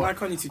remember. Why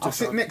can't you teach I your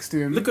sit child? next to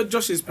him. Look at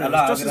Josh's parents.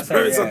 I was Josh's gonna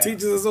parents say, are yeah.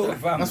 teachers as well.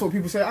 Fam. That's what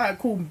people say. Alright,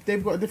 cool.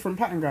 They've got a different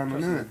pattern going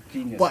on, innit?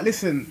 Genius. But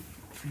listen,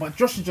 but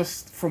Josh is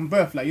just from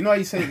birth. Like you know, how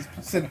you said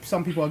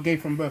some people are gay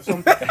from birth. Josh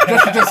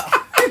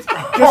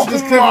is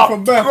just clever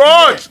from birth.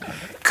 God,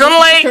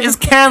 Kuwait is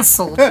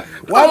cancelled.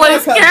 Kuwait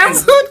is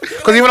cancelled.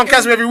 Because he went on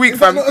cancel every week,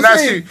 fam. That's what I'm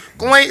That's saying. you.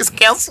 Kuwait is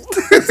cancelled.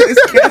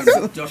 It's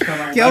cancelled. Josh come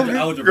out Kelvin. with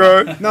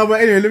algebra. God. No,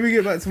 but anyway, let me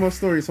get back to my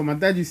story. So my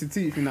dad used to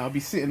teach me. Now I'll be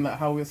sitting like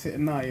how we're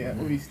sitting now. Yeah,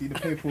 obviously the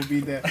paper will be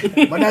there.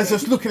 My dad's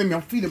just looking at me.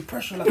 I'm feeling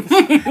pressure like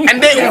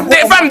And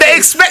they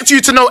expect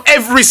you to know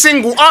every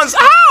single answer.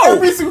 How?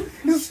 every single.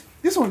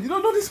 This This one, you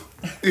don't know this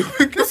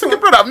one? Listen,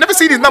 brother, I've never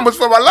seen these numbers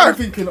for my I'm life.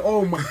 thinking,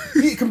 oh my,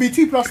 it can be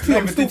 2 + 2.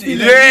 I'm still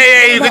feeling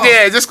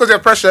Yeah, just because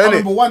of pressure, I innit?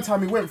 remember one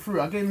time he went through.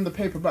 I gave him the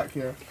paper back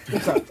here.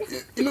 He's like,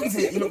 he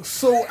looks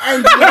so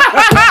angry.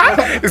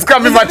 It's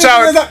got me, my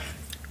child.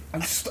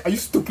 Are you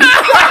stupid? That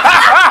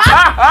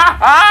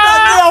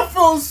day I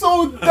felt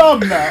so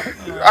dumb now.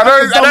 I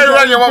know.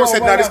 Run your mum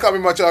said, "Nah, this can't be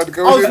my child.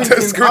 Go take a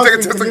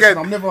test again."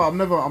 I'm never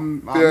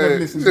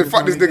listening. Yeah,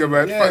 fuck this nigga,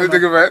 man. Fuck this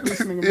nigga,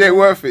 man. Yeah,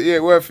 worth it. Yeah,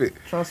 worth it.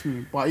 Trust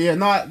me. But yeah,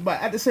 no.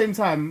 But at the same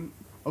time,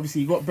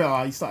 obviously he got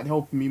better. He started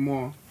helping me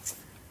more.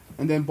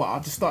 And then, but I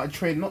just started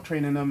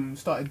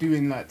started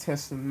doing like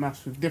tests and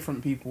maths with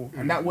different people,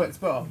 and that works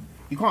better.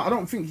 You can't. I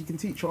don't think you can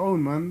teach your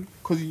own, man,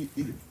 because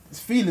it's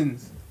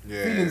feelings.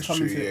 Yeah, feelings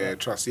come into it.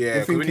 trust. Yeah,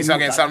 because when you thinking start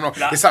getting something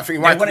wrong, it's that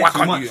thing. Why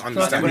can't you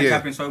understand? When Yeah. it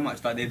happens so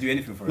much, like they do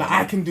anything for it. Like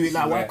I can do it.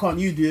 Like why can't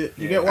you do it?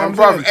 You get what And I'm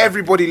bruv, saying?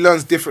 everybody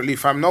learns differently,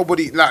 fam.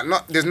 Nobody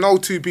there's no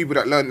two people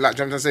that learn like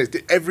Jonathan says.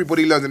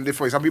 Everybody learns in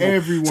different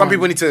ways. Some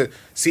people need to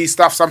see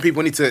stuff. Some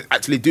people need to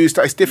actually do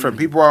stuff. It's different.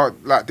 People are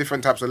like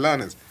different types of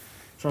learners.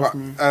 Trust But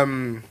me.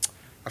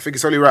 I think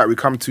it's only right we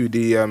come to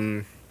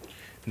the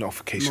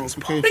notifications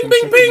part. Notifications.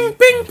 Bing, bing,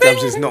 bing, bing,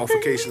 Jam's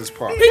notifications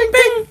part. bing,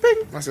 bing, bing,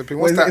 That's a ping.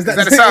 Wait, What's that? is Is that-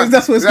 that the sound?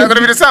 that's what Is it's that going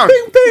to be the sound?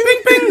 Ping,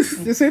 ping,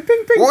 ping. Just say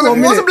ping, ping. What for a was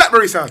the minute.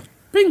 BlackBerry sound?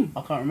 ping.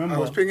 I can't remember. I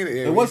was pinging it.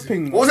 Yeah, It was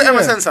ping. What was the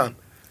MSN sound?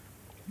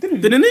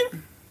 Didn't it?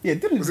 Yeah,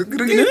 didn't Was it it?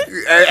 good again?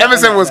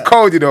 MSN was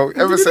cold, you know.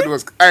 MSN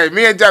was. Hey,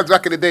 me and Jabs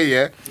back in the day,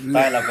 yeah.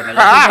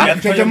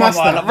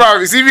 Bro,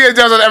 you see me and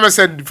Jabs on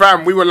MSN,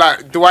 fam. We were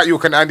like Dwight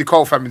York and Andy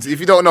Cole, fam. If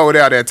you don't know, they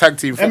are their tag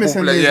team football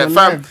MSN player. days Yeah, were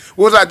fam. live.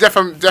 What was that?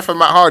 Jeff and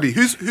Matt Hardy.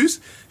 Whose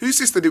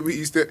sister did we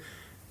used to?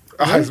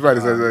 Ah, it's bad.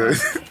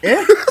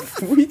 Yeah?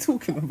 What are you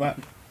talking about?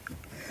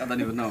 I don't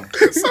even know.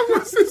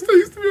 Someone's sister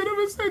used to be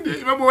on MSN. Yeah, you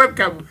remember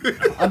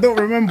webcam? I don't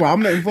remember.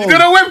 I'm not involved. You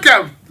know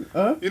webcam?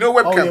 Huh? You know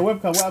webcam? Oh, yeah,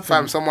 webcam. What happened?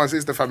 Fam, someone's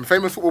sister, fam.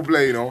 Famous football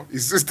player, you know.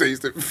 His sister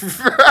used to.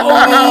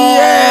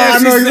 Yeah, I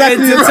know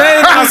exactly.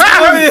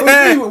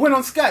 Yeah, We went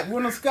on Skype.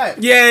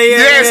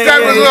 yeah,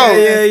 Skype as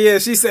well. Yeah.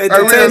 She said I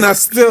really entertain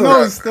us still.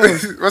 No, still.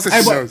 What's it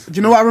Hey, she but knows? do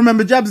you know what I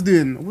remember Jabs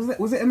doing?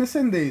 Was it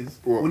MSN days?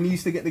 What? When he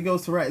used to get the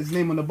girls to write his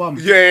name on the bum?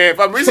 Yeah,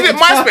 fam. Isn't it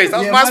MySpace? That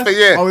was MySpace,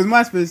 yeah. Oh, it was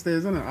MySpace days,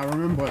 isn't it? I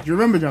remember. Do you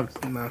remember Jabs?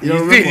 Nah. You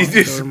don't He remember?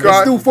 did. There's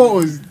God. still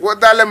photos. What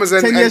dilemmas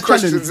 10 and years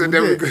questions challenge, and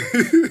then we was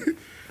got.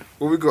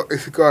 What we got?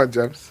 Go on,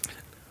 Jabs.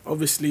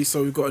 Obviously,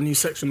 so we've got a new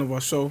section of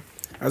our show.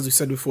 As we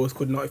said before, it's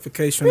called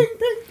Notification.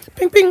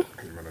 Ping, ping.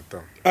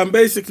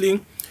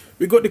 Basically,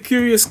 we got the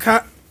Curious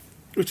Cat,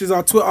 which is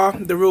our Twitter,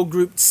 the real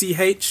group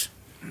CH.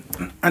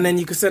 And then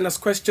you can send us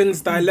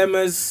questions,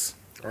 dilemmas.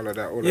 All of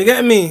that. You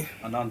get me?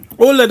 Anon.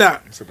 All of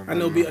that. It's an And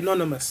it'll be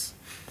anonymous.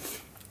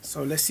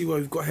 So let's see what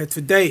we've got here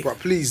today. But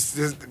please,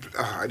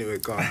 anyway,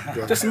 go on.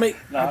 Go on. Just make.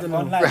 I don't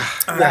know.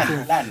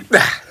 Land.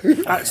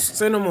 Alright,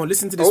 say no more.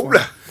 Listen to this one.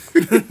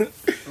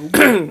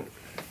 blah.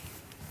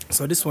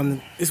 So this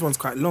one's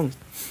quite long.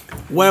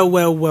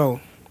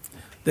 Well.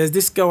 There's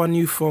this girl I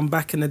knew from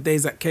back in the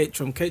days at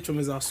Caterham. Caterham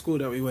is our school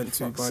that we went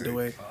to, by the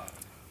way.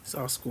 It's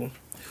our school.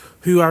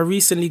 Who I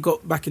recently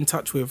got back in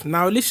touch with.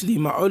 Now, initially,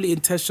 my only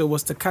intention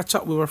was to catch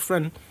up with a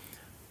friend,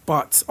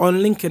 but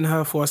on linking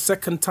her for a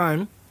second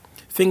time,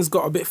 things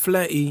got a bit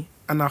flirty,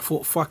 and I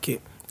thought, fuck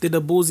it. Did a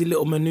ballsy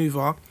little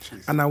maneuver,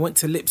 and I went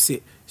to lips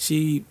it.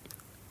 She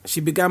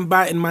began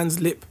biting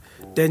man's lip,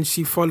 then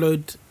she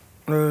followed.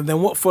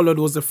 Then what followed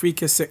was the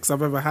freakiest sex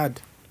I've ever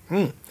had.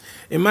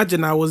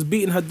 Imagine I was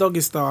beating her doggy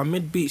style.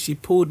 Mid-beat, she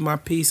pulled my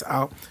piece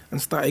out and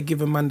started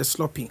giving man the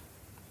sloppy.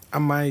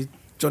 I'm my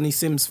Johnny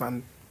Sims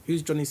fan.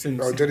 Who's Johnny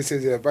Sims? Oh, Johnny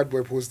says, yeah, bad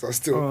boy Paul Star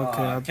still. Oh,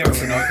 okay. Ah, I-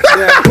 Kevin,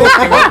 Yeah,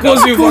 of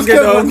course you fucking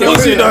know.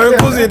 Of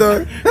course you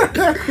know.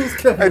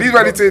 And he's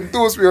ready to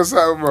endorse me or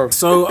something, bro.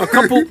 So a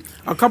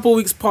couple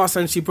weeks pass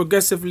and she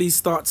progressively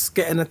starts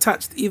getting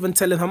attached, even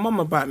telling her mum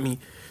about me.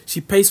 She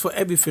pays for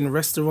everything,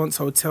 restaurants,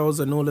 hotels,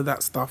 and all of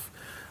that stuff.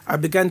 I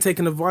began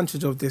taking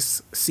advantage of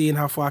this, seeing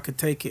how far I could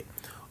take it.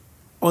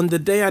 On the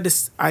day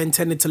I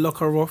intended to lock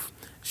her off,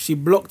 she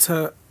blocked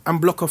her and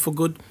blocked her for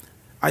good.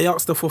 I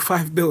asked her for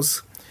 5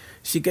 bills.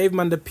 She gave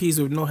man the peas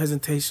with no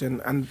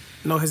hesitation, and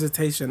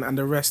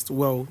the rest,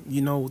 well,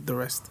 you know the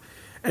rest.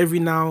 Every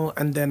now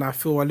and then I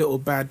feel a little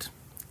bad.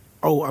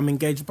 Oh, I'm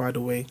engaged, by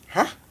the way.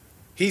 Huh?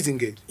 He's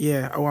engaged.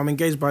 Yeah, I'm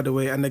engaged, by the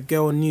way, and the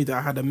girl knew that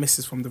I had a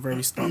missus from the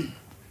very start.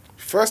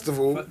 First of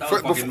all, That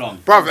was fucking long.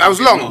 Bruv, that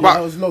was long, That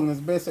but was long. It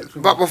was bare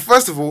sexual. But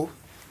first of all,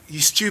 you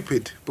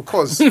stupid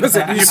because you're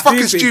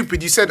fucking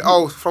stupid. You said,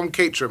 "Oh, from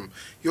Caterham."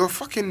 Your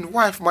fucking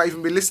wife might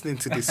even be listening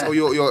to this, or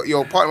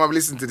your partner might be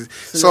listening to this.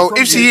 So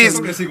if she is,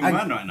 I'm a single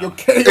man right now.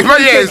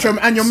 You're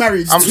and you're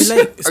married. I'm too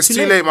late. It's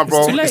too late, my bro.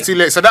 It's too late. It's too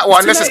late. So that one,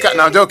 It's too unless it's late. cat.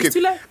 Now I'm joking. It's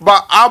too late.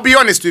 But I'll be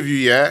honest with you,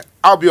 yeah.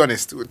 I'll be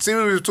honest. See,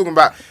 when we were talking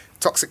about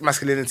toxic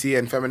masculinity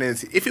and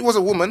femininity. If it was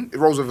a woman,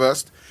 roles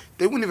reversed,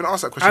 they wouldn't even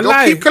ask that question.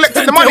 They'll keep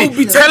collecting the money. They'll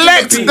be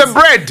Collect taking the the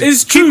bread.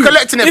 It's Keep true.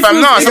 collecting it, If fam.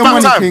 it No, was- it's Get about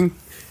money, time. King.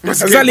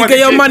 Exactly, get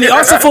your money.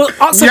 Ask her for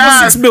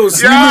 6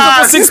 bills.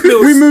 Yes. For 6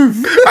 bills. We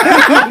move.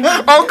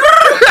 Oh,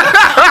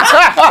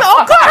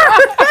 God.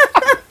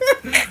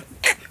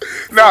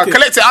 No,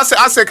 collect it.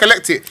 I say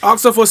collect it.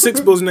 Ask her for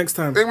 6 bills next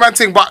time. Big man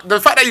thing, but the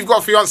fact that you've got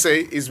a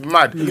fiance is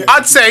mad.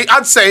 I'd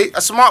say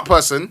a smart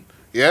person,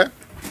 yeah.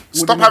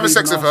 Stop having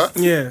sex with her.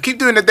 Yeah. Keep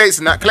doing the dates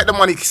and that. Collect the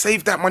money.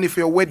 Save that money for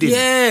your wedding.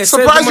 Yeah.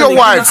 Surprise your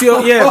wife. Get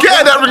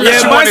her that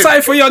relationship. Buy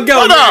something for your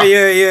girl.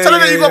 Yeah. Tell her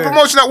that you got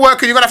promotion at work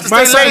and you're gonna have to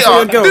Buy stay something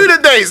later. for your girl. Do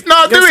the dates.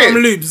 No, do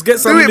it. Get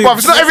some lubes. Do it, bruv.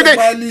 It's not every day.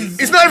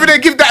 lubes. It's not every day.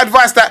 Give that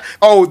advice that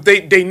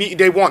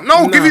they want.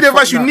 No, give you the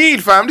advice you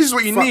need, fam. This is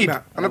what you need.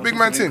 And a big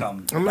man thing.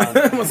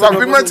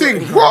 Big man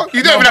thing. What?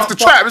 You don't even have to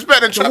try. It's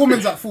better than The try.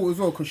 woman's at fault as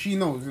well because she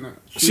knows, innit?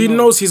 She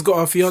knows he's got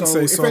a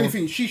fiance. So if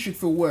anything, she should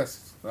feel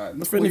worse. Like,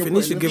 If anything,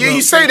 he should give Yeah, her.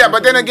 you say that,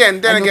 but then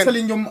again.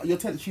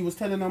 She was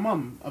telling her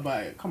mum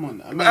about it. Come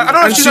on. I don't know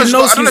if And she she knows.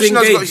 knows I don't know if he's she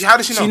knows. engaged. How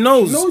does she know? She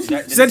knows. She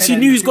knows She said she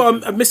knew he's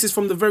got a missus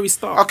from the very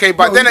start. Okay,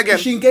 but then again.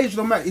 Is she engaged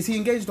or married? Is he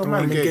engaged or I'm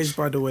married? engaged,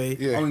 by the way.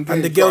 Yeah. Oh, engaged.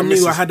 And the girl Got a knew I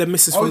missus. had a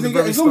missus Oh, from he's the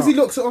engaged. very As long as he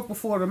start. looks it up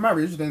before the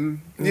marriage,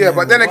 then Yeah,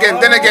 but then again,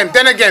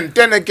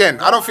 then again,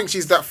 I don't think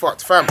she's that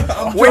fucked, fam.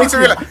 We need to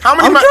realize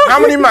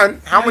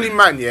how many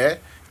man, yeah,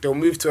 they'll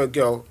move to a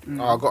girl.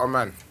 Oh, I got a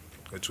man.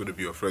 I try to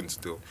be your friend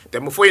still.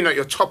 Then before you know it,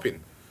 you're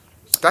chopping.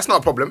 That's not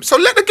a problem. So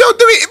let the girl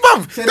do it,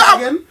 bruv. Say that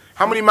again?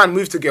 How many men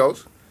move to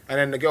girls and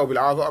then the girl will be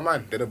like, oh, I got a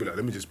man. Then they'll be like,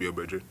 let me just be a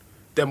brethren.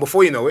 Then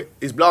before you know it,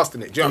 he's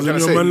blasting it. Do you know what I'm trying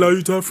to say? man allow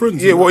you to have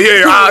friends. Yeah, well,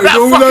 yeah.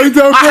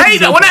 I hate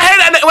that. When I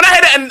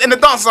hear that in the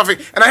dance or something,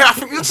 and I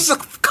think you're just a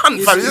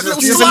cunt, fam. You're just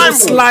a little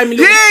slime.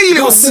 Yeah, you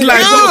little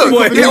slime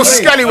boy. Little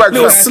scallywag.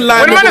 Little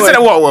slime When the man boy.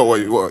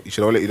 said, what? You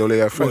should let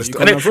her friends. you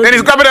And can't have then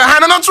he's grabbing her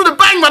hand, and I'm trying to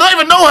bang, man. I don't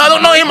even know her. I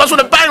don't know him. I'm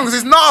trying to bang because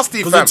he's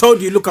nasty, fam. Because I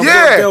told you, look, I'm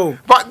a girl.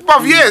 But,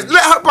 bruv, yeah,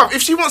 let her, bruv.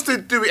 If she wants to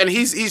do it and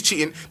he's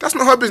cheating, that's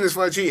not her business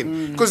for her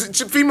cheating. Because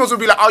females will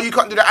be like, oh, you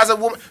can't do that as a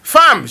woman.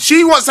 Fam,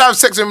 she wants to have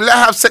sex with him, let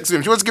her have sex with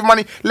him. She wants to give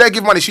money, let her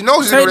give money. She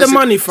knows Take the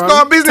money, fam. It's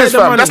not her business, Take the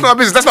fam. money. That's not her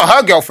business. That's not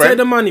her girlfriend. Take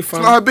the money, fam.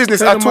 It's not her business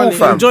Take the at all, money.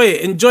 fam.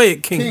 Enjoy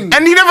it, King.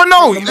 And you never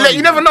know. Like,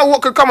 you never know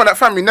what could come of that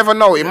family. You never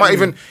know. He might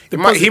even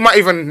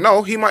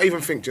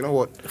think, do you know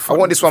what? I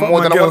want this one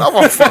more than I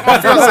want. Fuck my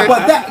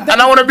fiance.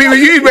 And I want to be with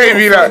you,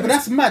 baby. But Like,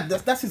 that's mad.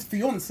 That's his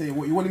fiance.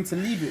 What, you want him to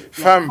leave it? Like,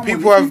 fam,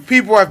 come on,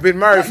 people have been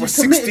married Like, for he's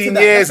committed 16 to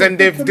that. years That's and a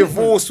big they've commitment.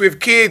 divorced with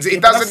kids.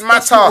 It But doesn't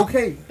that's matter. not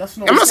okay. That's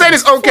not I'm not saying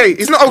it's okay.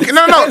 It's not okay.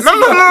 No.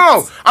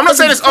 I'm not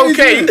saying it's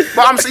okay.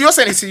 But you're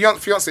saying it's your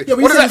fiance. Yeah,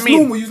 but What does that mean?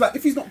 Normal. He's like,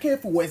 if he's not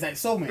careful, what is that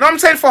soulmate? No, I'm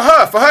saying for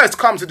her. For her, it's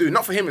calm to do.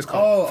 Not for him, it's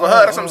calm. For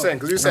her, that's what I'm saying.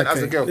 Because you said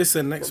as a girl.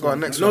 Listen, next Go on, one.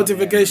 next one.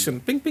 Notification.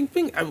 Ping, ping,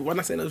 ping. When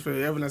I say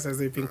notification, everyone says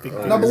ping, ping,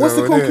 ping. No, but what's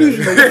the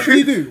conclusion? Though? What should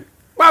he do?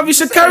 Well, we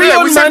should carry Yeah,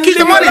 on, we said man. keep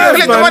the Live money. your life,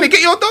 Collect the man. money.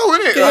 Get your dough,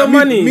 innit? Get your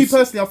money. Me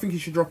personally, I think he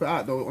should drop it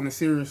out though. On a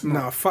serious note.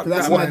 Nah, fuck 'Cause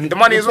that's that, mad. man. The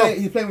money as well.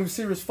 He's playing with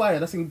serious fire.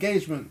 That's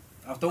engagement.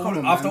 After Come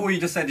on, all man. you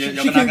just said, you're She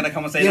not can- going to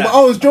come and say yeah, that. but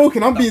I was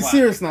joking. I'm That's being why.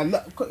 serious now.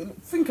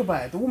 Look, think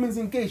about it. The woman's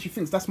engaged. She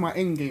thinks that's my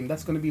end game.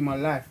 That's going to be my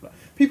life. Like,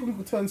 people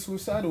can turn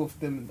suicidal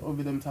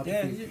over them type of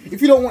things.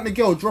 If you don't want the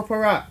girl, drop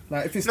her out.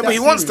 Like if it's No, that but he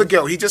wants the serious-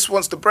 girl. He just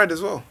wants the bread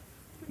as well.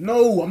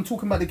 No, I'm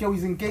talking about the girl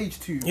he's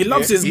engaged to. He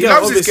loves his He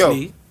girl, loves his girl.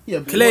 obviously. Yeah,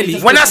 but Clearly.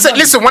 what, When I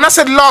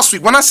said last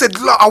week,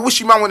 I wish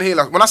you man weren't here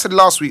last. When I said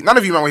last week, none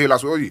of you man were here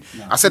last week, were you?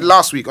 I said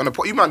last week on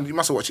the you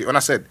must have watched it. When I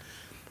said,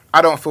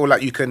 I don't feel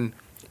like you can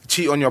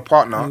cheat on your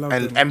partner love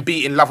and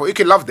be in love with. You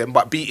can love them,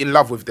 but be in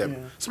love with them. Yeah.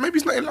 So maybe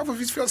he's not in love with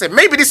his fiance.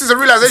 Maybe this is a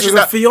realization This is a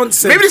that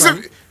fiance, Maybe this fam.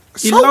 is.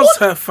 He So loves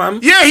what? her, fam.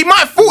 Yeah, he might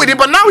have thought it,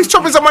 but now he's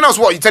chopping someone else.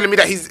 What? You telling me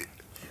that he's?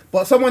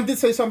 But someone did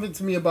say something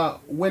to me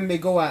about when they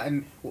go out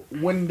and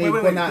when they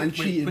went out and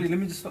cheated. Let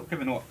me just stop,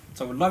 Kevin. What?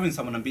 So loving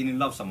someone and being in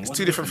love with someone. It's what's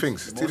two the different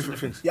difference? things. What's Two the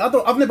different things. Yeah,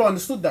 I've never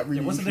understood that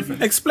really. What's the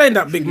difference? Explain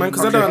that, big man,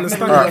 because I don't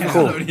understand. Alright,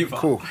 that.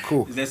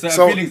 cool. Is there certain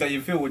So- feelings that you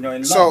feel when you're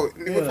in love? So,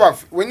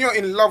 bruv, when you're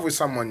in love with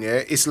someone,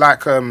 yeah, it's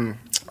like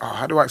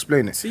how do I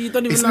explain it? So you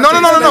don't even It's, like no, to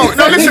no.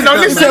 explain it. Listen.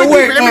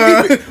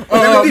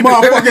 Let me deep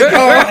it.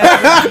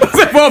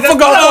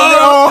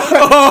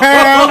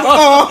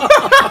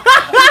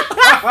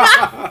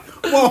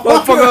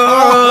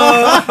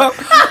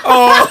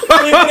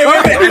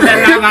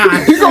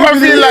 You got me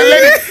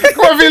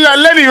feeling like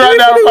Lenny. Lenny right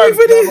now,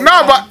 man.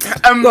 No, but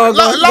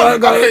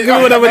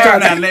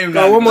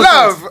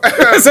love.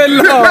 I said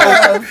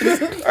love.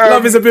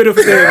 Love is a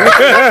beautiful thing. Well,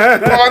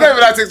 I don't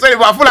even have to explain it,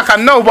 but I feel like I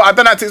know, but I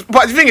don't have to.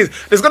 But the thing is,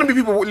 there's gonna be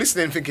people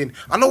listening thinking,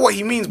 I know what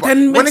he means, but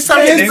Then when it's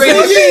time to explain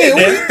explain it. it,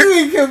 What are you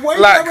doing, Kev? Why are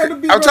you like trying to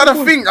be I'm trying to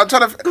radical?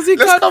 think.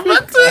 Let's can't come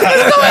back to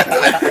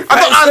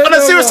it. On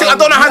a serious thing, I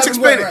don't know how to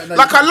explain Right it. now.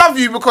 Like I love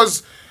you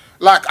because,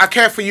 like I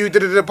care for you,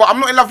 but I'm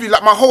not in love with you.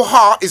 Like my whole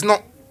heart is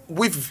not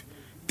with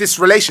this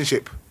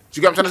relationship. Do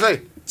you get what I'm trying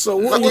to say? So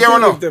what Like, are you yeah or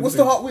doing no? with them? What's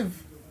the heart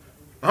with?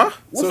 Huh?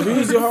 So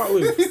who's your heart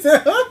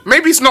with?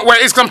 Maybe it's not where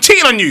it is. Cause I'm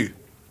cheating on you.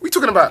 What are you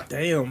talking about?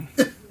 Damn.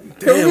 Can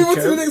we move on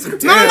to the Kev. next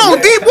question? No.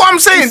 Deep. What I'm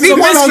saying. So Deep.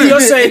 What I'm basically, you're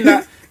saying. saying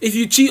that if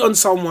you cheat on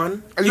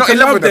someone, And you you're can not in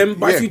love love with them, them,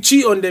 but yeah. if you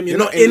cheat on them, you're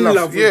not in in love.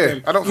 love Yeah, with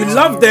them. I don't You think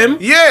love them,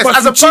 Yes, but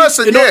as if a you cheat,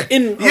 person, you're yeah. not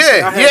in. Okay, I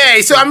Yeah. heard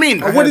You see what I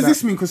mean? I What heard does that.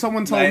 this mean? Because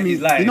someone told Like, me. he's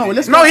lying. You know,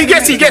 let's. No, he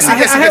gets it. I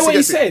hear what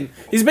he's saying.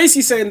 He's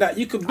basically saying that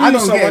you could be I with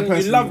don't get it someone, you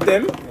personally. love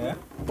them,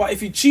 But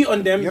if you cheat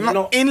on them, You're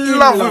not in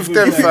love with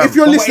them, fam. If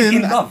you're But what is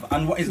listening, in love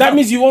and what is that love?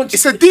 means you won't.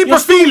 It's a deeper you're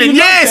still- you feeling. love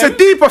Yeah, it's a them.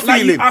 deeper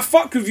Like, feeling. I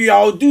fuck with you.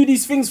 I'll do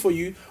these things for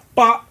you,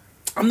 but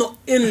I'm not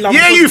in love.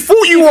 Yeah, because you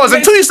thought you was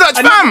until you search,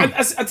 fam.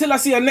 Until I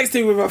see her next to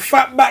you with a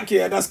fat back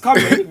here that's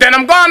coming. Then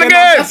I'm gone Then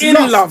again. I'm in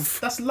lust. love.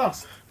 That's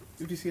lust.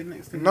 Did you see it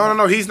next thing?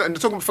 No, he's not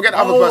talking. Forget the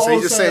other person.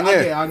 He's just saying,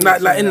 yeah.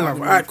 Like in love.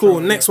 Alright, cool.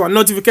 Next one.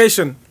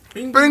 Notification.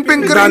 Bing, bing,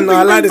 bing, Done.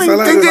 I like this. I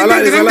like this. I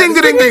like this. I like ding,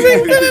 ding, ding,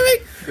 ding,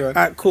 ding.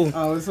 Alright, cool.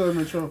 Oh, it's so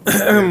mature.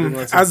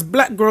 As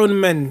black grown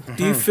men,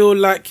 do you feel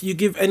like you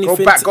give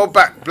anything? Go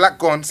back. Black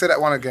gone. Say that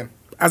one again.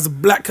 As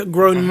black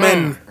grown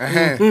men,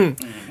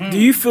 do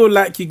you feel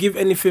like you give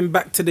anything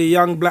back to the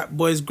young black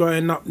boys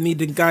growing up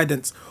needing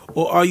guidance,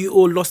 or are you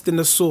all lost in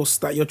the sauce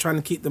that you're trying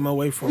to keep them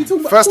away from?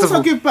 First of all,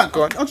 I give back.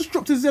 go on. I just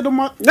dropped a Z on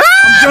my.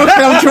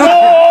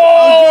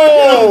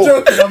 Oh! I'm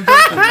joking.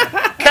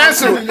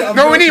 Cancel.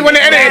 No, we need when they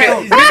edit it.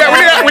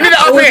 We need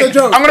that up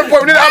here. I'm gonna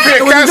put that up here.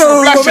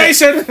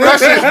 Cancel.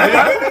 Flash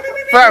it.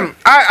 Fam,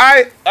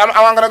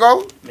 I'm gonna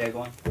go. Yeah, go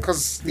on.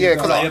 Cause You're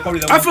I probably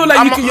the I one- feel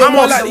like you're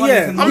more like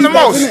I'm the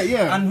most. Isn't it?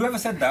 Yeah. And whoever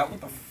said that, what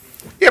the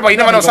Yeah, but you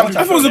never know I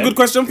sometimes. thought it was a good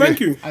question. Thank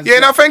you. Yeah,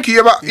 no, thank you.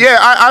 Yeah, but yeah,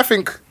 I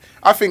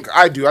think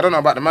I do. I don't know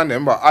about the man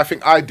then, but I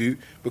think I do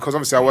because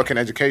obviously I work in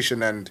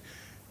education and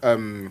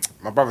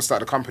my brother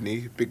started a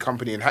company, big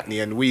company in Hackney,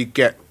 and we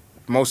get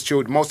most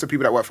of the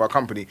people that work for our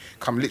company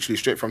come literally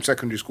straight from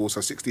secondary school, so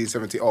 16,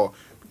 17, or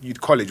youth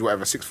college,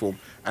 whatever, sixth form,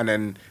 and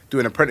then do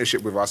an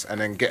apprenticeship with us,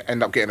 and then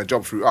end up getting a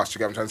job through us. You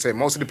get what I'm trying to say?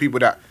 Most of the people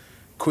that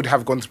could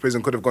have gone to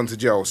prison, could have gone to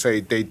jail, say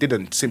they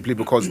didn't simply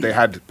because they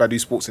had Badu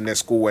Sports in their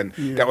school and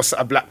that was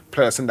a black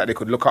person that they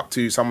could look up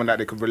to, someone that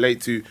they could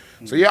relate to.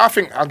 So yeah, I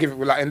think I'll give it,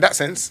 like in that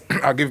sense,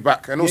 I'll give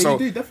back. And also,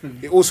 you do,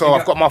 definitely.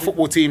 I've got my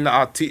football team that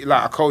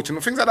I coach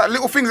and things like that.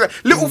 Little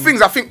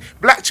things I think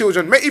black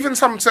children, even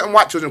some certain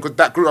white children, because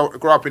that grew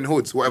up in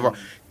hoods, whatever.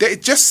 They're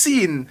just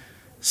seeing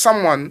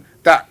someone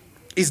that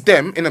is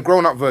them in a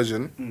grown up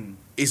version.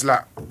 Is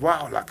like,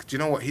 wow, like, do you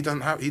know what? He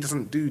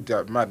doesn't do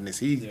that madness.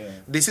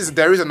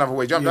 There is another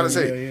way. Do you know what I'm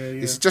trying to say?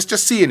 It's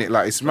just seeing it,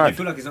 like, it's I mad.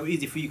 feel like it's so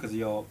easy for you because of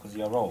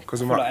your role.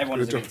 Because I of feel my- like everyone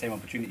has your the same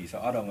opportunity, so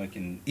I don't work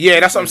in. Yeah,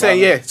 that's what I'm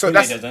saying. Yeah, so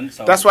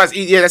that's why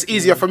it's that's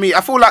easier for me.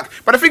 I feel like,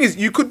 but the thing is,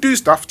 you could do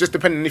stuff just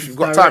depending if you've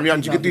got time.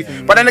 You could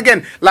do. But then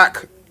again,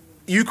 like,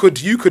 you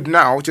could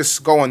now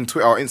just go on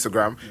Twitter or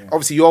Instagram.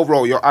 Obviously, your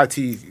role, your IT,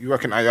 you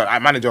work in a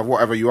manager of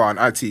whatever you are in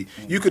IT.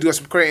 You could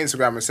just create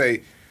Instagram and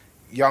say,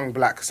 young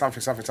black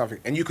something,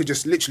 and you could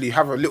just literally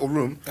have a little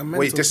room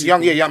where it's just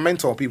young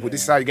mentor people.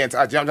 This is how you get into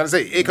art. You know what I'm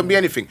trying to say? It can be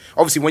anything.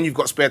 Obviously, when you've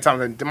got spare time,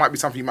 then there might be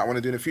something you might want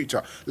to do in the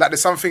future. Like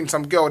there's some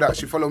girl that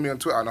she followed me on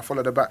Twitter and I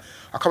followed her back.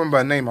 I can't remember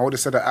her name. I would have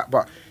said that,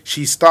 but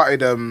she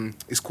started.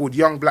 It's called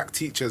Young Black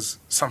Teachers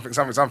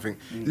something.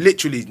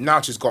 Literally now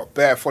she's got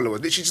bare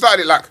followers. She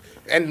started it like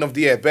end of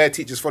the year, bare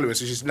teachers following.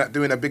 So she's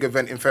doing a big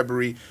event in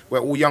February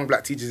where all young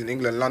black teachers in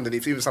England, London,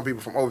 if even some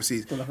people from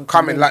overseas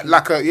coming, like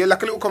a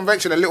little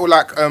convention, a little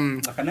like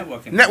a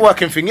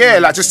networking thing,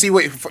 like just see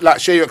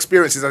share your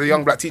experiences as a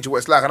young black teacher, what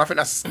it's like, and I think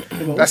that's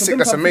sick,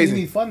 that's amazing.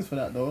 You need funds for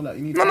that though, like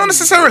you need. No, not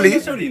necessarily.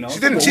 She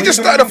didn't. She just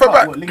started off her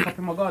back. Link up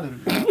in my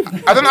garden.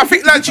 I don't know. I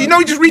think like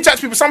you just reach out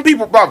to people. Some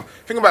people, bruv,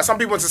 think about some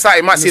people in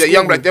society might see that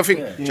young black. They'll think,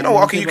 do you know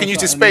what? Okay, you can use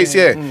this space.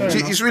 Yeah,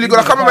 it's really good.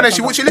 I can't remember that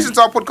she listened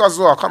to our podcast as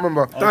well. I can't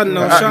remember.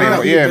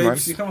 Man.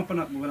 If you come up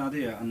with an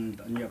idea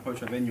and you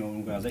approach a venue or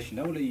organisation,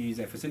 they will let you use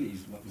their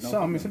facilities.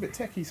 It's a bit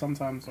techie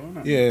sometimes, isn't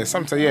it? Yeah,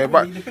 sometimes, yeah,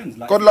 but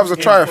Like, God loves a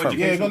trier, fam.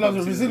 Yeah, God loves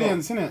a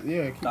resilience, innit?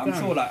 Yeah, keep I'm going.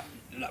 sure, like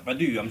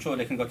Badu, I'm sure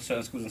they can go to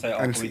certain schools and say,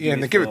 And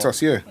and they give it to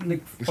us, yeah. And they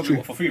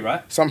probably for free,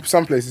 right? Some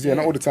places, yeah,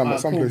 not all the time, but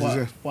some Cool, places,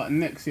 yeah. But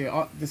next year,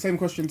 the same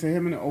question to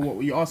him, innit? Or what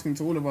were you asking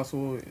to all of us,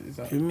 or is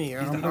that? To me,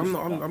 I'm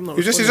not.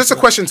 It's just a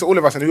question to all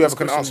of us, and whoever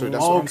can answer it.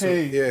 That's what I'm Okay.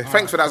 saying. Yeah,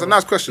 thanks for that. It's a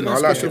nice question. I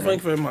like it.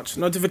 Thank you very much.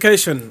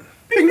 Notification.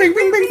 Ding ding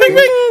ding ding ding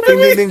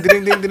ding ding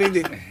ding ding ding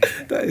ding.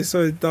 That is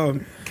so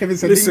dumb. Kevin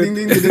said Listen.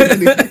 ding ding ding ding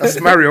ding.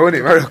 That's Mario, isn't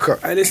it? Mario Kart.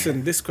 Hey,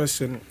 listen, this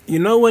question. You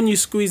know when you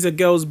squeeze a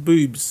girl's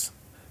boobs,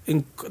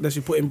 that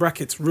you put in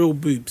brackets, real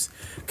boobs,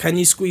 can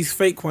you squeeze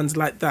fake ones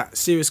like that?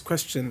 Serious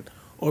question.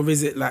 Or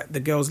is it like the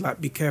girls like,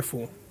 be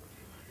careful?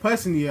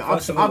 Personally, yeah,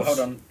 First of all, hold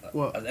on.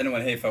 What? Has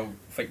anyone here felt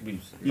fake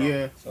boobs? No.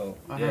 Yeah. So,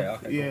 I yeah,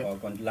 have, okay, yeah. cool. I'll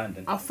go and land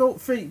then. I felt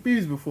fake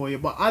boobs before, yeah,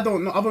 but I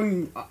don't know.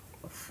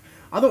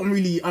 I don't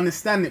really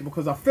understand it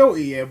because I felt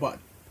it, yeah,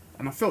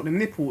 and I felt the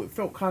nipple. It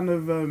felt kind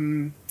of I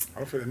don't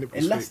feel the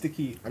nipples fake.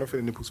 elasticy. I don't feel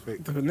the nipples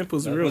fake. The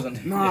nipples No, are it real.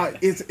 wasn't. Nah,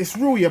 it's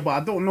real, yeah, but I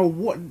don't know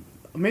what.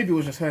 Maybe it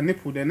was just her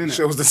nipple then, innit?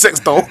 It was the sex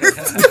doll.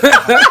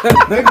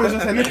 Maybe it was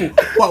just her nipple.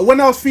 But when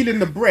I was feeling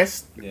the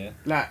breast, Yeah.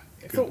 like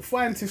it felt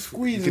fine to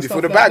squeeze Did and you stuff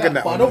feel the like bag that. in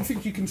that but one? I don't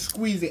think you can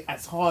squeeze it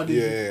as hard as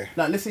Yeah.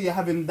 like let's say you're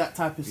having that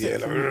type of Yeah,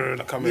 sex.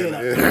 like come in,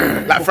 like-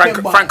 yeah. Like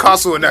Frank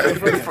Castle and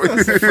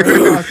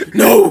that.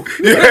 No,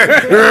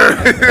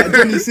 like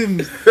Johnny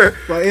Sims.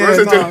 But yeah,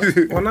 Where's nah,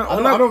 the When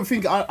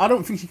I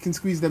don't think you can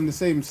squeeze them the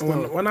same.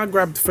 Still. when I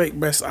grabbed fake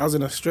breasts, I was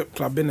in a strip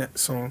club, innit?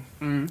 So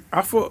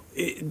I thought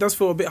it does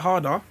feel a bit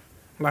harder.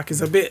 Like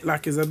it's a bit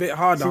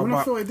harder. See, when I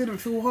but felt it didn't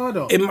feel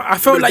harder. I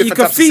felt like you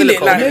could feel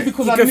it. Like Maybe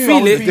because you I could knew feel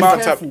I was it. being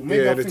But careful.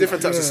 Maybe I there's think-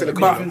 different types of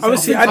silicone. But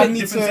obviously, I different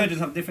need to- surgeons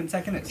have different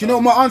techniques. Do you know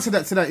what my answer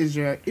to that is?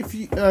 Yeah, if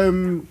you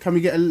can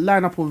we get a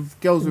lineup of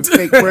girls with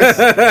fake breasts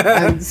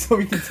and so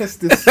we can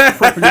test this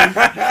properly.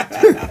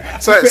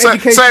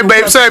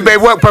 Sorry,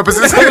 babe, work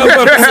purposes.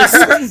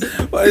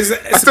 But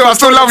I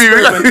still love you.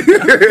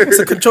 It's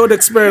a controlled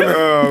experiment.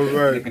 Oh, The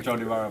man.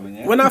 controlled environment,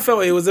 yeah. When I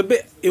felt it was a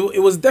bit,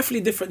 it was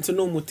definitely different to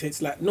normal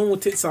tits. Like normal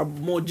tits are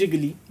more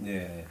jiggly.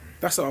 Yeah.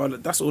 That's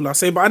all I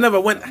say. But I never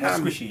went More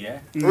ham. squishy, yeah.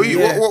 What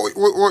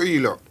are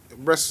you lot?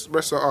 Breasts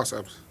or arse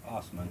abs?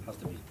 Arse, man, has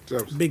to be.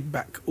 Abs. Big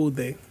back all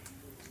day.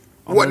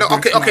 What? No,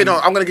 okay, no.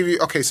 I'm gonna give you.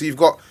 Okay, so you've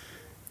got.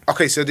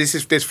 Okay, so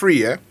there's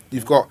three. Yeah,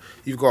 you've got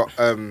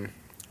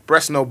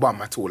breast no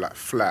bum at all, like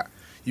flat.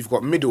 You've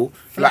got middle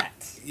Flat.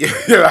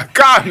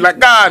 like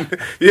gone.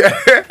 Yeah,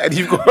 and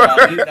you've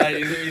got.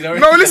 He's already,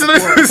 No, listen.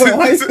 He's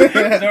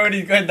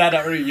already going down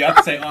that route. You have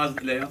to say arse,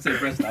 you have to say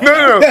breast.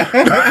 No.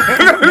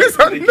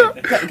 Listen,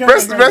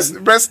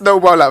 no. Breast no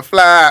bum, like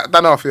flat,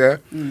 done off. Yeah.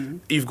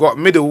 You've got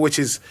middle, which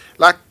is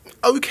like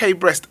okay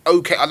breast,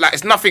 okay, like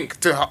it's nothing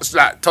to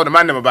like tell the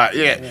man them about.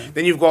 Yeah.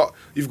 Then you've got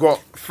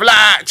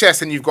flat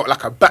chest, and you've got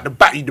like a back, the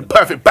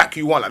perfect back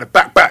you want, like the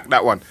back,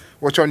 that one.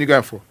 Which one you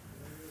going for?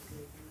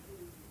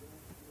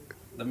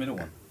 The middle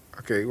one.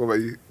 Okay, what about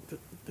you?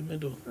 The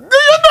middle. You're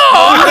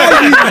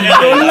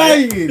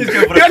lying. You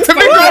have to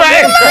think about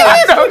it.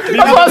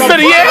 I said,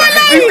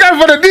 yeah, he's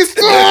going for the this.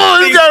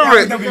 Oh, he's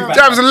going for it.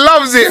 Jams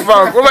loves it,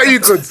 man. What about you,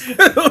 Kuds?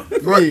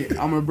 Wait,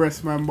 I'm a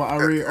breast man, but I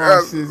rate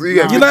asses.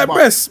 yeah. You like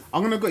breasts?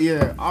 I'm gonna go.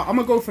 Yeah, I'm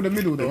gonna go for the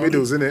middle though.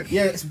 Middle's in it.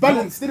 Yeah, it's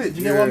balanced, isn't it? Do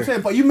you get what I'm Yeah.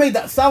 saying? But you made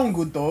that sound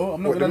good though.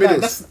 I'm not What, gonna the lie.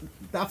 middles?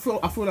 I feel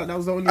like that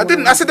was the only. I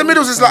didn't. I said the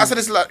middles is like. I said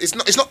it's like. It's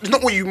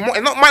not what you want.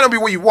 It might not be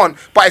what you want,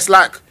 but it's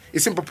like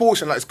it's in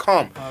proportion. Like it's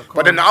calm.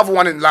 But then the other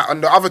one,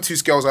 on the other two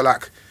scales are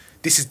like.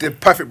 This is the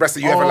perfect breast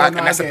that you ever like,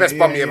 and that's the best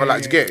bum you ever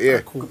like to get.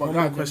 Yeah. Cool. But One go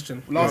more on,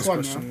 question. last one,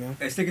 question.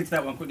 Hey, stick into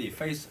that one quickly.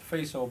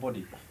 Face or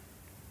body?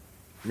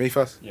 Me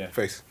first. Yeah.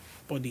 Face.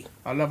 Body.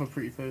 I love a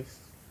pretty face.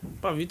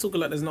 But you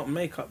talking like there's not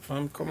makeup,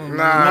 fam. Come on. Nah,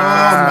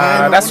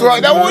 man, that's I wanna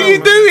right. That's do what that, you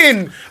man.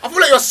 doing. I feel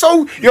like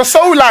you're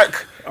so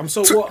like I'm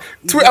so what?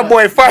 Twitter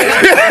boy. Fine.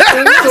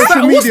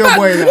 Social media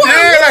boy. Like.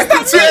 Yeah,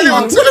 like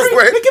Twitter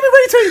boy. Give me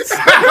retweets.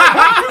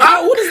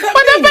 What does that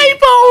For the mean?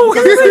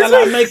 people. I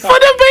like makeup. For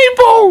the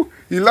people.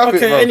 You love it,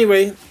 Okay, bro.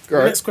 anyway, Go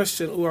ahead. next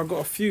question. Oh, I got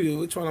a few.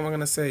 Which one am I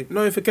gonna say?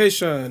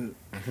 Notification.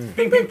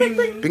 Bing, bing,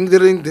 bing. Ding,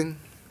 ding, ding.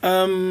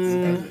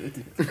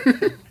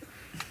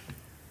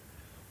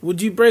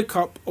 Would you break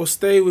up or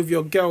stay with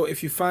your girl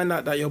if you find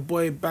out that your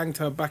boy banged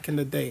her back in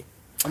the day?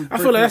 I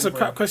feel like that's a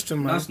crap question,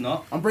 man. That's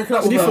not. I'm breaking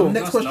up What do with you her. feel?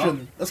 Next That's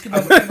question. Let's keep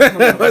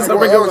Let's not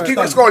bring it back. Keep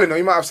it scrolling though.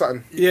 You might have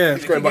something. Yeah.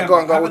 Keep going, but go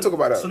on. We'll talk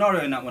about that.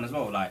 Scenario in that one as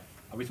well. Like,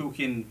 are we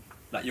talking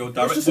like your It's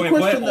direct just a boy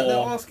question that they're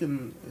or?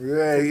 asking.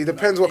 Yeah, it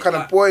depends what kind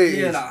of boy it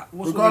Yeah, is. like,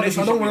 what's the Regardless,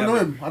 I don't relationship want to know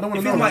with him. I don't want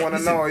If to I'm know like, him. wanna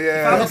listen, know, if yeah. I'm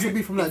It in has a to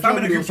be from like if I'm in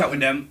a Germany group or chat with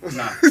them,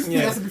 nah.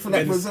 It has to be from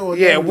like Brazil. or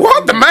Yeah, Germany.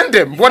 what? The man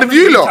them? What have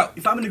you lot?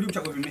 If I'm in a group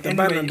chat with him,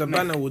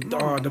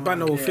 The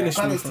banner will finish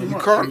me. Banner's too Fam. You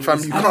much. can't, fam.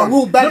 You And I can't.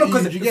 will ban No, you,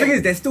 because do the you thing get?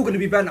 is, they're still going to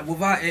be banned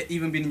without it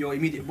even being your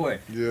immediate boy.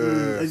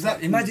 Yeah.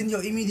 Exactly. Imagine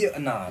your immediate.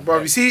 Nah.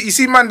 Bro, you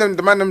see, man, them,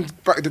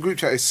 the group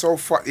chat is so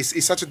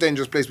it's such a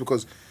dangerous place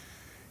because,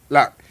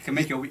 like, You can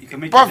make your. You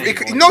can make. bruv, your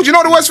day, do you know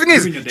what the worst thing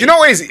is? Ruin your Do you know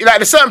what it is? Like,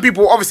 there's certain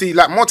people, obviously,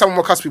 like, more time,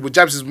 more cuss people,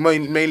 Jabs is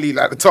mainly,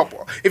 like, the top.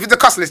 If it's the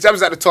cuss list, Jabs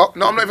is at the top.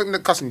 No, I'm not even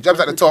cussing you, Jabs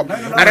is at the top. No,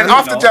 And then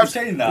after Jabs...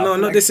 No,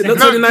 not this. No,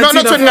 Not 2019.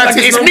 not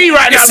 2019, it's not- me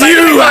right now. It's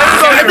you.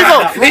 Let me go.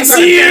 It's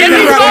you.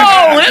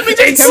 Let me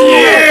just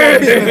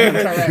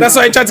Yeah. That's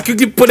why I tried to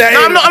quickly put that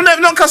No, in.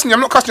 I'm not cussing you.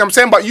 I'm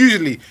saying, but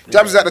usually,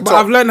 Jabs is at the But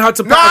top. I've learned how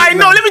to. No, I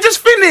know. Let me just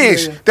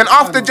finish. Yeah. Then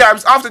after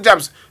Jabs,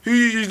 who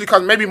you usually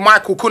cuss? Maybe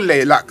Michael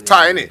Kunle, like,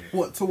 tie, innit?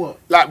 What to what?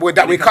 Like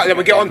that we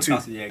get onto.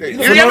 Yeah,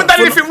 You haven't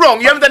done anything wrong.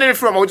 You haven't done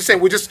anything wrong. We're just saying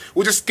we'll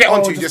just get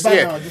onto you. just Just ban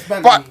yeah. her, just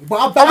ban But her. But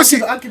I'll ban-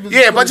 obviously, I'll give you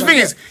yeah. the But the thing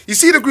is, you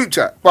see the group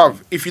chat,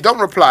 bruv. If you don't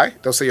reply,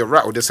 they'll say you're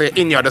rattled. They'll say you're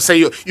in ya. They'll say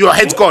your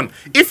head's gone.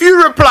 If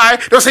you reply,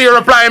 they'll say you're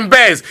replying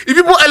bears. If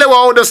you put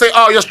LOL, they'll say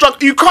oh you're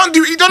struck. You can't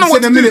do. You don't know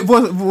what Send to a do.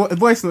 minute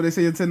voice note. They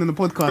say you're sending the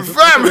podcast.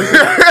 Fam,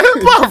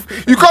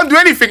 bruv, you can't do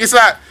anything. It's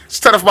like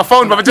just turn off my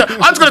phone. But I'm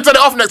just gonna turn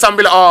it off next time. And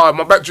be like, oh,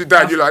 my battery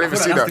died. You like, I didn't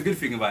even see That's that. the good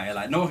thing about it.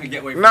 Like, no one can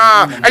get away from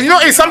Nah, it. and you know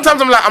what it is?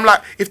 Sometimes I'm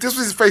like, if this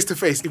was face to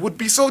face, it would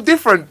be so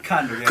different.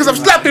 Kind of, yeah. Because I'm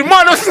slapping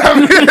man or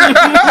something.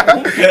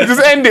 You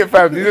just end it,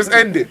 fam. You just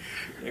end it.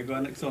 Yeah, go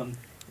on, next one.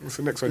 What's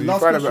the next one? Did you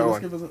Last find a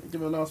question. better Let's one?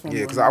 give a last one.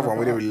 Yeah, because the other one,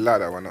 we didn't really like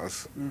that one. That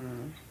was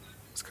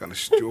it's kind of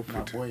stupid.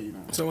 Nah, boy, you know.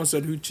 Someone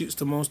said, "Who cheats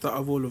the most out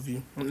of all of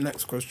you?"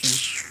 Next question.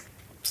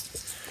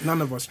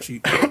 None of us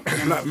cheat.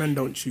 Black men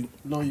don't cheat.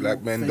 No, you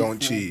Black men faithful don't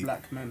cheat.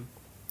 Black men.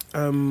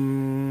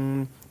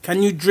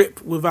 Can you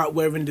drip without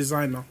wearing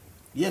designer?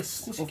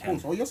 Yes, of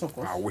course. Oh, yes, of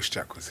course. I wish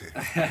Jack was here.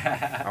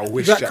 I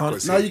wish Jack Jack can't.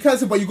 was No, here. you can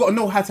say, but you got to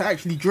know how to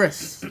actually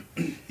dress.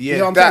 Yeah,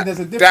 know what I'm saying? that, There's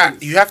a that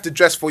difference. you have to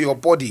dress for your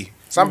body.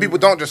 Some people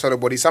don't dress for their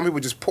body. Some people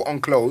just put on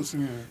clothes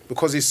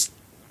because it's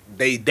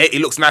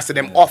it looks nice to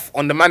them off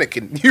on the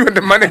mannequin. You and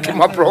the mannequin,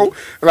 my bro.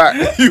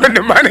 Like you and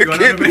the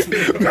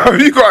mannequin. No,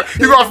 you got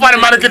to find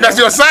a mannequin that's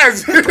your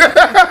size. Hey,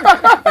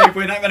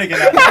 put that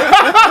mannequin out.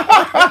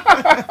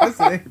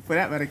 Put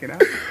that mannequin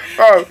out.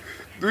 Oh,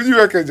 what do you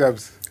reckon,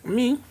 Jabs?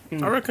 Me?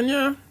 I reckon,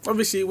 yeah.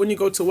 Obviously, when you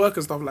go to work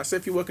and stuff, like say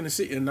if you work in the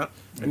city and that,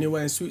 and you're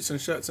wearing suits and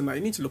shirts and that,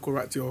 you need to look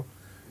alright to your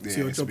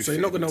job. So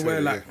you're not gonna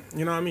wear like,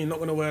 you know what I mean? Not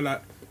gonna wear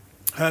like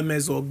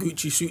Hermes or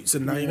Gucci suits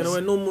and that. You're gonna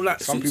wear normal like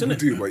Some suits,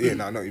 people innit?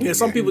 do, but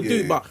Some people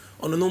do, but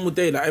on a normal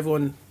day, like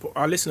everyone,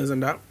 our listeners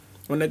and that,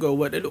 when they go to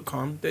work, they look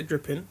calm, they're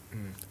dripping,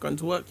 going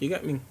to work. You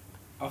get me?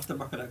 Off the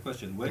back of that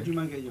question, where do you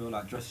man get your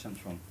like dress sense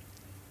from?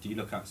 Do you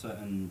look at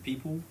certain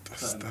people?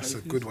 That's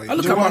a good way. I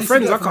look at my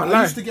friends. I can't lie.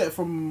 I used to get it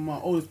from my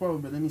oldest brother,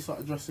 but then he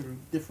started dressing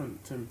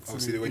different to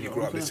Obviously, when you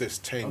grew up, it's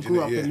just changing. I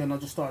grew up and then I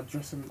just started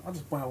dressing. I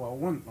just buy what I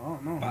want. I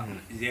don't know. But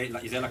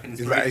is there like an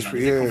It's inspiration?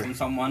 like, Does it come from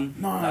someone?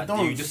 No, like, I don't.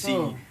 Do you just see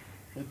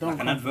It don't like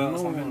an advert or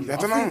something? I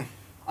don't know.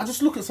 I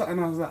just look at something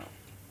and I was like,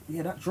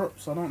 yeah, that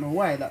drops. I don't know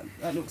why. That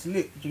looks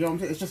lit. Do you know what I'm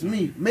saying? It's just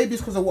me. Maybe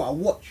it's because of what I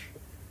watch.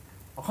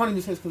 I can't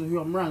even say it's because of who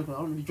I'm around, because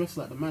I don't really dress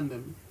like the man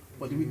them.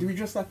 But do we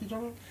dress like each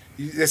other?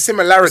 There's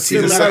similarities.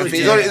 It's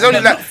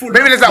only Not like full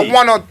maybe there's like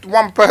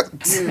one per.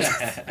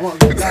 Yeah.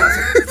 Do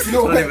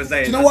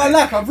you know what I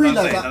like? I've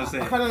realised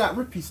I kind of like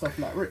rippy stuff,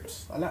 like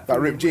rips. I like Like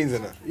ripped jeans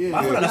and that. Yeah.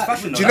 I feel like that's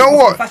fashion. Do you know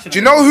what? Do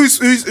you know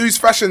whose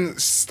fashion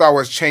style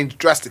has changed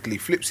drastically?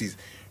 Flipsy's.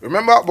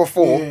 Remember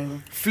before,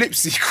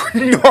 Flipsy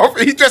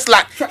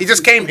he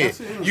just came here.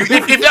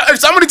 If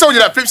somebody told you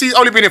that Flipsy's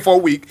only been here for a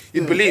week,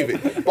 you'd believe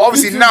it. But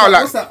obviously now,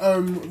 like, what's that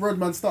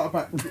Roadman starter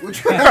pack? with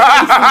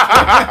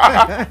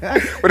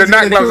the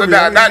night gloves and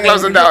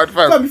that,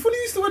 fam. Before he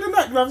used to wear the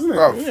night gloves, isn't it?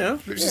 Bro, Yeah.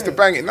 Flipsy used to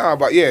bang it now,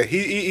 but yeah,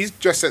 his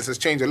dress sense has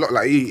changed a lot.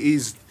 Like he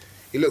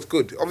looks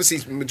good.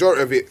 Obviously,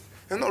 majority of it.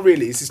 And not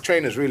really, it's his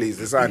trainers, really, his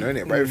designer, isn't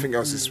it? But everything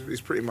else is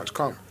pretty much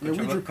calm.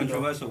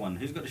 Controversial one.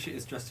 Who's got the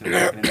shittest dress to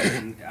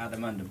out the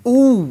man?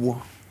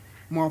 Ooh.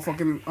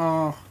 Motherfucking,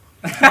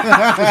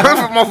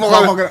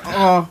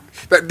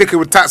 That dickhead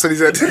with tats on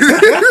his head.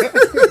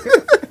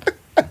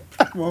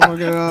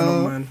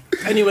 Oh, man.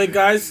 Anyway,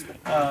 guys,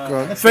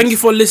 thank you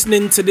for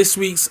listening to this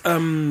week's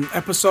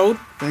episode.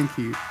 Thank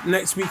you.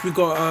 Next week we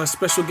got a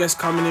special guest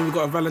coming in. We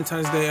got a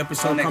Valentine's Day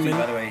episode coming.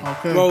 By the way.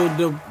 Okay. Well,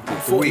 the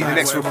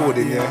next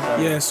recording, yeah.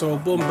 Yeah, so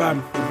boom,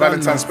 bam.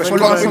 Valentine's special.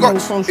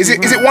 Is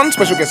it one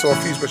special guest or a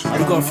few special We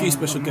guests? got a few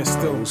special guests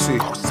still. We'll see.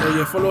 So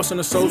yeah, follow us on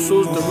the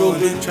socials, the Real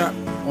Group Chat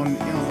On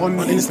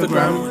on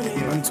Instagram,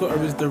 and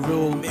Twitter is the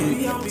Real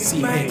Group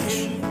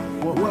CH.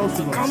 What else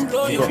we got?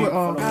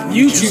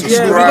 YouTube,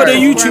 yeah, we got a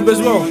YouTube as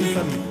well.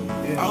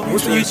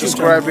 What's the YouTube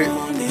Subscribe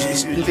channel?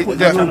 it. Put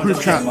that on group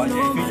chat.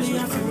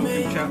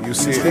 You'll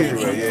see it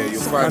everywhere, yeah.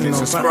 You'll find it.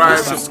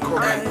 Subscribe,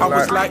 comment, I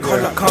was like,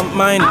 hold yeah. up, can't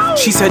mind.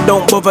 She said,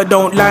 don't bother,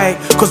 don't lie.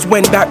 Cause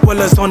when that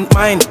waller's on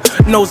mine,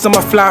 knows I'm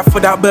a fly for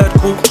that bird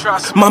call.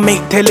 My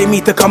mate telling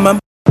me to come and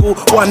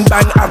one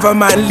bang, have a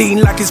man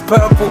lean like it's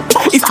purple.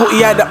 He thought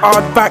he had a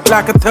hard back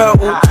like a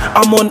turtle.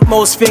 I'm on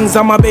most things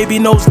and my baby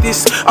knows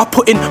this. I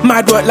put in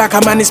mad work like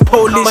a man is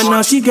Polish. But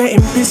now she getting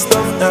pissed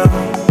off now.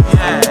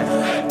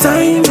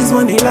 Time is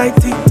money like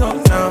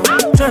TikTok now.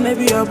 Tryna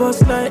be a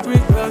boss like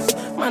Rick Ross.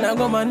 Man, I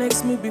got my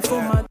next move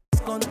before my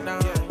gone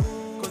down.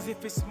 Cause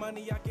if it's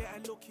money, I get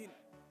a looking.